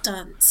do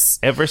stunts.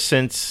 Ever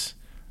since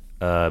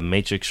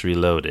Matrix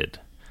Reloaded,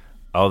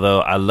 although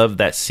I loved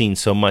that scene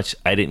so much,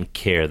 I didn't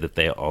care that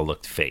they all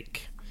looked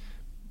fake,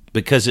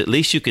 because at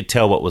least you could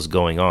tell what was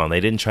going on. They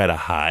didn't try to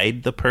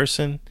hide the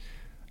person,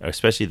 or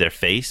especially their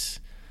face.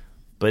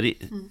 But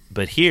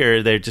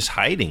here they're just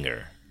hiding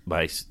her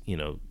by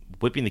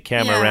whipping the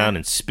camera around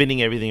and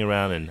spinning everything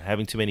around and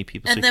having too many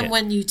people. And then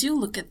when you do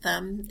look at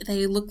them,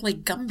 they look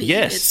like Gumby.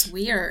 Yes. It's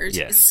weird.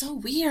 Yes. It's so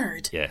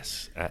weird.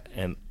 Yes.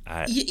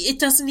 It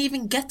doesn't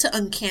even get to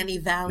Uncanny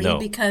Valley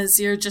because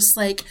you're just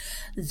like,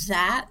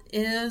 that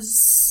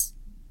is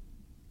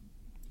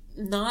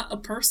not a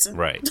person.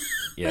 Right.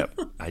 Yep.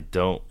 I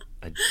don't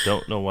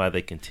know why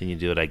they continue to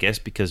do it. I guess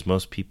because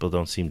most people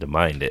don't seem to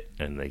mind it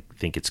and they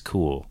think it's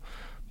cool.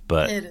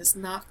 But it is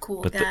not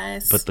cool,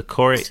 guys. If the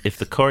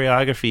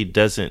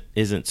choreography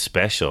isn't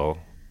special,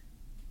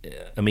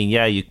 I mean,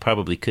 yeah, you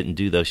probably couldn't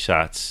do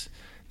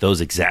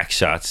those exact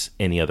shots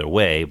any other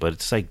way. But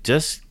it's like,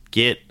 just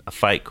get a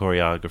fight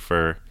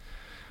choreographer,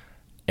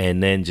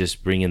 and then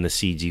just bring in the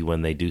CG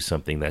when they do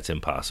something that's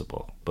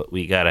impossible. But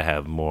we got to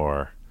have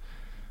more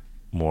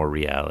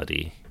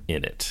reality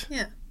in it.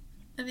 Yeah,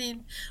 I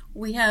mean,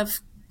 we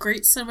have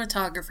great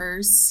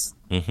cinematographers.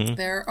 Mm-hmm.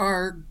 There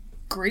are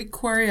great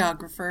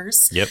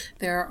choreographers. Yep.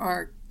 There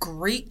are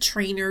great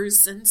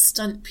trainers and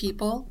stunt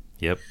people.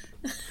 Yep.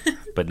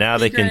 But now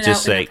they can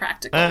just say,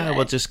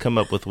 we'll just come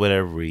up with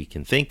whatever we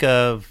can think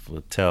of.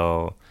 We'll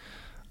tell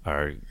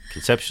our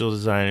conceptual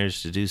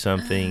designers to do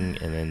something,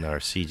 and then our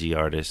CG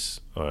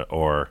artists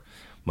or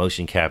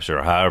motion capture,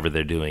 or however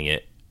they're doing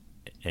it,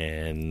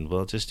 and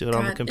we'll just do it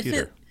on the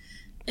computer.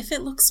 If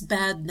it looks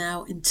bad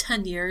now, in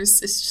 10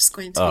 years, it's just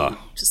going to be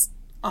just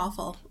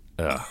awful.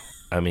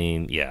 I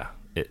mean, yeah.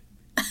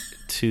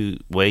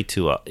 Way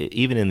too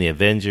even in the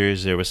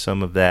Avengers there was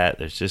some of that.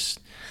 There's just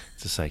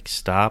like,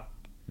 stop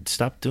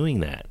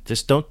doing that.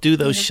 Just don't do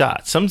those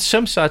shots. Some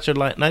shots are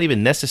like not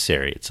even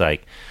necessary. It's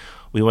like,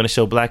 we want to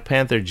show Black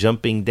Panther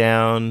jumping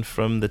down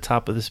from the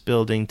top of this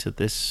building to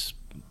this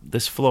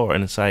floor,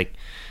 and it's like,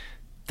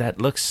 that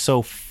looks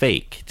so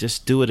fake.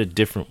 Just do it a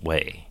different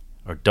way,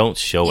 or don't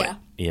show it.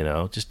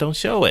 Just don't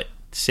show it.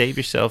 Save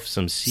yourself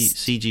some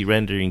CG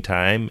rendering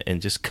time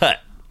and just cut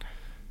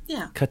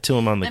to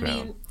him on the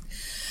ground. Mean,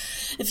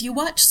 if you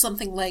watch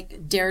something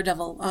like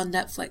Daredevil on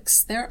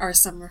Netflix, there are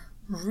some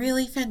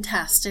really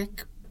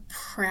fantastic,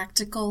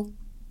 practical,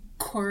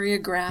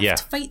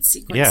 choreographed fight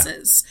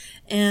sequences.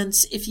 Yeah. And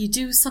if you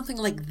do something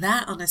like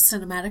that on a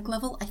cinematic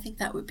level, I think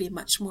that would be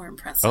much more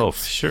impressive. Oh,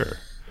 for sure.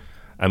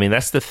 I mean,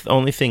 that's the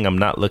only thing I'm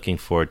not looking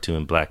forward to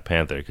in Black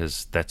Panther,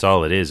 because that's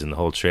all it is in the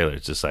whole trailer.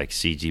 It's just like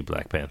CG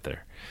Black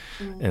Panther.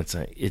 And it's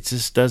like, it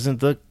just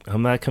doesn't look,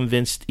 I'm not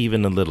convinced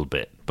even a little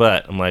bit.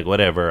 But I'm like,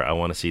 whatever, I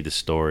want to see the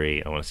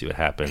story. I want to see what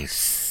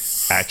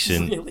happens.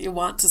 Action. I really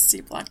want to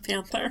see Black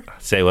Panther.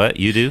 Say what?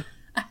 You do?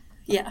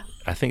 Yeah.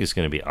 I think it's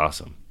going to be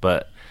awesome.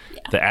 But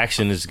the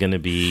action is going to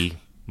be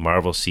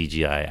Marvel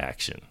CGI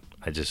action.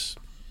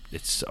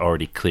 It's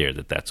already clear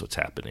that that's what's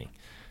happening.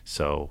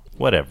 So,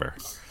 whatever.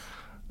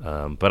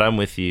 But I'm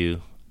with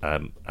you.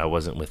 I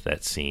wasn't with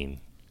that scene.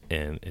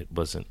 And it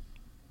wasn't.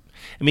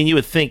 I mean, you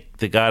would think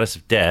the goddess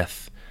of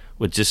death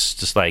would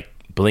just like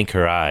blink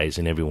her eyes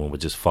and everyone would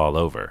just fall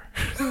over.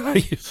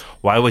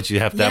 Why would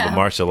you have to have a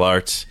martial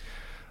arts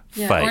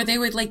fight? Or they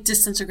would like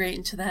disintegrate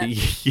into that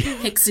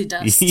pixie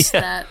dust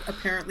that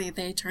apparently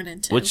they turn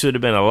into. Which would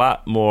have been a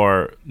lot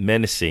more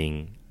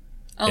menacing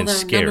and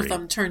scary. None of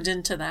them turned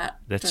into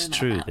that. That's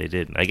true. They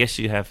didn't. I guess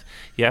you have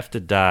to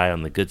die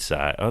on the good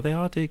side. Oh, they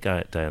all did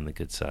die on the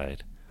good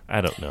side. I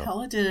don't know.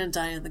 Hela didn't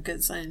die on the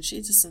good side, and she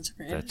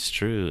disintegrated. That's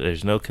true.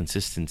 There's no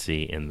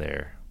consistency in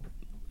their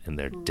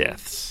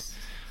deaths.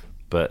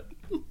 But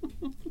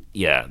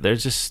yeah, they're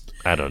just,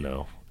 I don't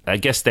know. I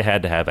guess they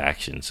had to have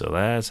action, so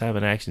let's have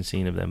an action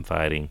scene of them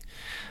fighting.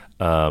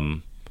 What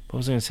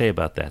was I going to say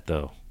about that,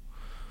 though?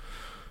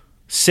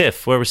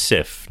 Sif, where was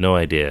Sif? No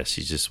idea.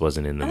 She just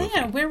wasn't in the movie.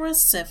 Yeah, where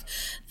was Sif?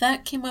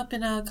 That came up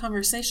in a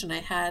conversation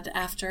I had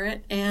after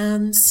it,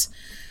 and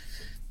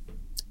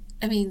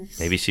I mean,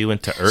 maybe she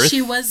went to Earth.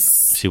 She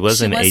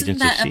was an Agents in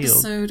that of S.H.I.E.L.D.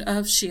 episode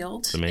of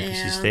S.H.I.E.L.D. So maybe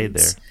she stayed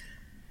there.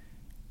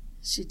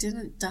 She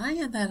didn't die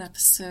in that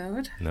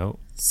episode. No.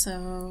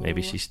 So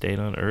maybe she stayed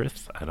on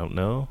Earth. I don't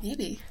know.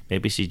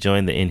 Maybe she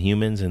joined the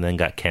Inhumans and then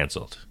got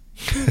canceled.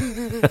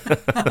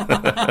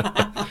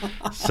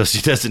 So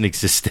she doesn't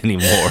exist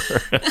anymore.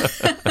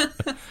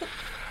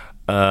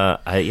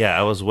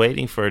 I was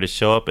waiting for her to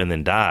show up and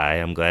then die.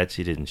 I'm glad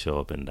she didn't show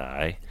up and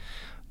die.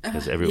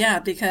 Because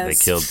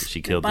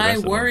she killed the rest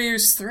of them.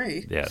 Warriors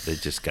 3. Yeah, they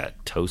just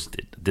got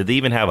toasted. Did they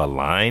even have a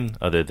line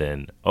other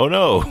than "Oh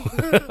no"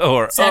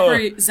 or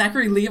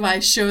Zachary Levi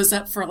shows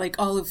up for like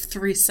all of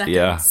 3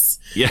 seconds.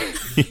 Yeah.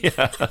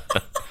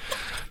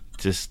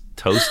 Just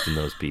toasting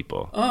those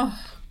people. Oh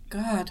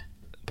God.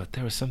 But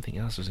there was something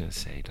else I was going to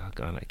say.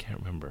 Doggone, I can't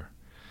remember.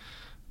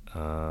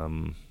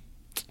 Oh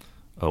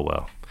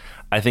well.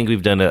 I think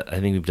we've done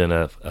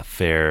a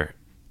fair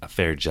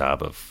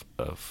job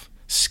of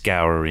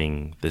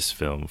scouring this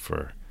film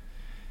for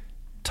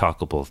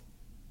talkable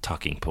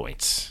talking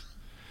points.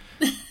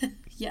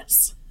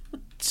 Yes.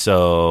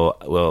 So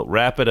we'll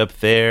wrap it up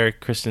there.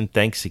 Kristen,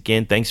 thanks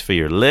again. Thanks for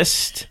your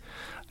list.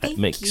 Thank it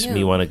makes you.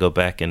 me want to go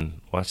back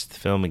and watch the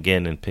film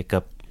again and pick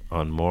up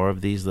on more of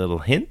these little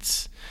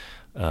hints.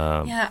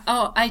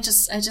 I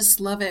just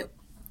love it.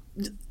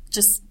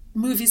 Just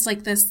movies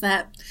like this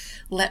that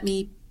let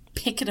me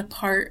pick it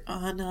apart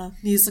on a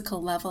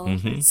musical level.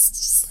 Mm-hmm. It's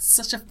just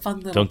such a fun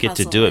little Don't get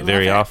puzzle. to do it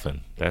very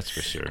often, that's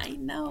for sure. I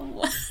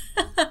know.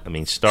 I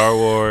mean, Star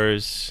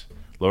Wars,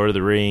 Lord of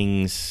the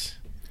Rings,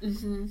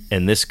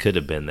 and this could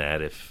have been that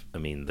the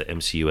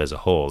MCU as a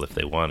whole, if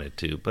they wanted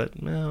to,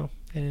 but no,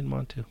 they didn't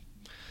want to.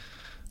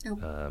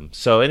 Nope.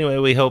 So anyway,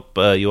 we hope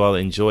you all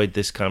enjoyed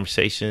this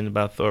conversation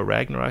about Thor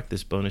Ragnarok,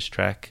 this bonus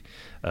track.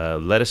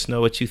 Let us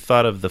know what you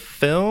thought of the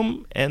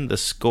film and the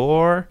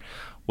score.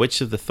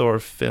 Which of the Thor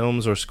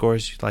films or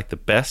scores you like the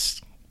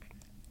best?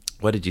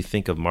 What did you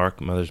think of Mark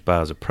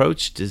Mothersbaugh's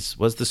approach?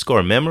 Was the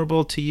score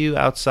memorable to you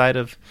outside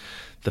of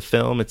the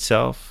film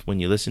itself? When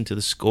you listened to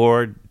the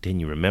score, didn't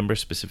you remember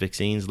specific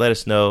scenes? Let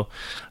us know.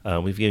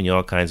 We've given you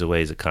all kinds of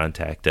ways to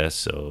contact us,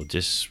 so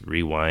just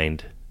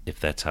rewind if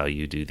that's how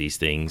you do these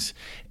things,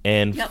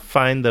 and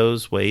find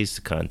those ways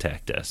to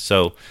contact us.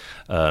 So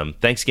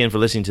thanks again for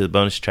listening to the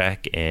bonus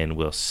track, and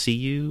we'll see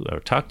you or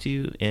talk to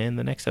you in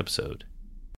the next episode.